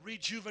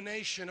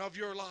rejuvenation of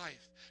your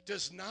life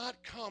does not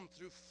come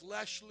through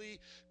fleshly,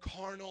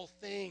 carnal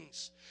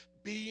things.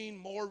 Being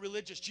more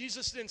religious.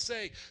 Jesus didn't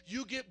say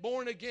you get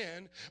born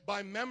again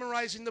by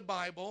memorizing the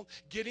Bible,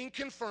 getting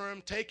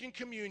confirmed, taking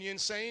communion,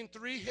 saying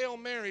 3 Hail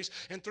Marys,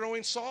 and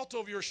throwing salt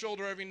over your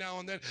shoulder every now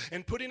and then,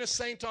 and putting a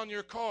saint on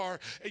your car.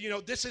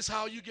 This is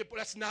how you get.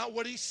 That's not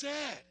what he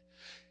said.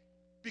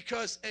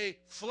 Because a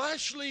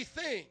fleshly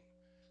thing,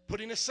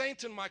 putting a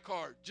saint in my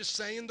car, just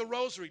saying the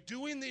rosary,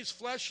 doing these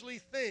fleshly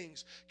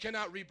things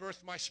cannot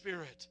rebirth my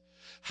spirit.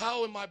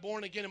 How am I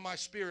born again in my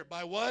spirit?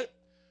 By what?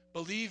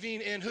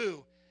 Believing in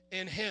who?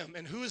 In him.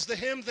 And who is the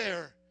him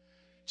there?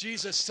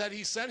 Jesus said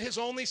he sent his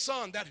only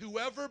Son, that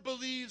whoever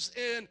believes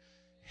in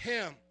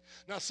him.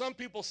 Now, some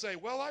people say,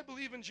 well, I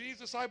believe in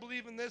Jesus, I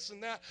believe in this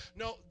and that.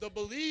 No, the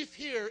belief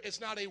here is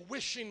not a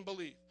wishing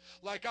belief.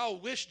 Like I'll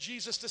wish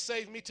Jesus to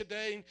save me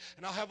today,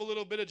 and I'll have a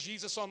little bit of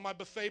Jesus on my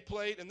buffet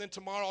plate, and then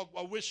tomorrow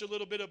I'll wish a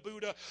little bit of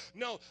Buddha.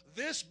 No,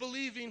 this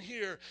believing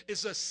here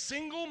is a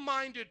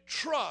single-minded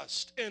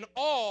trust in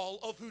all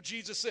of who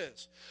Jesus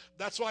is.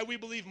 That's why we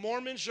believe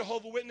Mormons,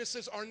 Jehovah's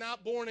Witnesses are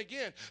not born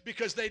again,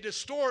 because they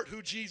distort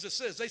who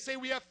Jesus is. They say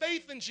we have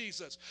faith in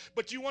Jesus,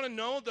 but you want to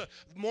know the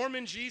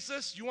Mormon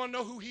Jesus? You want to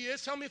know who he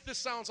is? Tell me if this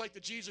sounds like the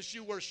Jesus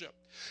you worship.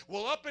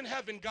 Well, up in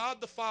heaven,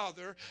 God the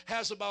Father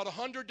has about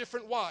 100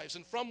 different wives,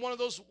 and from from one of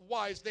those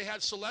wives. They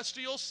had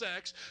celestial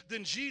sex.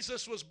 Then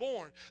Jesus was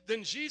born.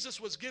 Then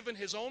Jesus was given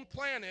his own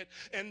planet,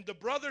 and the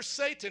brother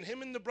Satan,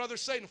 him and the brother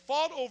Satan,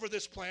 fought over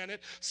this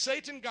planet.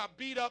 Satan got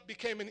beat up,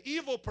 became an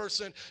evil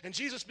person, and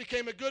Jesus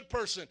became a good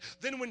person.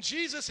 Then when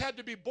Jesus had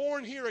to be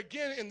born here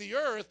again in the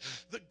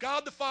earth,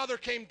 God the Father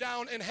came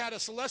down and had a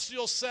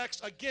celestial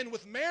sex again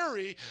with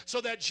Mary so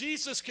that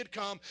Jesus could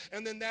come,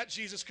 and then that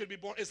Jesus could be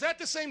born. Is that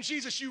the same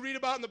Jesus you read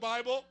about in the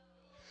Bible?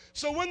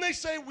 So when they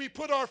say we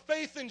put our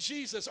faith in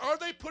Jesus, are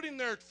they putting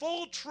their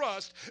full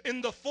trust in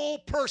the full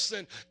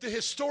person, the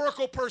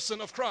historical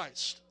person of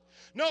Christ?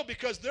 No,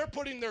 because they're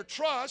putting their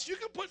trust. You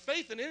can put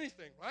faith in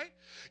anything, right?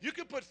 You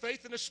can put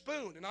faith in a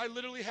spoon. And I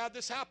literally had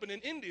this happen in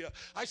India.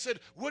 I said,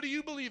 what do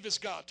you believe is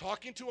God?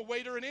 Talking to a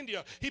waiter in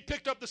India. He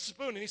picked up the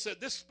spoon and he said,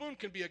 this spoon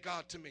can be a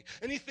God to me.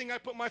 Anything I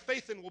put my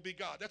faith in will be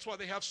God. That's why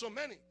they have so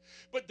many.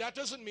 But that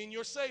doesn't mean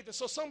you're saved. And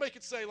so somebody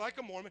could say, like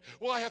a Mormon,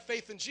 well, I have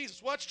faith in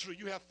Jesus. Well, that's true.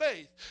 You have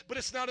faith. But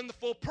it's not in the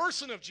full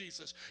person of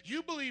Jesus.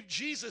 You believe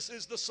Jesus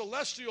is the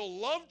celestial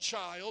love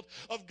child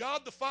of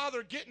God the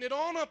Father getting it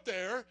on up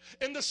there,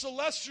 and the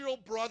celestial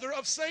brother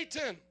of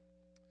Satan.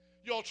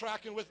 You all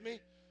tracking with me?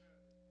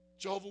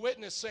 Jehovah's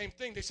Witness, same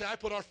thing. They say, I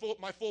put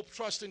my full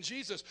trust in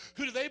Jesus.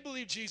 Who do they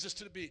believe Jesus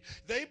to be?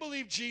 They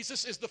believe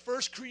Jesus is the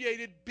first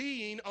created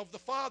being of the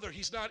Father.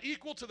 He's not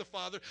equal to the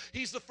Father.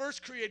 He's the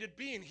first created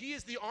being. He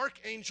is the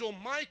archangel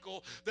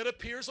Michael that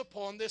appears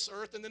upon this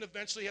earth and then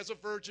eventually has a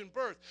virgin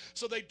birth.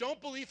 So they don't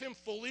believe him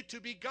fully to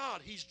be God.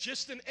 He's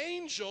just an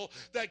angel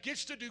that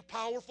gets to do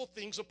powerful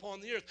things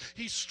upon the earth.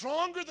 He's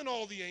stronger than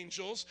all the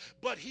angels,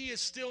 but he is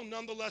still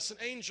nonetheless an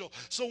angel.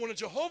 So when a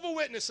Jehovah's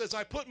Witness says,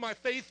 I put my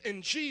faith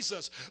in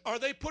Jesus, are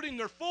they putting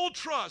their full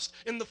trust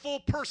in the full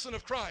person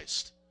of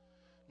Christ?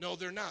 No,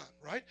 they're not,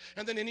 right?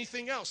 And then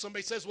anything else.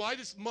 Somebody says, why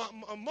does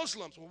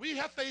Muslims? Well, we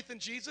have faith in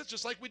Jesus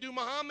just like we do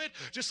Muhammad,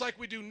 just like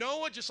we do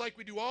Noah, just like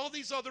we do all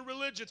these other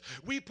religions.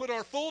 We put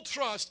our full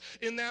trust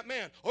in that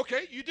man.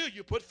 Okay, you do.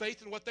 You put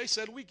faith in what they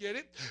said. We get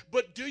it.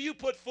 But do you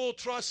put full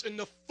trust in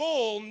the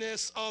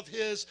fullness of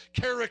his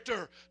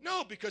character?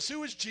 No, because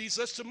who is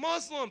Jesus to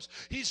Muslims?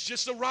 He's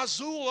just a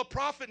Rasul, a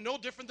prophet, no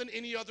different than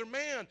any other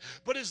man.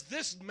 But is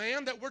this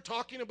man that we're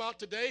talking about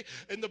today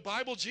in the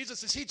Bible,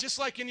 Jesus, is he just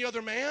like any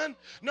other man?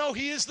 No,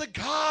 he is the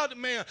God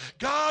man,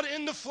 God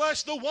in the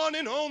flesh, the one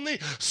and only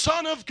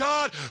Son of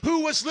God, who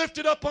was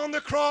lifted up on the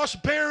cross,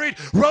 buried,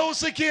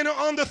 rose again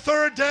on the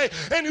third day.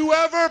 And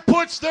whoever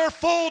puts their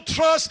full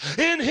trust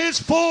in his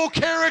full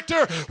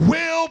character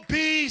will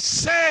be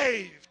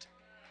saved.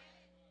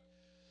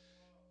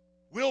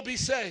 Will be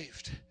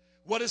saved.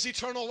 What is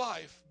eternal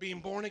life?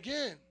 Being born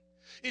again.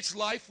 It's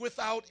life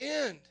without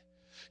end.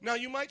 Now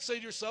you might say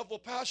to yourself, well,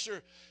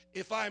 Pastor,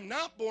 if I'm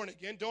not born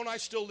again, don't I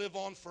still live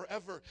on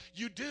forever?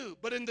 You do.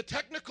 But in the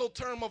technical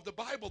term of the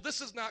Bible,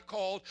 this is not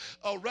called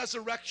a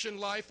resurrection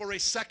life or a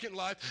second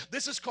life.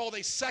 This is called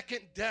a second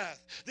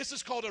death. This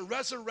is called a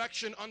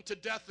resurrection unto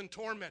death and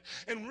torment.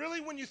 And really,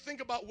 when you think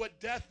about what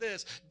death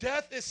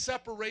is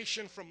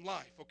separation from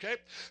life, okay?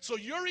 So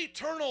your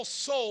eternal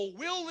soul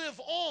will live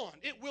on.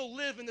 It will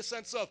live in the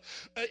sense of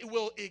it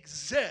will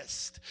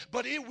exist,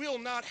 but it will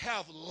not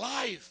have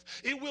life.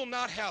 It will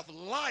not have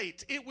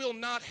light. It will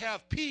not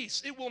have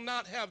peace. It will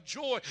not have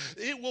joy.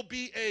 It will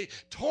be a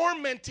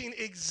tormenting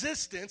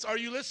existence, are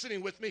you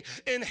listening with me,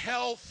 in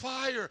hell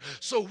fire.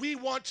 So we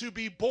want to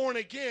be born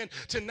again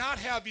to not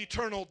have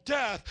eternal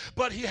death,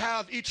 but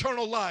have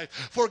eternal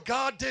life. For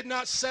God did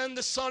not send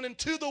the Son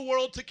into the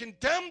world to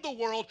condemn the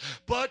world,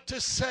 but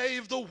to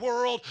save the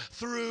world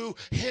through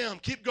him.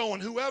 Keep going.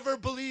 Whoever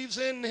believes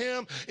in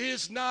him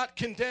is not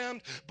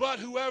condemned, but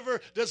whoever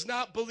does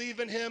not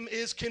believe in him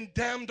is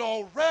condemned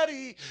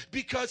already,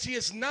 because he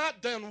has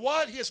not done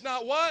what? He has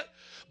not what?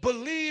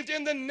 Believed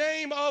in the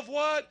name of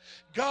what?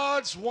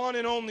 God's one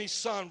and only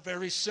Son.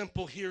 Very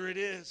simple. Here it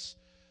is.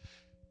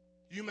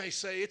 You may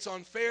say it's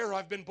unfair.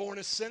 I've been born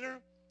a sinner.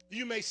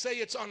 You may say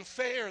it's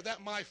unfair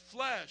that my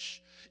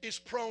flesh is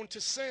prone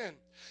to sin,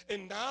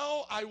 and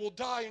now I will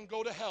die and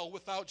go to hell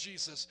without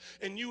Jesus.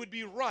 And you would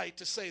be right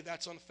to say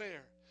that's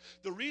unfair.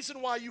 The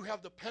reason why you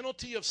have the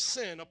penalty of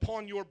sin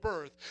upon your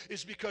birth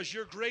is because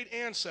your great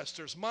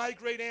ancestors, my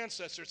great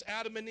ancestors,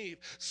 Adam and Eve,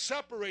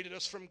 separated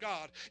us from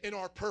God in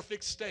our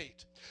perfect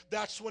state.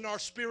 That's when our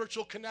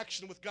spiritual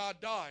connection with God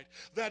died.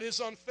 That is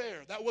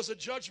unfair. That was a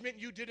judgment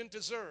you didn't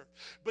deserve.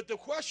 But the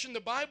question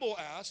the Bible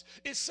asks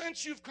is,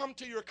 since you've come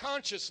to your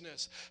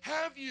consciousness,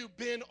 have you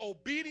been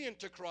obedient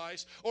to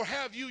Christ, or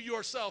have you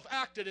yourself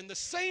acted in the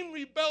same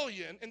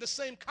rebellion, in the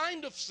same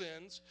kind of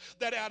sins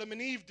that Adam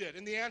and Eve did?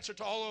 And the answer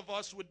to all of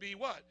us would be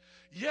what?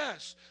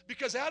 Yes,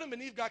 because Adam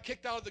and Eve got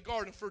kicked out of the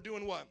garden for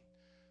doing what?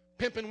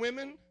 Pimping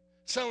women,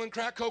 selling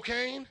crack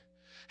cocaine,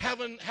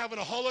 having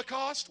a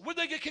Holocaust. What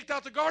did they get kicked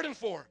out the garden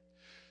for?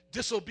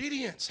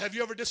 Disobedience. Have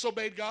you ever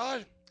disobeyed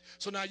God?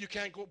 So now you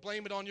can't go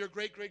blame it on your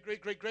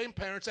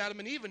great-great-great-great-grandparents, Adam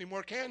and Eve,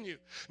 anymore, can you?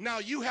 Now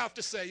you have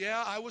to say,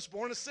 yeah, I was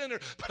born a sinner,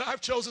 but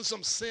I've chosen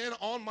some sin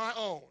on my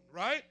own,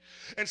 right?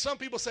 And some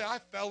people say, I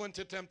fell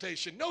into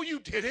temptation. No, you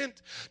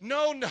didn't.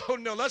 No,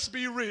 let's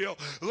be real.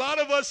 A lot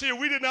of us here,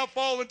 we did not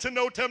fall into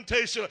no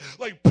temptation.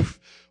 Like,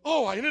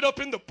 oh, I ended up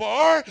in the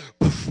bar?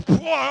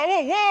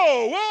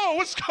 Whoa,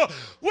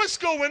 what's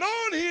going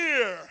on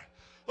here?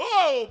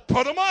 Oh,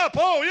 put them up.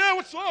 Oh,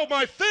 yeah,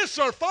 my fists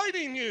are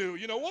fighting you.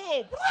 You know,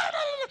 whoa,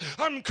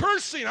 I'm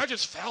cursing. I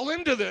just fell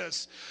into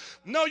this.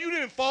 No, you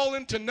didn't fall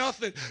into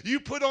nothing. You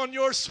put on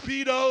your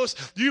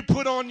Speedos. You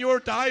put on your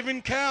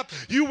diving cap.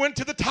 You went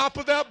to the top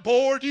of that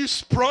board. You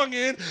sprung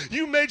in.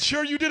 You made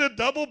sure you did a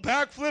double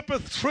backflip, a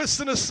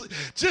twist, and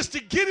just to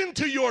get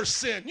into your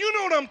sin. You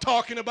know what I'm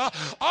talking about.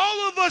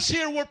 All of us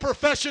here were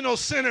professional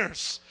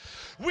sinners.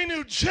 We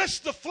knew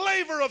just the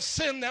flavor of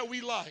sin that we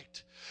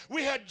liked.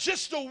 We had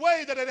just a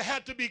way that it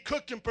had to be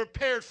cooked and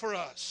prepared for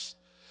us.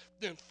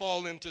 Didn't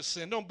fall into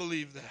sin. Don't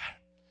believe that.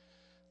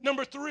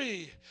 Number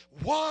 3,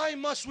 why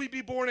must we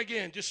be born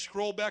again? Just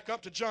scroll back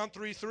up to John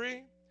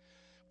 3:3.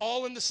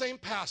 All in the same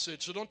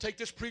passage, so don't take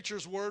this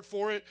preacher's word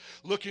for it.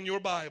 Look in your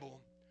Bible.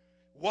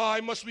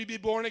 Why must we be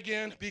born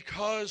again?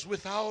 Because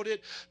without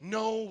it,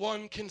 no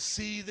one can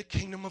see the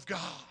kingdom of God.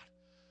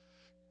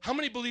 How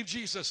many believe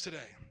Jesus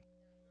today?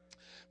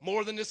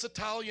 More than this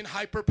Italian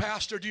hyper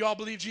pastor, do you all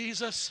believe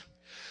Jesus?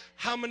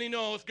 How many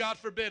know if, God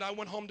forbid, I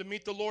went home to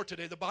meet the Lord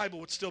today, the Bible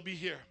would still be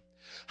here?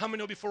 How many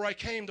know before I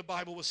came, the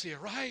Bible was here,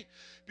 right?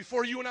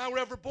 Before you and I were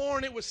ever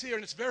born, it was here,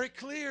 and it's very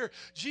clear.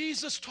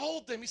 Jesus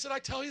told them, he said, I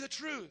tell you the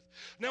truth.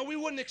 Now, we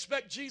wouldn't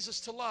expect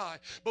Jesus to lie,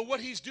 but what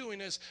he's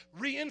doing is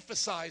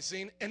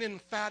re-emphasizing an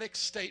emphatic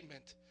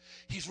statement.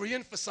 He's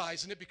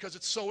re-emphasizing it because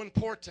it's so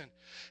important,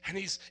 and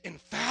he's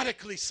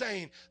emphatically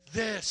saying,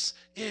 this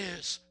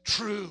is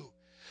true.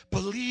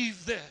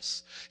 Believe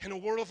this. In a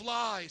world of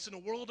lies, in a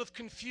world of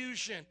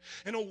confusion,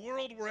 in a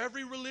world where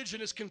every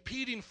religion is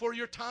competing for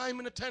your time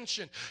and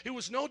attention, it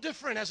was no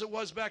different as it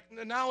was back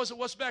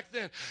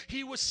then.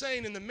 He was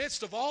saying, in the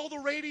midst of all the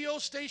radio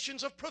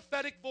stations of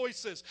prophetic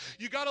voices,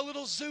 you got a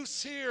little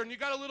Zeus here, and you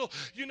got a little,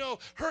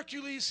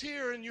 Hercules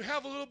here, and you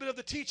have a little bit of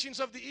the teachings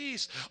of the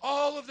East,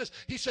 all of this.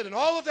 He said, in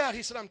all of that,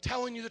 he said, I'm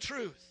telling you the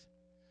truth.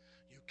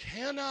 You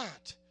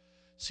cannot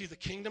see the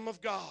kingdom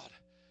of God,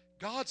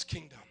 God's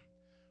kingdom,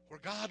 where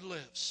God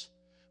lives,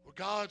 where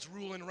God's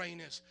rule and reign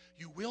is.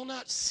 You will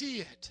not see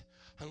it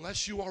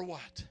unless you are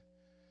what?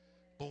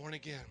 Born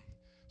again.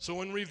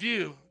 So in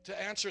review,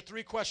 to answer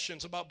 3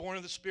 questions about born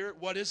of the Spirit,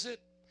 what is it?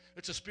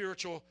 It's a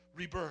spiritual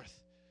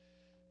rebirth.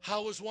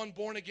 How is one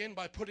born again?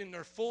 By putting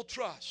their full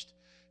trust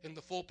in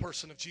the full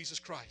person of Jesus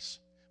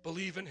Christ.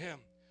 Believe in him.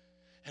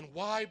 And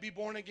why be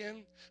born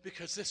again?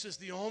 Because this is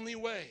the only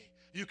way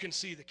you can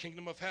see the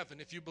kingdom of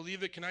heaven. If you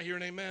believe it, can I hear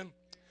an amen?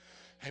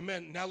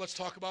 Amen. Now let's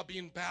talk about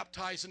being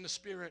baptized in the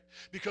Spirit,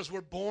 because we're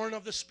born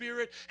of the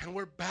Spirit and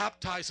we're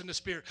baptized in the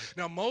Spirit.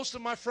 Now, most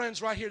of my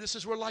friends right here, this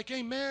is where like,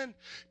 amen,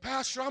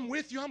 Pastor, I'm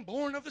with you. I'm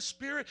born of the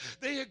Spirit.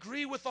 They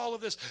agree with all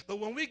of this. But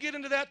when we get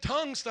into that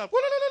tongue stuff,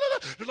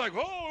 they're like,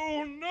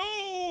 oh,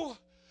 no,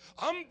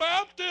 I'm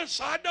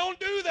Baptist. I don't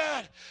do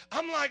that.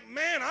 I'm like,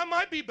 man, I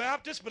might be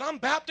Baptist, but I'm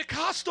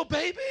Baptist-costal,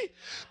 baby.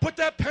 Put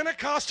that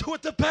Pentecostal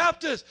with the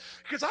Baptist,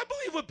 because I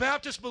believe what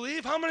Baptists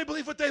believe. How many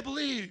believe what they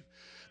believe?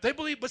 They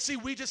believe, but see,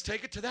 we just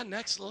take it to that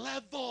next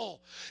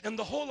level. And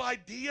the whole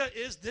idea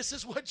is this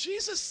is what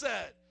Jesus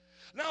said.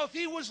 Now, if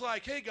he was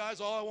like, hey, guys,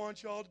 all I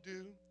want y'all to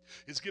do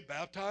is get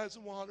baptized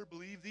in water,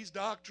 believe these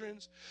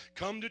doctrines,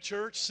 come to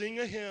church, sing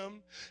a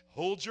hymn,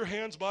 hold your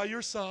hands by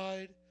your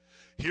side,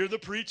 hear the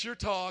preacher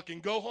talk,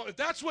 and go home. If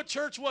that's what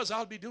church was, I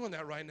would be doing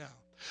that right now.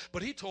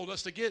 But he told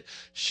us to get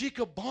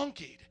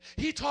shikabonkied.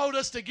 He told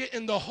us to get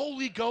in the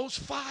Holy Ghost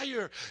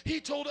fire. He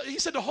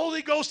said the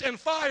Holy Ghost and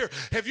fire.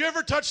 Have you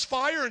ever touched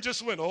fire and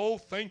just went, oh,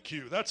 thank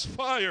you, that's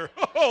fire.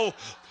 Oh,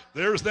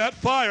 there's that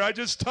fire. I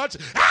just touched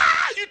it.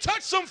 You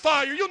touched some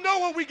fire. You'll know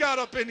what we got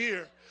up in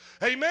here.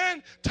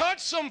 Amen.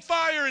 Touch some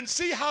fire and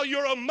see how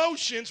your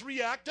emotions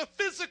react to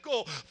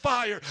physical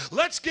fire.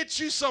 Let's get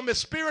you some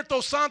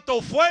Espíritu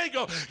Santo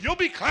fuego. You'll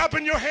be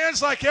clapping your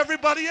hands like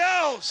everybody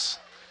else.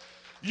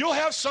 You'll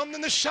have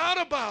something to shout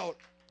about.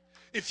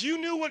 If you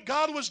knew what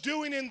God was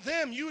doing in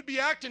them, you would be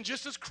acting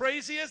just as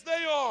crazy as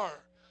they are.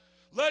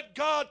 Let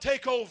God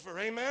take over.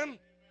 Amen.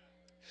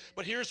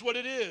 But here's what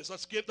it is.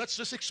 Let's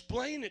just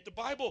explain it. The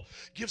Bible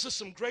gives us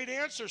some great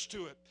answers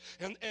to it.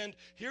 And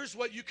here's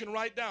what you can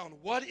write down.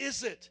 What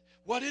is it?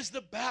 What is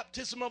the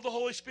baptism of the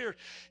Holy Spirit?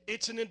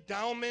 It's an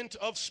endowment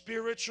of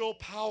spiritual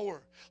power.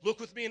 Look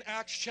with me in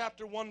Acts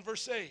chapter 1,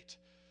 verse 8.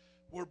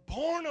 We're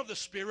born of the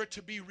Spirit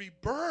to be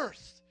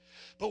rebirthed.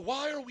 But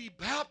why are we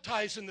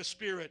baptized in the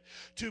Spirit?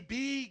 To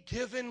be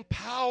given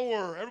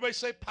power. Everybody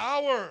say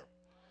power.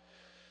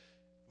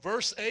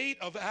 Verse 8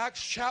 of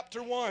Acts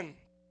chapter 1.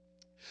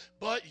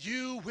 But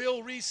you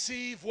will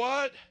receive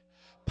what?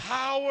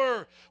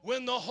 Power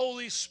when the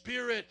Holy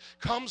Spirit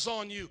comes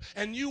on you.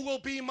 And you will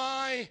be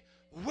my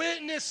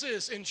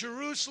witnesses in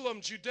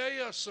Jerusalem,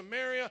 Judea,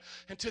 Samaria,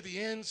 and to the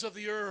ends of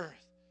the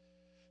earth.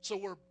 So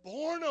we're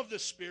born of the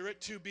Spirit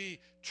to be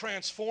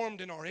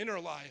transformed in our inner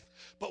life,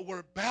 but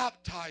we're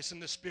baptized in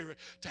the Spirit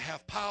to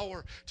have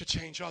power to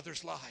change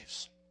others'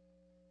 lives.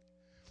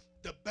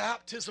 The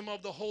baptism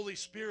of the Holy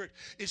Spirit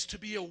is to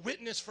be a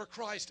witness for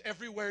Christ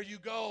everywhere you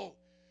go,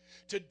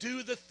 to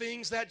do the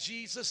things that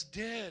Jesus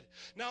did.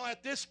 Now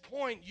at this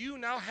point, you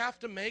now have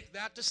to make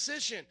that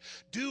decision.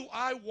 Do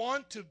I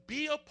want to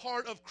be a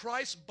part of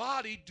Christ's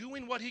body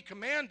doing what he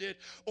commanded,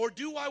 or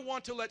do I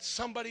want to let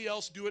somebody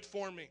else do it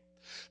for me?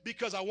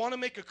 Because I want to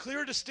make a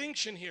clear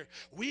distinction here.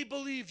 We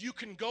believe you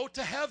can go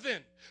to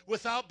heaven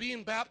without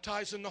being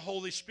baptized in the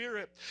Holy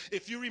Spirit.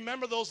 If you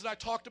remember those that I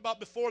talked about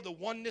before, the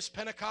oneness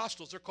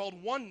Pentecostals, they're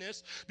called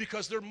oneness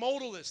because they're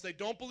modalists. They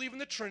don't believe in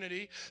the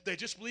Trinity. They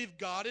just believe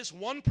God is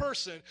one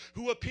person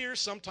who appears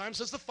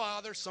sometimes as the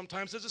Father,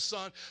 sometimes as a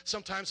Son,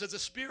 sometimes as a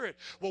Spirit.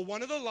 Well,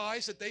 one of the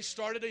lies that they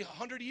started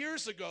 100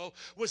 years ago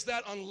was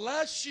that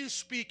unless you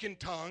speak in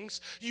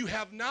tongues, you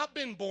have not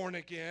been born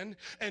again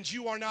and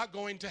you are not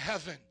going to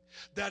heaven.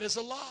 That is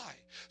a lie.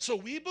 So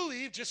we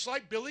believe, just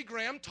like Billy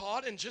Graham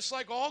taught, and just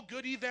like all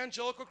good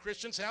evangelical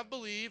Christians have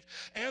believed,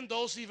 and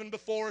those even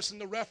before us in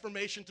the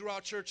Reformation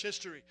throughout church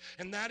history,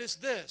 and that is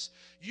this: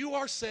 you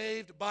are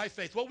saved by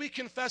faith. What we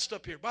confessed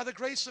up here, by the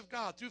grace of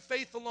God, through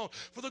faith alone,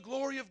 for the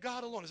glory of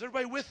God alone. Is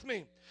everybody with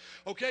me?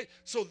 Okay,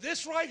 so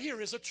this right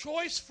here is a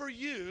choice for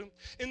you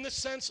in the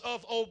sense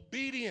of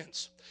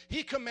obedience.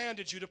 He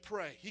commanded you to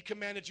pray. He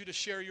commanded you to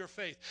share your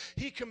faith.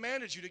 He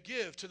commanded you to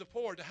give to the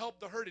poor, to help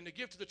the hurting, to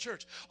give to the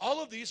church.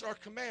 All of these are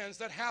commands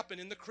that happen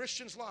in the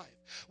Christian's life.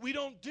 We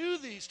don't do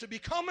these to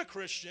become a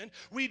Christian.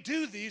 We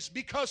do these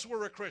because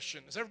we're a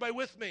Christian. Is everybody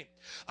with me?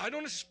 I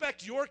don't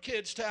expect your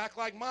kids to act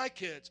like my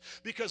kids,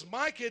 because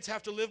my kids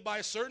have to live by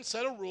a certain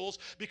set of rules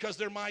because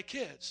they're my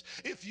kids.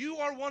 If you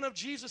are one of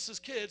Jesus's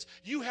kids,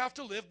 you have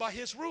to live by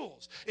his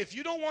rules. If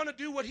you don't want to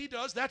do what he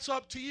does, that's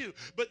up to you.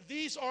 But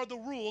these are the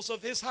rules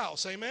of his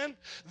house. Amen?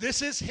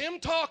 This is him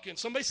talking.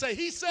 Somebody say,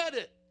 he said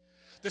it.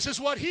 This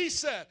is what he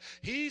said.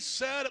 He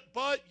said,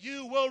 but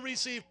you will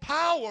receive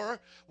power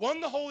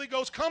when the Holy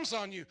Ghost comes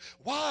on you.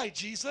 Why,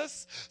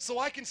 Jesus? So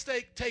I can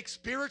take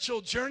spiritual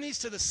journeys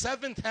to the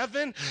seventh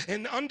heaven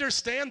and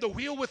understand the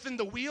wheel within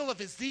the wheel of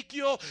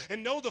Ezekiel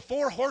and know the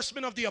 4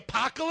 horsemen of the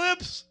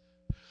apocalypse?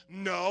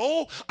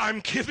 No,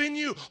 I'm giving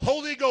you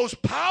Holy Ghost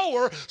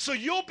power so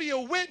you'll be a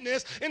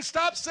witness, and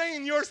stop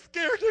saying you're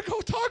scared to go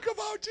talk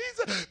about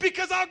Jesus,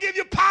 because I'll give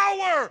you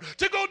power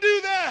to go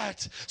do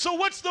that. So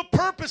what's the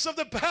purpose of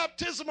the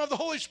baptism of the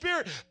Holy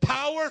Spirit?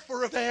 Power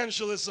for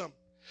evangelism.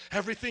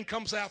 Everything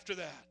comes after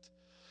that.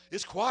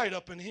 It's quiet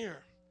up in here,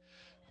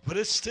 but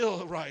it's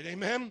still right.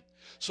 Amen?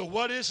 So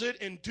what is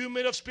it?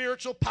 Endowment of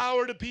spiritual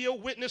power to be a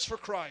witness for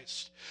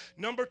Christ.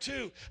 Number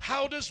 2,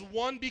 how does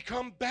one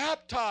become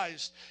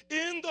baptized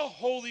in the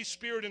Holy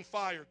Spirit and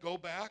fire? Go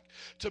back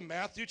to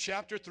Matthew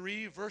chapter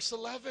 3, verse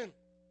 11.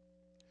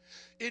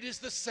 It is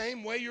the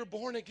same way you're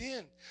born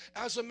again.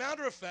 As a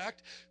matter of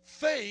fact,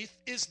 faith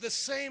is the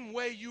same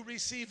way you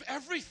receive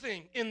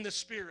everything in the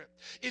Spirit.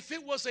 If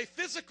it was a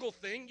physical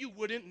thing, you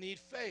wouldn't need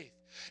faith.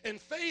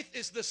 And faith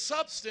is the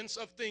substance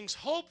of things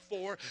hoped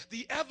for,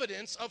 the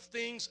evidence of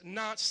things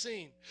not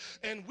seen.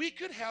 And we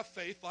could have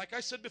faith, like I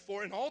said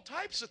before, in all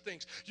types of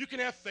things. You can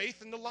have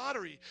faith in the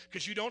lottery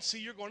because you don't see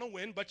you're going to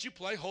win, but you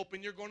play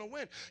hoping you're going to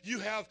win. You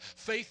have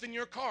faith in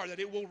your car that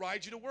it will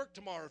ride you to work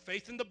tomorrow.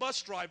 Faith in the bus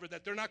driver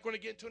that they're not going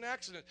to get into an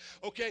accident.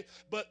 Okay,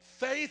 but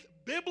faith,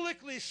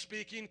 biblically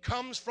speaking,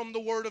 comes from the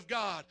Word of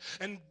God.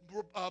 And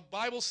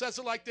Bible says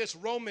it like this,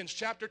 Romans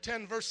chapter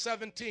 10, verse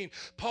 17.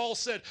 Paul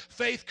said,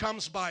 faith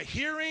comes by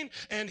hearing,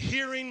 and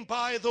hearing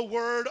by the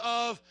word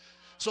of.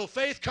 So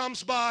faith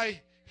comes by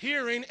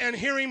hearing, and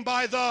hearing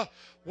by the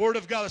Word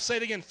of God. Let's say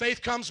it again.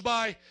 Faith comes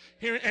by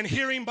hearing, and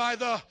hearing by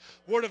the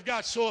Word of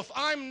God. So if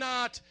I'm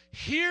not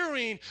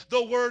hearing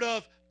the Word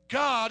of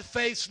God,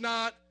 faith's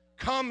not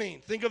coming.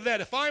 Think of that.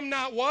 If I'm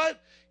not what?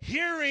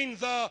 Hearing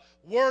the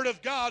Word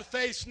of God,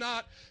 faith's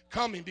not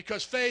coming,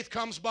 because faith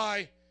comes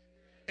by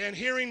and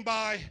hearing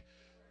by.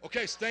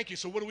 Okay, so thank you.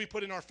 So what do we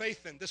put in our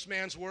faith in? This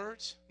man's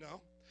words? No.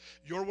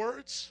 Your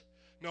words?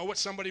 No. What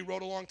somebody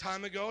wrote a long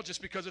time ago?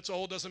 Just because it's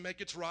old doesn't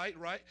make it right?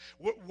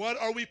 What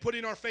are we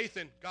putting our faith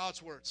in?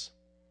 God's words.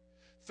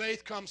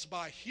 Faith comes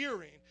by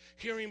hearing,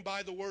 hearing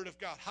by the Word of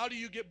God. How do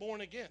you get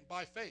born again?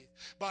 By faith.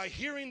 By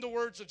hearing the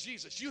words of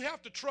Jesus. You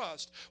have to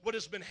trust what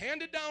has been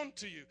handed down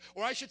to you.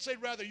 Or I should say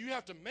rather, you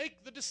have to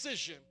make the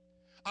decision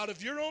out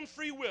of your own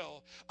free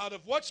will, out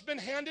of what's been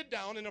handed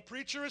down and a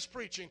preacher is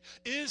preaching.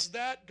 Is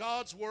that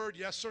God's word,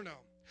 yes or no?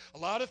 A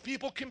lot of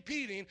people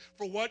competing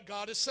for what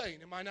God is saying.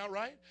 Am I not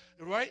right?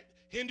 Right?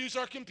 Hindus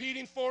are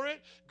competing for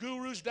it.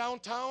 Gurus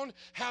downtown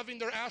having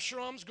their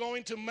ashrams,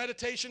 going to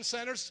meditation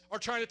centers, are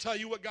trying to tell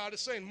you what God is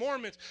saying.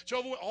 Mormons,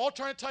 Jehovah's, all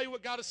trying to tell you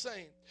what God is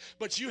saying.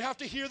 But you have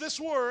to hear this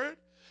word,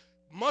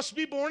 must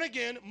be born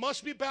again,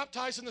 must be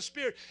baptized in the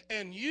Spirit,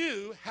 and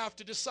you have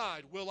to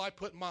decide, will I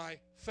put my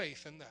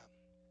faith in them?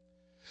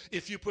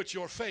 If you put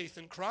your faith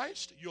in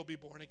Christ, you'll be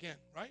born again,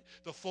 right?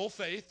 The full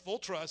faith, full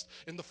trust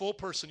in the full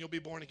person, you'll be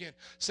born again.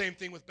 Same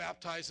thing with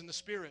baptized in the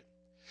Spirit.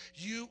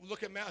 You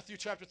look at Matthew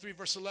chapter 3,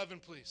 verse 11,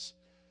 please.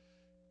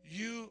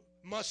 You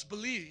must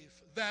believe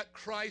that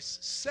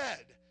Christ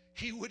said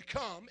he would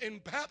come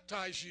and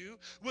baptize you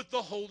with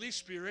the Holy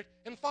Spirit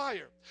and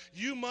fire.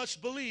 You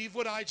must believe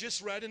what I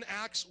just read in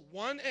Acts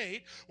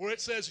 1:8, where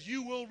it says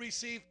you will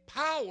receive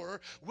power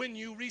when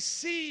you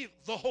receive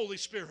the Holy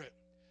Spirit.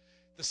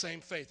 The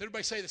same faith.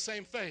 Everybody say the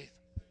same faith.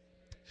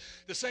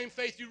 The same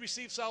faith you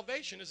receive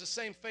salvation is the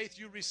same faith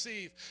you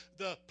receive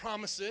the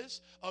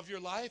promises of your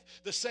life,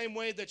 the same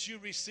way that you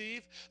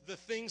receive the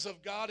things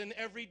of God in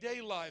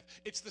everyday life.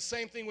 It's the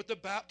same thing with the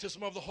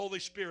baptism of the Holy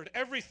Spirit.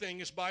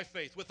 Everything is by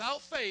faith.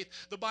 Without faith,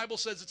 the Bible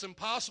says it's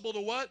impossible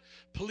to what?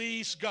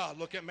 Please God.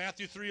 Look at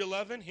Matthew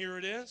 3:11. Here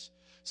it is.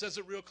 Says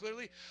it real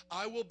clearly.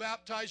 I will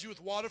baptize you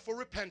with water for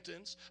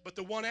repentance, but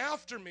the one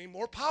after me,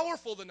 more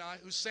powerful than I,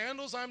 whose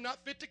sandals I'm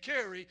not fit to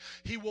carry,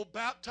 he will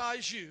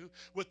baptize you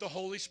with the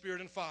Holy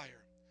Spirit and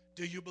fire.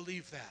 Do you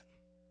believe that?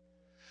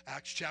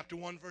 Acts chapter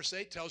 1 verse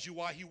 8 tells you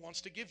why he wants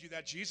to give you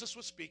that. Jesus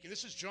was speaking.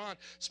 This is John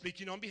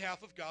speaking on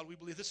behalf of God. We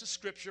believe this is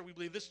scripture. We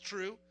believe this is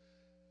true.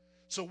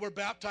 So we're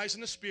baptized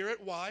in the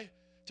Spirit. Why?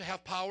 To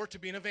have power to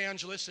be an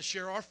evangelist, to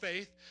share our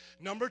faith.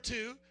 Number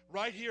 2,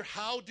 right here,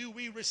 how do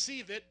we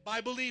receive it? By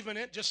believing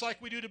it, just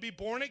like we do to be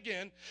born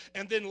again.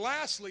 And then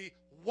lastly,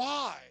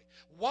 why?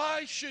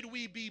 Why should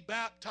we be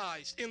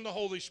baptized in the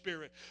Holy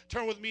Spirit?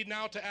 Turn with me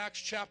now to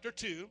Acts chapter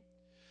 2,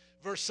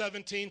 verse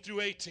 17 through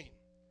 18.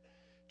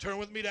 Turn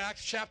with me to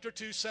Acts chapter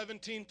 2,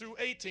 17 through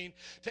 18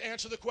 to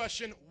answer the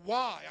question,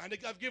 why?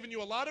 I've given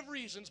you a lot of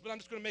reasons, but I'm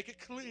just going to make it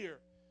clear.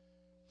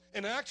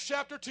 In Acts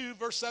chapter 2,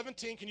 verse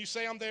 17, can you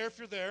say I'm there if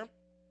you're there?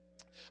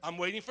 I'm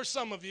waiting for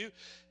some of you.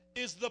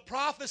 Is the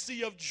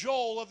prophecy of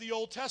Joel of the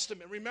Old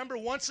Testament. Remember,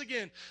 once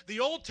again, the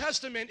Old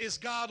Testament is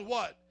God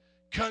what?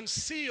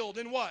 Concealed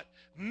in what?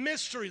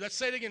 Mystery. Let's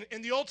say it again.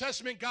 In the Old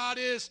Testament, God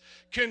is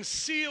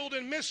concealed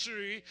in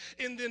mystery.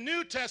 In the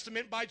New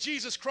Testament, by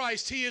Jesus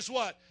Christ, he is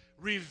what?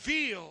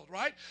 Revealed,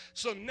 right?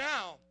 So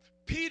now,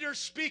 Peter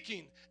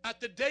speaking at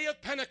the day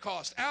of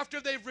Pentecost, after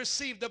they've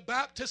received the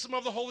baptism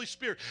of the Holy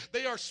Spirit,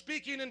 they are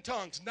speaking in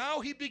tongues. Now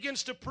he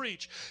begins to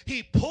preach.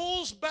 He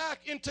pulls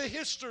back into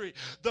history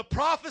the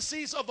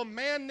prophecies of a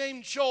man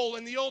named Joel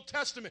in the Old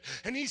Testament,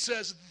 and he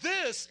says,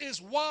 this is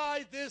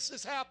why this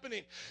is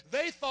happening.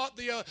 They thought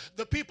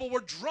the people were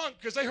drunk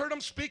because they heard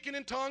them speaking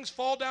in tongues,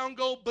 fall down,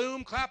 go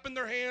boom, clapping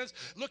their hands,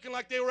 looking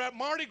like they were at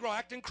Mardi Gras,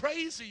 acting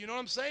crazy, you know what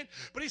I'm saying?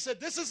 But he said,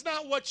 this is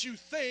not what you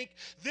think.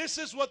 This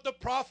is what the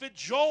prophet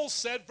Joel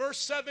said, verse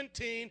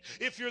 17.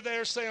 If you're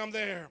there, say I'm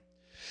there.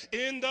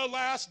 In the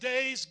last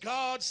days,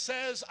 God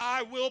says,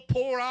 I will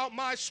pour out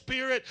my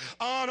Spirit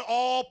on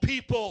all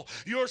people.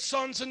 Your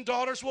sons and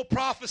daughters will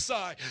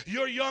prophesy.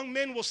 Your young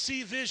men will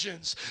see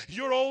visions.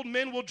 Your old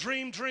men will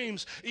dream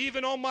dreams.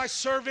 Even on my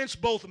servants,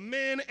 both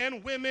men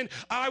and women,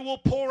 I will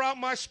pour out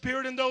my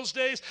Spirit in those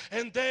days,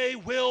 and they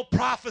will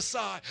prophesy.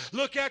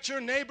 Look at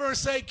your neighbor and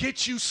say,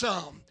 get you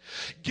some.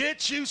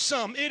 Get you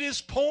some. It is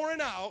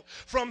pouring out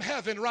from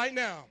heaven right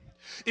now.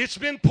 It's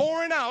been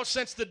pouring out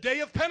since the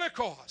day of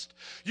Pentecost.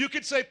 You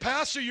could say,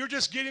 Pastor, you're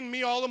just getting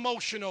me all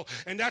emotional,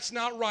 and that's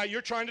not right.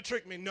 You're trying to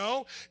trick me.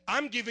 No,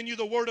 I'm giving you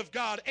the word of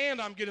God,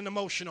 and I'm getting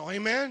emotional.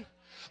 Amen?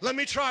 Let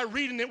me try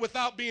reading it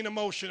without being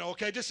emotional,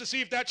 okay, just to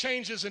see if that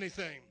changes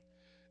anything.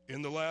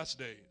 In the last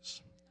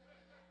days,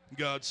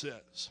 God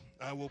says,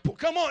 I will pour.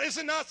 Come on, is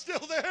it not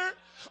still there?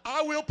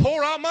 I will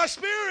pour out my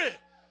Spirit.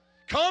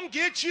 Come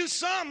get you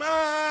some.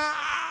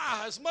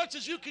 As much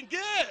as you can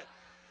get.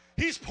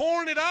 He's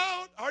pouring it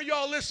out. Are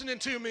y'all listening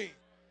to me?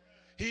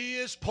 He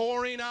is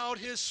pouring out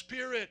his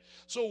Spirit.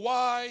 So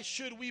why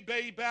should we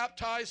be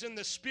baptized in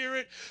the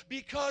Spirit?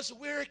 Because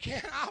we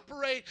can't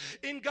operate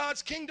in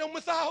God's kingdom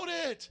without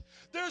it.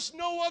 There's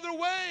no other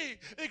way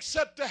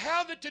except to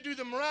have it to do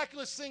the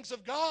miraculous things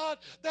of God.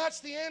 That's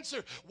the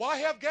answer. Why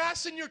have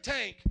gas in your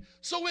tank?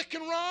 So it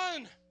can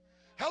run.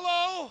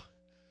 Hello?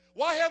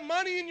 Why have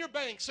money in your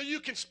bank? So you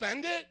can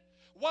spend it?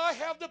 Why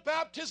have the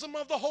baptism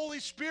of the Holy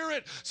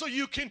Spirit? So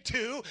you can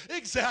do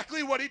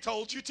exactly what he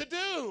told you to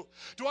do.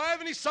 Do I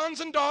have any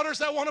sons and daughters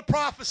that want to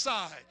prophesy?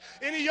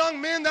 Any young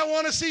men that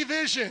want to see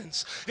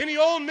visions? Any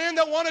old men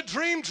that want to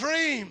dream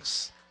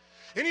dreams?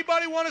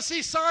 Anybody want to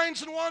see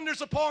signs and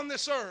wonders upon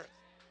this earth?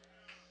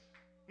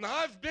 Now,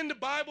 I've been to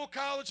Bible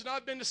college and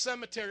I've been to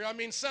seminary.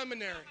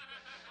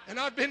 And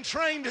I've been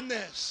trained in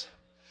this.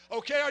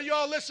 Okay, are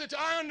y'all listening to?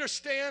 I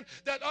understand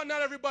that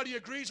not everybody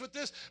agrees with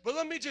this, but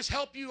let me just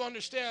help you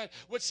understand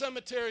what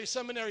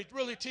seminary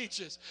really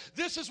teaches.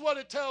 This is what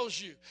it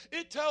tells you.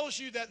 It tells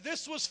you that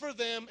this was for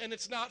them and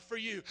it's not for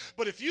you.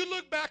 But if you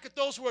look back at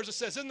those words, it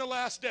says in the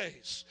last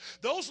days.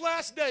 Those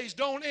last days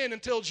don't end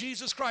until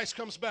Jesus Christ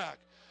comes back.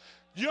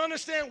 You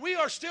understand? We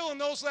are still in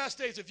those last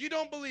days. If you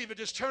don't believe it,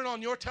 just turn on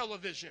your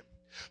television.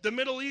 The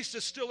Middle East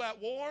is still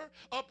at war.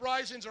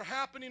 Uprisings are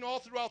happening all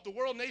throughout the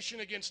world, nation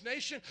against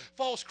nation.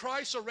 False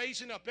Christs are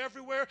raising up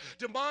everywhere.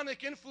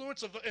 Demonic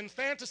influence of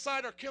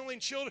infanticide are killing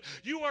children.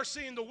 You are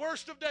seeing the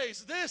worst of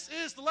days. This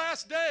is the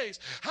last days.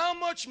 How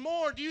much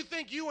more do you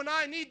think you and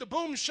I need the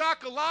boom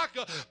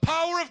shakalaka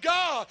power of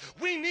God?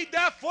 We need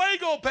that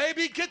fuego,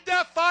 baby. Get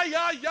that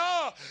fire,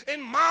 ya.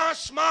 And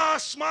mas.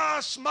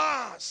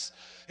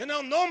 In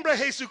el nombre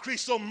de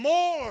Jesucristo,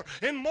 more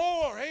and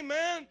more.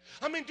 Amen.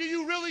 I mean, do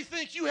you really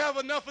think you have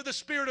enough of the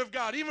Spirit of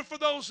God? Even for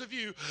those of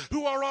you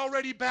who are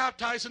already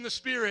baptized in the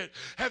Spirit,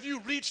 have you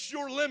reached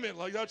your limit?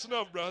 Like, that's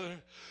enough, brother.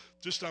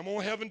 I'm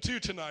only having 2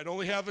 tonight.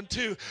 Only having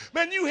 2.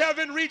 Man, you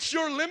haven't reached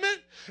your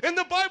limit. And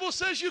the Bible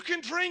says you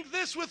can drink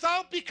this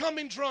without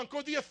becoming drunk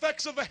or the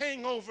effects of a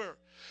hangover.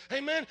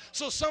 Amen.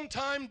 So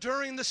sometime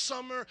during the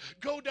summer,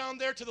 go down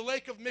there to the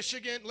Lake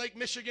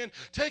Michigan,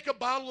 take a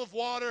bottle of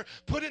water,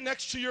 put it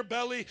next to your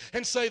belly,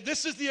 and say,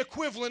 this is the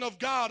equivalent of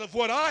God of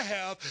what I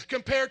have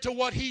compared to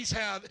what he's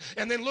had.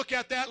 And then look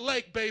at that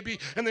lake, baby,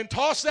 and then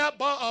toss that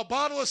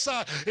bottle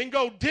aside and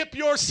go dip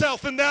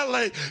yourself in that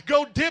lake.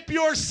 Go dip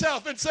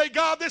yourself and say,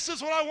 God, this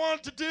is what I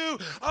want to do.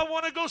 I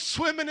want to go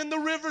swimming in the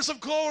rivers of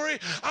glory.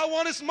 I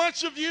want as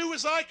much of you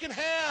as I can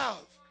have.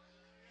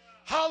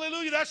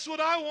 Hallelujah. That's what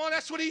I want.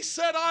 That's what he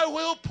said. I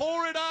will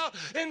pour it out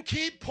and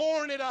keep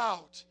pouring it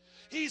out.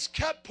 He's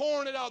kept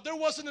pouring it out. There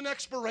wasn't an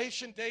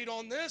expiration date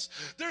on this.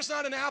 There's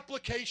not an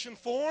application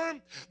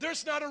form.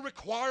 There's not a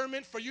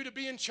requirement for you to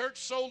be in church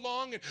so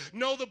long and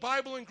know the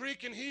Bible in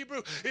Greek and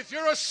Hebrew. If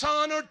you're a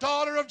son or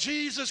daughter of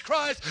Jesus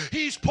Christ,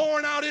 he's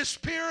pouring out his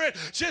Spirit.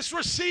 Just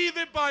receive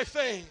it by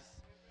faith.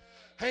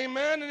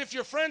 Amen. And if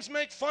your friends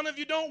make fun of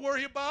you, don't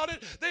worry about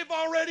it. They've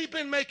already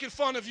been making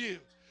fun of you.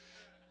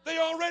 They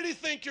already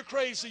think you're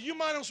crazy. You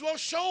might as well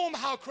show them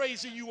how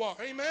crazy you are.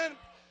 Amen.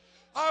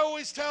 I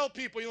always tell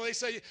people, they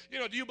say,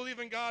 do you believe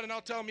in God? And I'll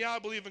tell them, yeah, I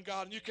believe in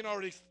God. And you can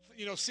already,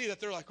 see that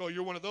they're like, oh,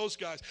 you're one of those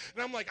guys.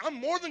 And I'm like, I'm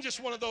more than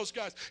just one of those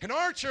guys. In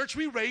our church,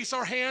 we raise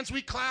our hands,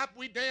 we clap,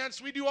 we dance,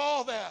 we do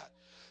all that.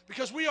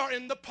 Because we are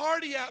in the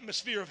party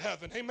atmosphere of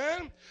heaven.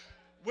 Amen.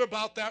 We're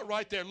about that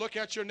right there. Look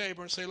at your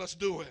neighbor and say, let's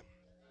do it.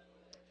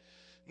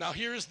 Now,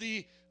 here's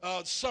the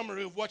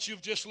summary of what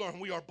you've just learned.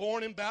 We are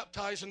born and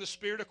baptized in the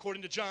Spirit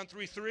according to John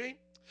 3:3.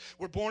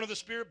 We're born of the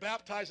Spirit,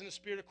 baptized in the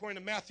Spirit according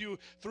to Matthew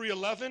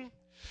 3:11.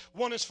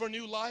 One is for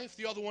new life,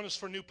 the other one is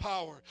for new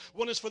power.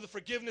 One is for the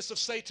forgiveness of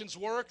Satan's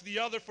work, the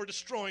other for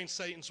destroying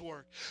Satan's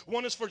work.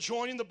 One is for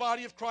joining the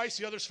body of Christ,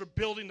 the other is for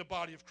building the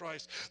body of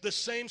Christ. The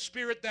same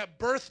Spirit that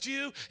birthed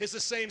you is the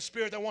same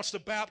Spirit that wants to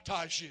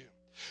baptize you.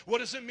 What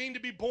does it mean to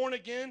be born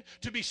again?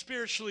 To be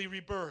spiritually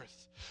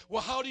rebirthed.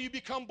 Well, how do you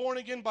become born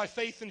again? By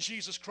faith in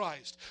Jesus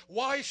Christ.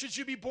 Why should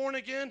you be born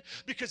again?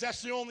 Because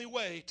that's the only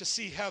way to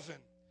see heaven.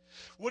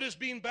 What is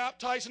being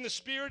baptized in the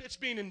Spirit? It's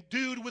being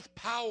endued with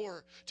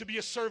power to be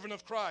a servant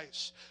of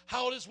Christ.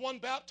 How is one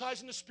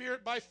baptized in the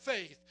Spirit? By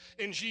faith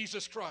in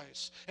Jesus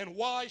Christ. And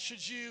why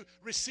should you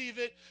receive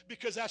it?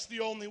 Because that's the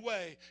only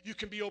way you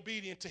can be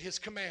obedient to his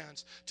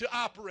commands, to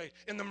operate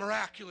in the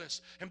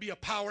miraculous and be a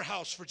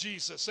powerhouse for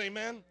Jesus.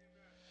 Amen?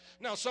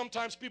 Now,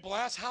 sometimes people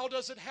ask, how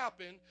does it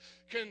happen?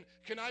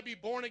 Can I be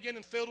born again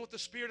and filled with the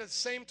Spirit at the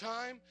same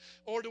time?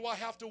 Or do I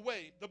have to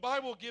wait? The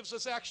Bible gives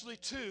us actually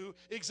 2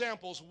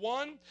 examples.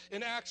 One,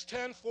 in Acts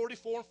 10,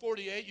 44 and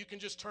 48. You can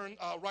just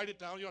write it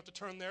down. You don't have to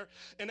turn there.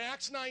 In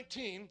Acts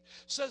 19,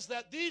 says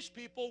that these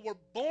people were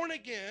born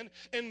again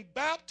and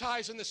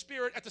baptized in the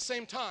Spirit at the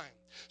same time.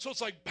 So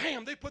it's like,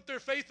 bam, they put their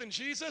faith in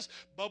Jesus,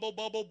 bubble,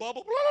 bubble,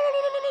 bubble,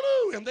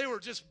 and they were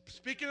just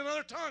speaking in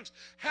other tongues.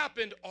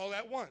 Happened all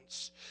at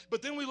once.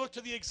 But then we look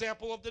to the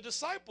example of the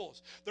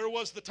disciples. There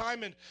was the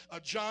time in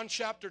John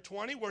chapter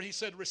 20 where he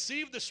said,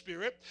 receive the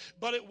Spirit,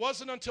 but it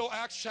wasn't until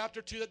Acts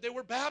chapter 2 that they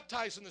were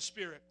baptized in the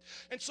Spirit.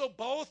 And so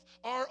both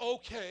are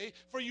okay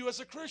for you as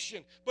a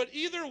Christian. But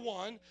either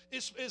one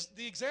is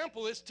the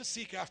example is to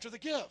seek after the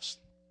gifts.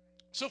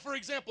 So, for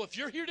example, if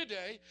you're here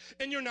today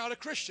and you're not a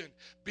Christian,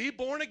 be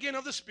born again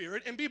of the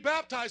Spirit and be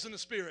baptized in the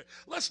Spirit.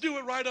 Let's do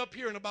it right up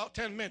here in about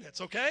 10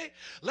 minutes, okay?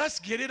 Let's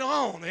get it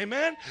on,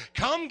 amen?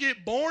 Come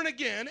get born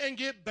again and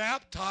get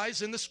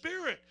baptized in the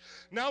Spirit.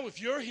 Now,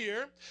 if you're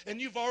here and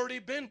you've already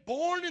been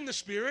born in the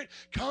Spirit,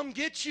 come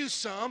get you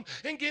some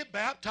and get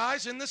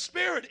baptized in the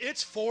Spirit.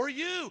 It's for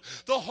you.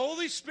 The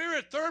Holy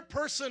Spirit, third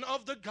person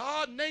of the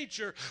God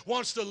nature,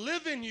 wants to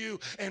live in you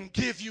and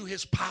give you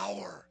his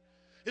power.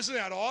 Isn't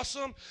that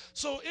awesome?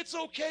 So it's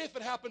okay if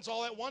it happens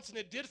all at once, and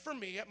it did for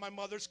me at my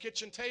mother's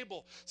kitchen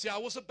table. See, I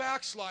was a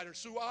backslider,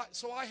 so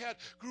I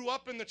grew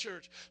up in the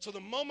church. So the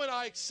moment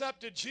I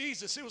accepted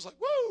Jesus, it was like,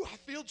 woo, I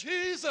feel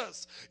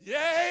Jesus.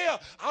 Yeah,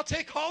 I'll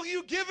take all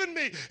you've given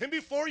me. And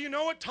before you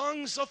know it,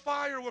 tongues of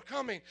fire were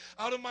coming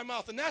out of my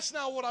mouth. And that's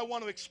now what I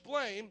want to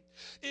explain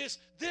is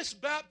this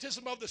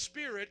baptism of the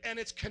Spirit and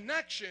its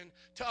connection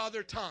to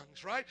other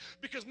tongues, right?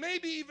 Because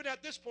maybe even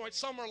at this point,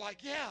 some are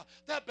like, yeah,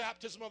 that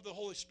baptism of the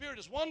Holy Spirit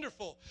is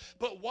wonderful,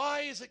 but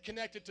why is it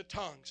connected to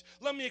tongues?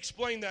 Let me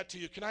explain that to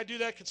you. Can I do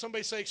that? Can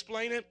somebody say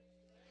explain it?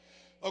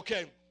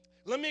 Okay,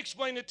 let me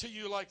explain it to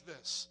you like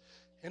this.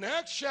 In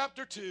Acts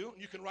chapter 2,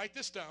 you can write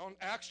this down,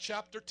 Acts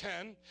chapter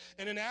 10,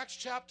 and in Acts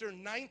chapter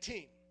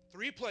 19,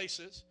 3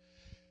 places,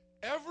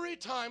 every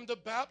time the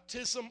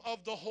baptism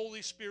of the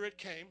Holy Spirit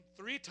came,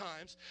 3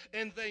 times,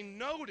 and they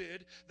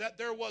noted that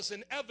there was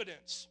an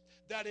evidence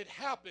that it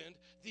happened,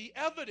 the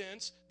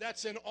evidence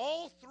that's in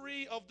all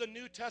 3 of the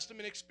New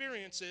Testament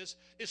experiences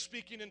is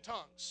speaking in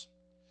tongues.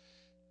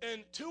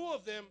 In 2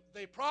 of them,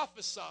 they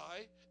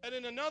prophesy, and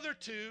in another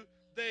 2,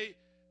 they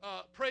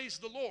praise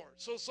the Lord.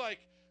 So it's like,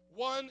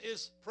 one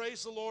is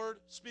praise the Lord,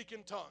 speak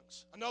in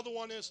tongues. Another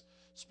one is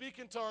speak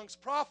in tongues,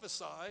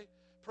 prophesy,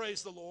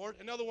 praise the Lord.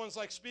 Another one's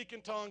like speak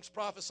in tongues,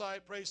 prophesy,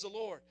 praise the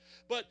Lord.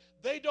 But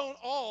they don't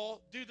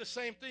all do the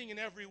same thing in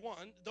every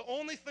one. The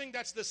only thing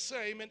that's the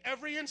same in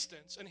every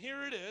instance, and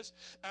here it is,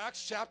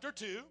 Acts chapter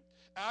 2,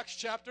 Acts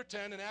chapter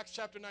 10, and Acts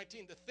chapter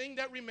 19. The thing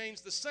that remains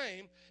the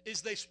same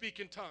is they speak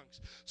in tongues.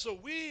 So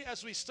we,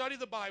 as we study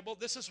the Bible,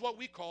 this is what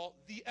we call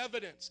the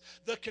evidence.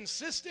 The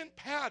consistent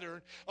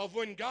pattern of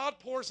when God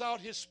pours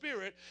out his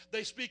Spirit,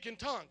 they speak in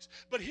tongues.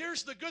 But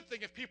here's the good thing.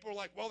 If people are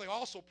like, well, they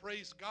also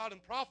praised God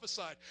and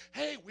prophesied.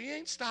 Hey, we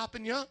ain't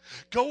stopping you.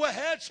 Go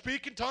ahead,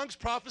 speak in tongues,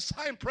 prophesy,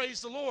 and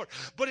praise the Lord.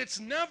 But it's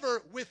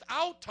never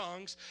without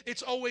tongues.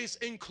 It's always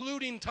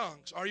including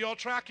tongues. Are y'all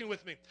tracking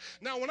with me?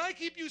 Now, when I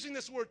keep using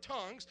this word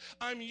tongues,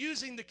 I'm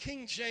using the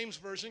King James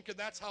Version because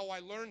that's how I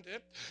learned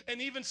it.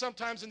 And even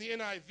sometimes in the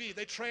NIV,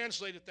 they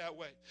translate it that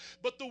way.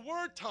 But the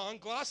word tongue,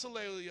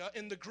 glossolalia,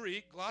 in the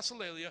Greek,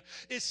 glossolalia,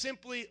 is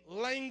simply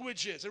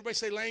languages. Everybody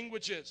say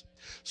languages.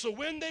 So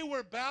when they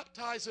were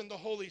baptized in the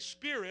Holy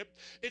Spirit,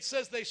 it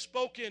says they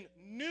spoke in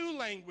new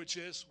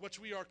languages, which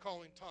we are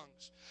calling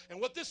tongues. And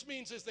what this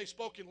means is they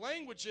spoke in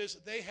languages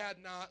they had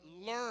not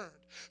learned.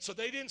 So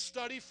they didn't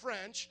study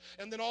French,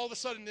 and then all of a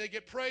sudden they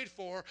get prayed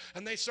for,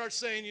 and they start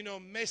saying,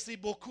 merci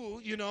beaucoup,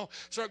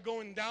 start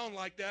going down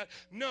like that.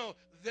 No,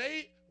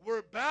 they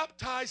were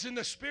baptized in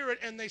the Spirit,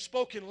 and they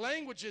spoke in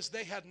languages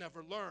they had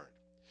never learned.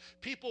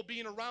 People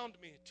being around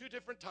me 2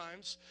 different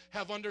times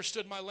have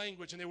understood my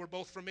language, and they were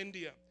both from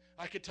India.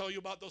 I could tell you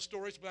about those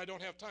stories, but I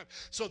don't have time.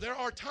 So there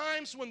are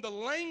times when the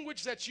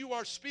language that you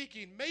are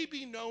speaking may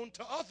be known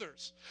to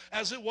others,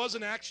 as it was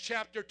in Acts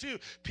chapter 2.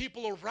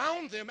 People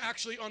around them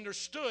actually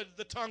understood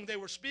the tongue they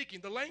were speaking,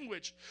 the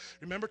language.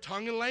 Remember,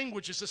 tongue and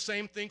language is the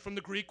same thing from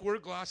the Greek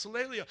word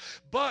glossolalia.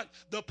 But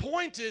the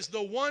point is,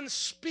 the one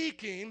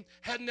speaking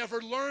had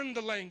never learned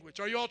the language.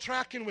 Are you all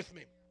tracking with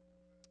me?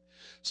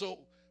 So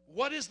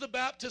what is the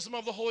baptism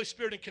of the Holy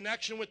Spirit in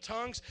connection with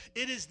tongues?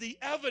 It is the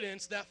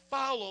evidence that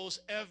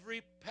follows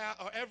every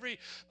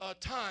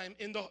time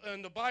in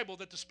the Bible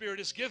that the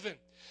Spirit is given.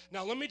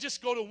 Now, let me just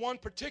go to one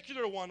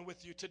particular one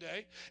with you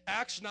today.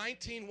 Acts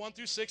 19, 1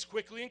 through 6,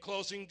 quickly in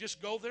closing.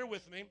 Just go there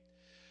with me.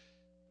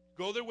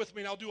 Go there with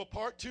me, and I'll do a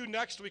part 2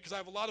 next week because I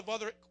have a lot of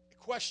other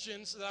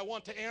questions that I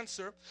want to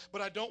answer, but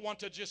I don't want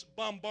to just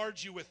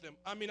bombard you with them.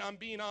 I mean, I'm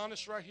being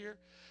honest right here.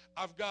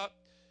 I've got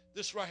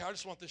this right here. I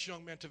just want this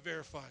young man to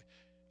verify.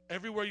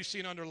 Everywhere you see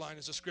an underline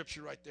is a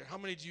scripture right there. How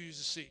many do you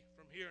usually see?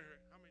 From here and here.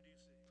 How many do you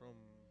see? From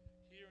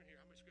Here and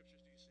here. How many scriptures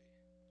do you see?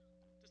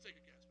 Just take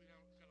a guess. We got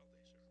all day,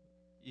 sir.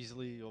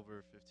 easily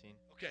over 15.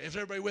 Okay, is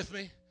everybody with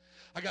me?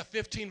 I got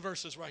 15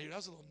 verses right here. I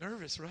was a little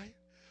nervous, right?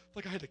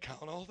 Like I had to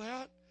count all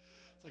that.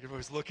 It's like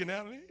everybody's looking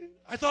at me.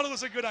 I thought it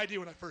was a good idea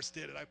when I first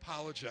did it. I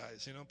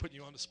apologize, I'm putting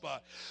you on the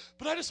spot.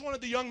 But I just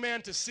wanted the young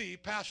man to see.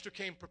 Pastor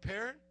came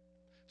prepared.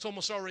 It's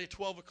almost already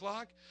 12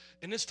 o'clock,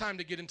 and it's time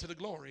to get into the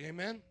glory.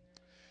 Amen?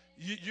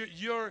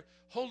 Your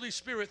Holy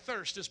Spirit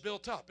thirst is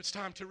built up. It's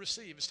time to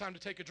receive. It's time to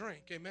take a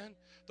drink. Amen?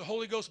 The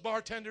Holy Ghost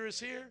bartender is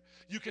here.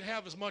 You can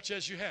have as much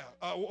as you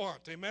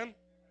want. Amen?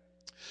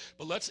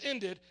 But let's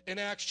end it in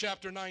Acts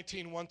chapter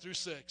 19, 1 through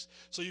 6.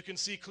 So you can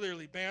see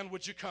clearly. Band,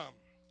 would you come?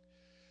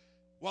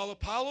 While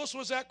Apollos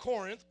was at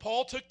Corinth,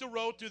 Paul took the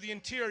road through the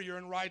interior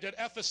and arrived at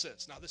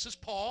Ephesus. Now, this is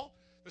Paul.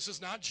 This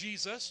is not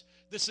Jesus.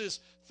 This is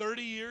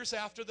 30 years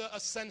after the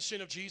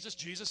ascension of Jesus.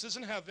 Jesus is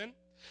in heaven.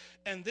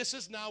 And this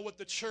is now what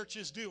the church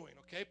is doing,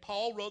 okay?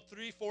 Paul wrote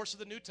 3/4 of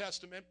the New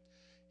Testament.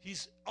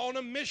 He's on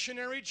a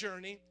missionary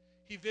journey.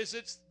 He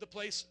visits the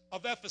place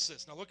of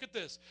Ephesus. Now look at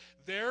this.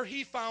 There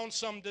he found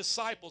some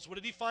disciples. What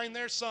did he find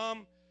there?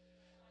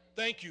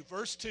 Thank you.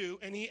 Verse 2.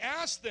 And he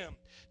asked them,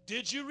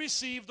 did you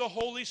receive the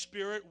Holy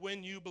Spirit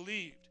when you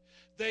believed?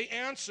 They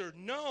answered,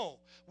 no,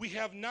 we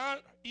have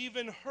not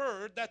even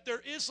heard that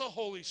there is a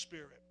Holy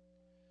Spirit.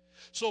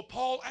 So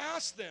Paul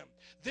asked them,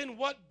 then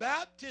what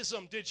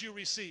baptism did you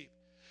receive?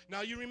 Now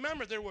you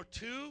remember there were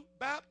 2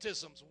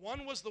 baptisms.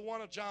 One was the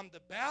one of John the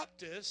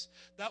Baptist.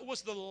 That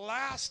was the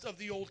last of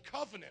the old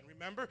covenant,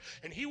 remember?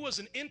 And he was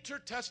an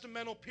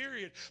intertestamental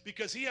period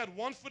because he had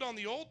 1 foot on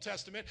the Old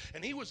Testament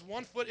and he was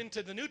 1 foot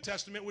into the New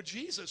Testament with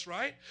Jesus,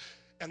 right?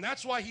 And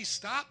that's why he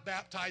stopped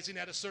baptizing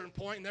at a certain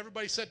point. And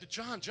everybody said to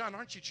John,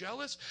 aren't you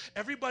jealous?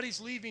 Everybody's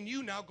leaving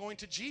you now going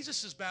to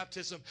Jesus'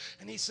 baptism.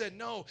 And he said,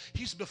 no,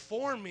 he's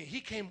before me. He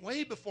came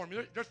way before me.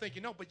 They're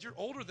thinking, no, but you're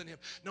older than him.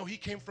 No, he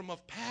came from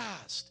of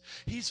past.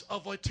 He's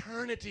of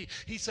eternity.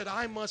 He said,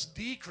 I must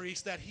decrease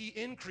that he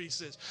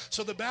increases.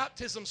 So the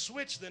baptism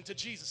switched then to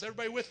Jesus.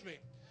 Everybody with me?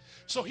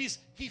 So he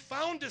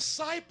found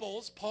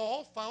disciples,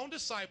 Paul found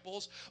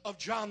disciples of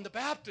John the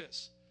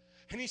Baptist.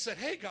 And he said,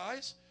 hey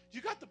guys,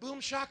 you got the boom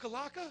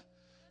shakalaka?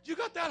 You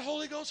got that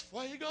Holy Ghost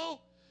fuego?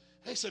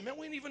 They said, man,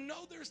 we didn't even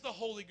know there's the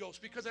Holy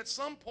Ghost, because at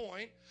some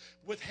point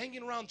with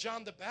hanging around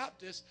John the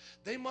Baptist,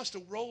 they must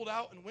have rolled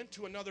out and went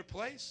to another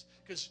place,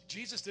 because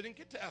Jesus didn't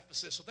get to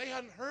Ephesus. So they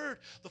hadn't heard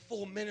the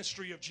full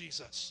ministry of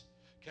Jesus.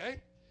 Okay?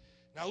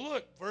 Now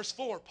look, verse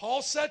 4.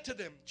 Paul said to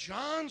them,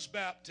 John's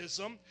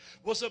baptism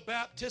was a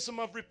baptism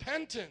of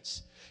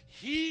repentance.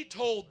 He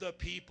told the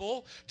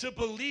people to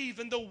believe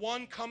in the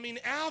one coming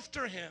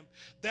after him.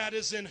 That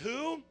is in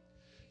who?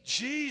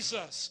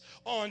 Jesus.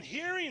 On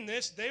hearing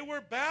this, they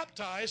were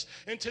baptized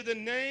into the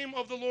name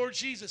of the Lord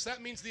Jesus.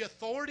 That means the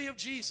authority of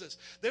Jesus.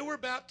 They were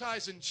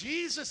baptized in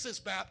Jesus'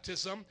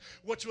 baptism,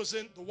 which was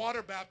in the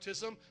water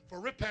baptism for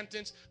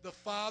repentance, the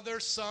Father,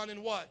 Son,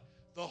 and what?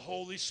 The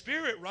Holy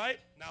Spirit, right?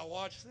 Now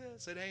watch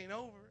this. It ain't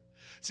over.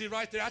 See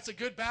right there, that's a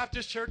good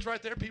Baptist church right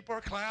there. People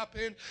are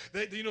clapping.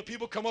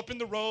 People come up in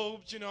the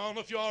robes. I don't know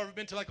if you all ever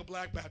been to like a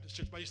black Baptist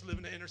church, but I used to live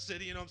in the inner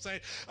city, you know what I'm saying?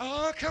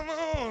 Oh, come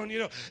on,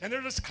 and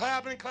they're just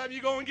clapping and clapping.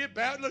 You go and get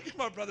baptized. Look at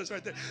my brothers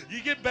right there.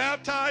 You get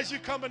baptized,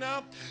 you're coming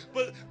out.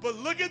 But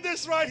look at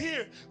this right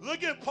here.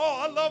 Look at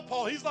Paul. I love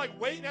Paul. He's like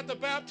waiting at the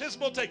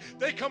baptismal tank.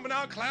 They coming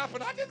out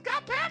clapping. I just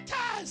got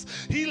baptized.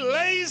 He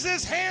lays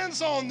his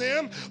hands on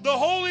them. The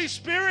Holy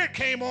Spirit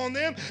came on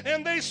them,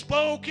 and they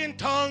spoke in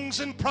tongues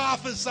and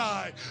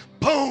prophesied.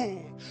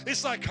 Boom.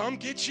 It's like, come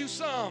get you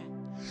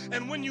some.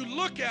 And when you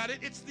look at it,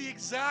 it's the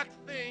exact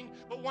thing,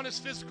 but one is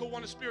physical,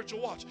 one is spiritual.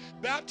 Watch.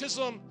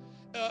 Baptism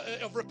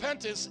of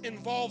repentance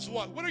involves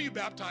what? What are you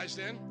baptized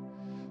in?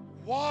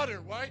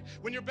 Water, right?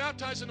 When you're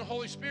baptized in the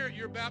Holy Spirit,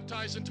 you're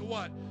baptized into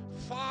what?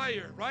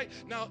 Fire, right?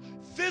 Now,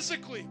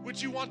 physically, would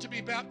you want to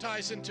be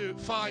baptized into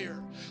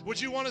fire?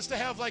 Would you want us to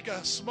have like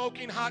a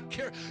smoking hot,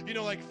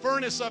 like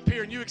furnace up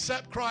here, and you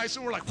accept Christ,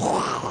 and we're like,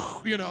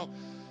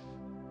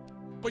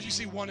 But you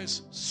see, one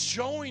is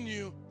showing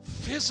you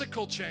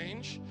physical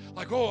change,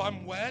 like, oh,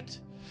 I'm wet,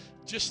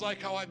 just like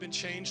how I've been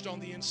changed on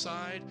the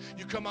inside.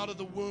 You come out of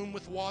the womb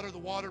with water. The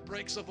water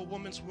breaks of a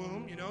woman's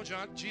womb.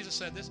 Jesus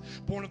said this,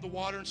 born of the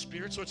water and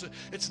spirit. So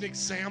it's an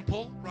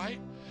example, right?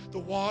 The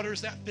water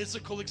is that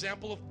physical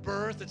example of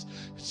birth. It's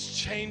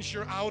changed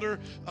your outer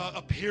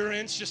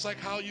appearance, just like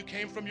how you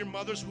came from your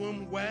mother's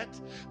womb wet.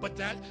 But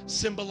that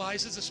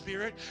symbolizes the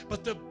Spirit.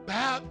 But the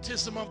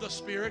baptism of the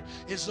Spirit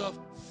is of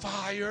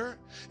fire.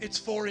 It's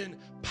for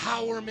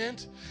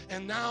empowerment.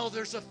 And now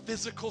there's a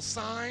physical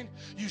sign.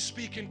 You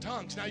speak in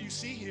tongues. Now you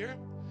see here,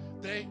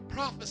 they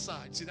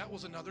prophesied. See, that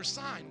was another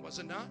sign, was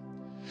it not?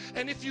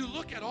 And if you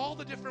look at all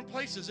the different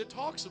places, it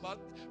talks about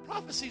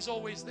prophecy's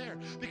always there,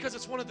 because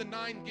it's one of the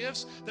 9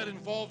 gifts that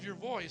involve your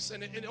voice,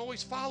 and it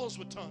always follows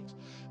with tongues.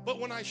 But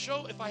when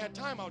if I had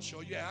time, I would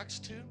show you Acts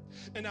 2,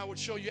 and I would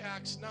show you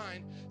Acts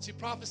 9. See,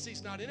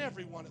 prophecy's not in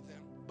every one of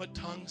them, but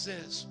tongues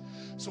is.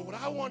 So what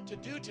I want to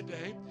do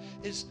today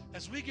is,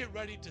 as we get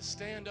ready to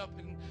stand up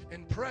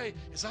and pray,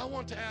 is I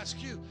want to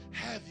ask you,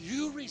 have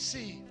you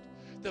received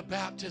the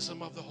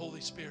baptism of the Holy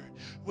Spirit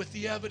with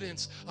the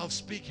evidence of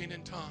speaking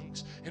in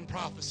tongues and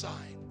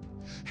prophesying?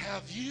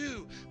 Have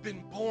you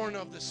been born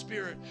of the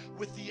Spirit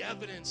with the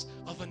evidence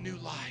of a new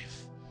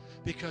life?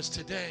 Because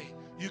today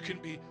you can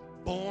be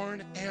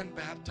born and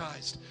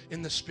baptized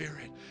in the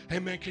Spirit.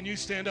 Amen. Can you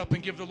stand up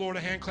and give the Lord a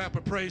hand clap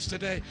of praise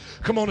today?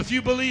 Come on, if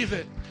you believe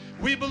it.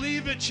 We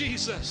believe it,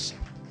 Jesus.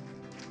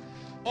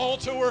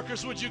 Altar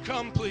workers, would you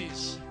come,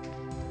 please?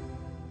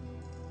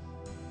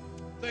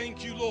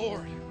 Thank you,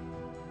 Lord.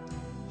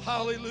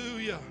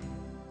 Hallelujah.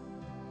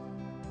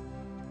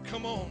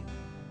 Come on.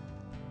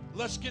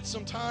 Let's get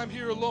some time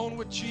here alone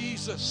with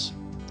Jesus.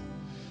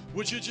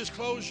 Would you just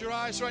close your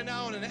eyes right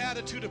now in an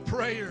attitude of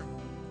prayer?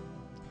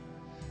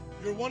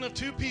 You're one of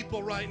 2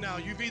 people right now.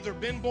 You've either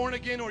been born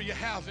again or you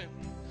haven't.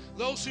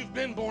 Those who've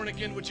been born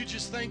again, would you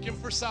just thank Him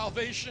for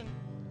salvation?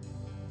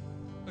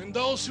 And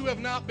those who have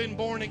not been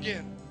born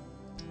again,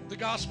 the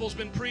gospel's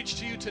been preached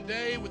to you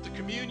today with the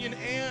communion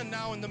and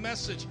now in the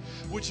message.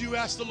 Would you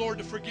ask the Lord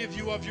to forgive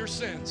you of your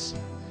sins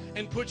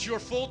and put your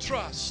full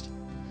trust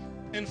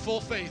and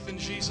full faith in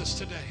Jesus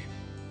today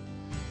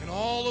and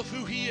all of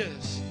who He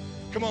is?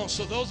 Come on,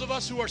 so those of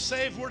us who are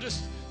saved, we're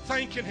just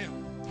thanking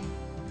Him.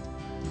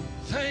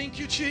 Thank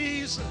you,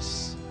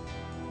 Jesus,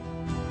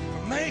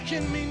 for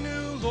making me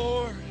new,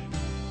 Lord.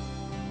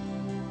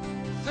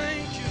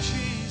 Thank you,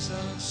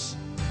 Jesus.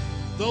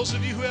 Those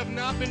of you who have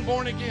not been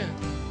born again,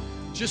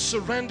 just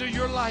surrender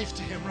your life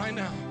to Him right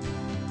now.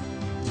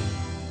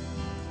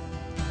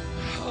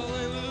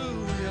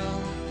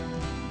 Hallelujah.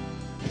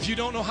 If you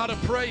don't know how to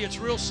pray, it's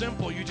real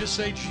simple. You just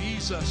say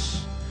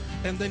Jesus,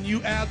 and then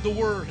you add the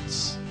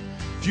words.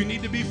 If you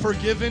need to be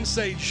forgiven,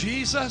 say,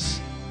 Jesus,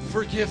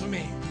 forgive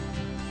me.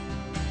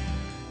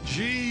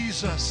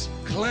 Jesus,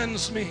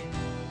 cleanse me.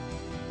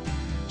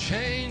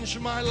 Change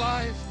my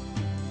life.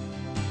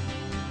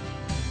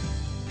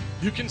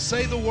 You can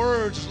say the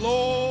words,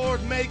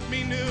 Lord, make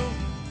me new.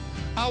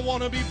 I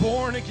want to be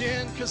born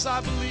again because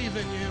I believe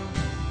in you.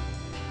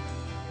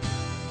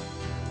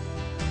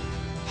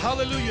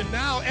 Hallelujah.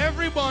 Now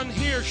everyone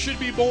here should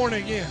be born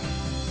again.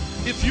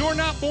 If you're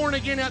not born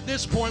again at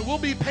this point, we'll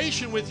be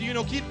patient with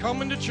you. Keep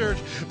coming to church.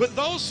 But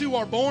those who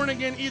are born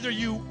again, either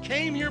you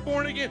came here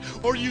born again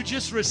or you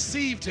just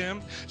received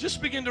him,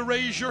 just begin to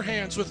raise your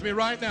hands with me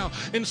right now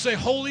and say,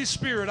 Holy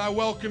Spirit, I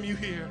welcome you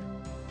here.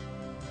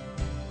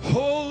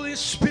 Holy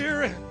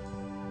Spirit,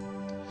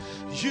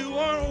 you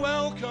are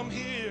welcome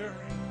here.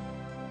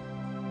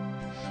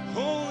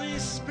 Holy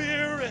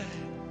Spirit.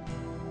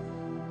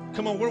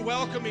 Come on, we're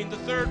welcoming the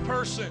third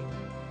person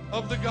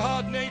of the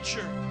God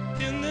nature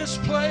in this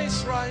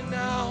place right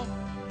now.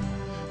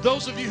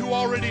 Those of you who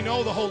already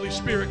know the Holy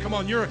Spirit, come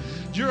on, you're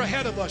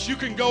ahead of us. You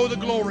can go to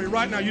glory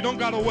right now. You don't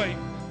got to wait.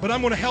 But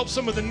I'm going to help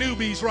some of the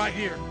newbies right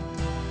here.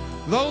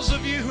 Those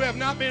of you who have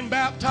not been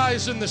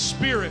baptized in the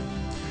Spirit,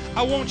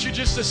 I want you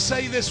just to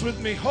say this with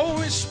me.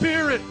 Holy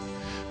Spirit,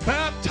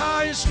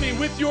 baptize me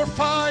with your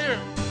fire,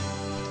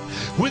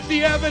 with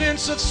the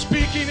evidence of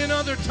speaking in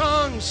other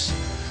tongues,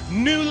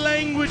 new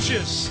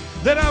languages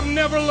that I've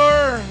never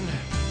learned.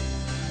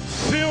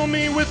 Fill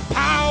me with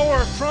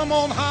power from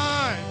on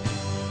high.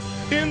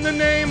 In the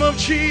name of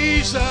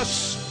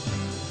Jesus.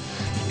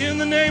 In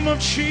the name of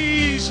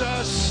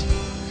Jesus.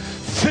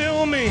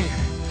 Fill me.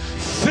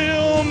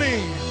 Fill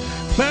me.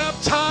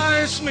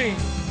 Baptize me.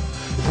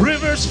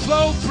 Rivers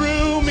flow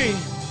through me.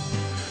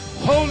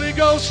 Holy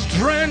Ghost,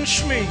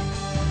 drench me.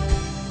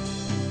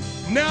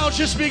 Now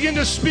just begin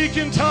to speak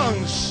in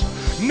tongues.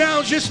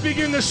 Now just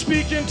begin to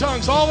speak in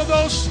tongues. All of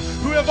those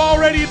who have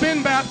already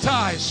been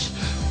baptized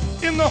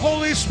in the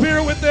Holy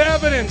Spirit with the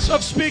evidence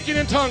of speaking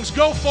in tongues,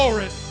 go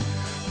for it.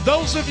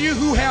 Those of you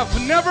who have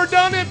never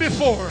done it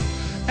before,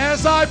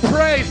 as I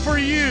pray for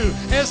you,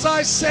 as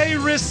I say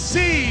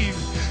receive,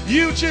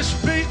 you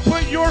just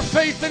put your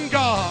faith in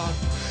God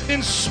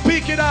and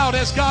speak it out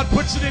as God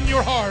puts it in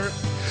your heart.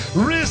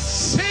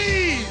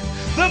 Receive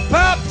the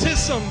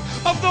baptism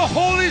of the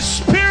Holy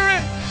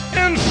Spirit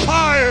and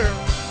fire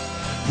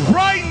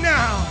right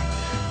now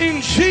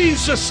in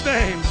Jesus'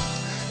 name.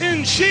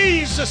 In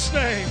Jesus'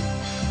 name.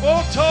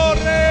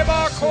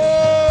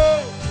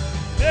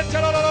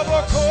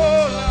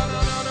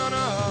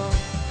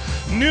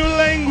 New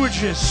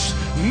languages,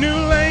 new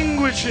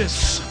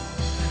languages.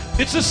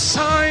 It's a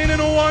sign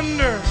and a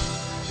wonder.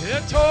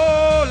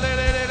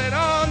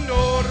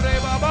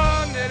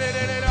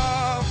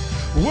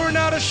 We're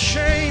not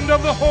ashamed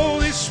of the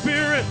Holy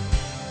Spirit.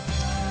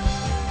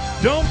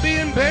 Don't be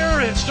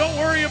embarrassed. Don't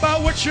worry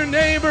about what your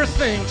neighbor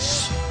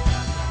thinks.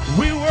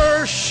 We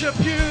worship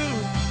you.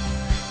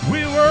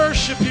 We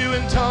worship you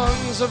in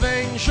tongues of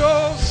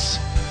angels,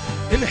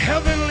 in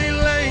heavenly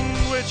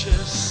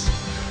languages.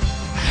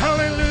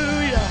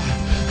 Hallelujah.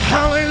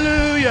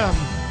 Hallelujah.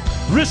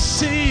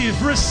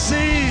 Receive,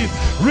 receive,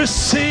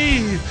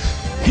 receive.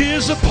 He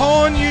is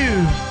upon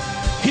you.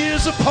 He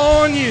is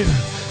upon you.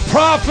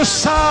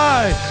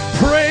 Prophesy.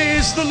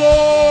 Praise the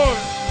Lord.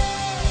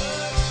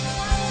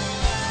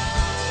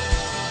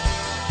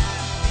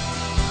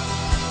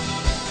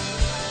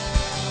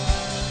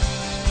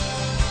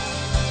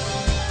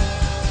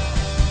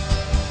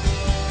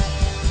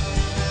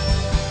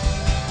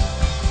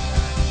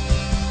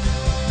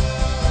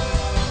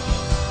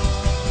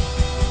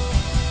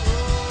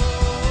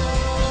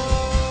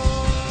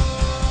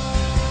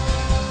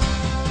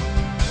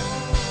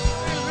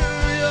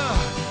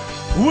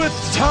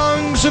 With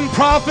tongues and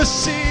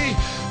prophecy,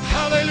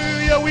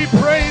 hallelujah, we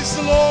praise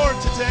the Lord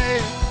today.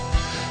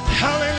 Hallelujah.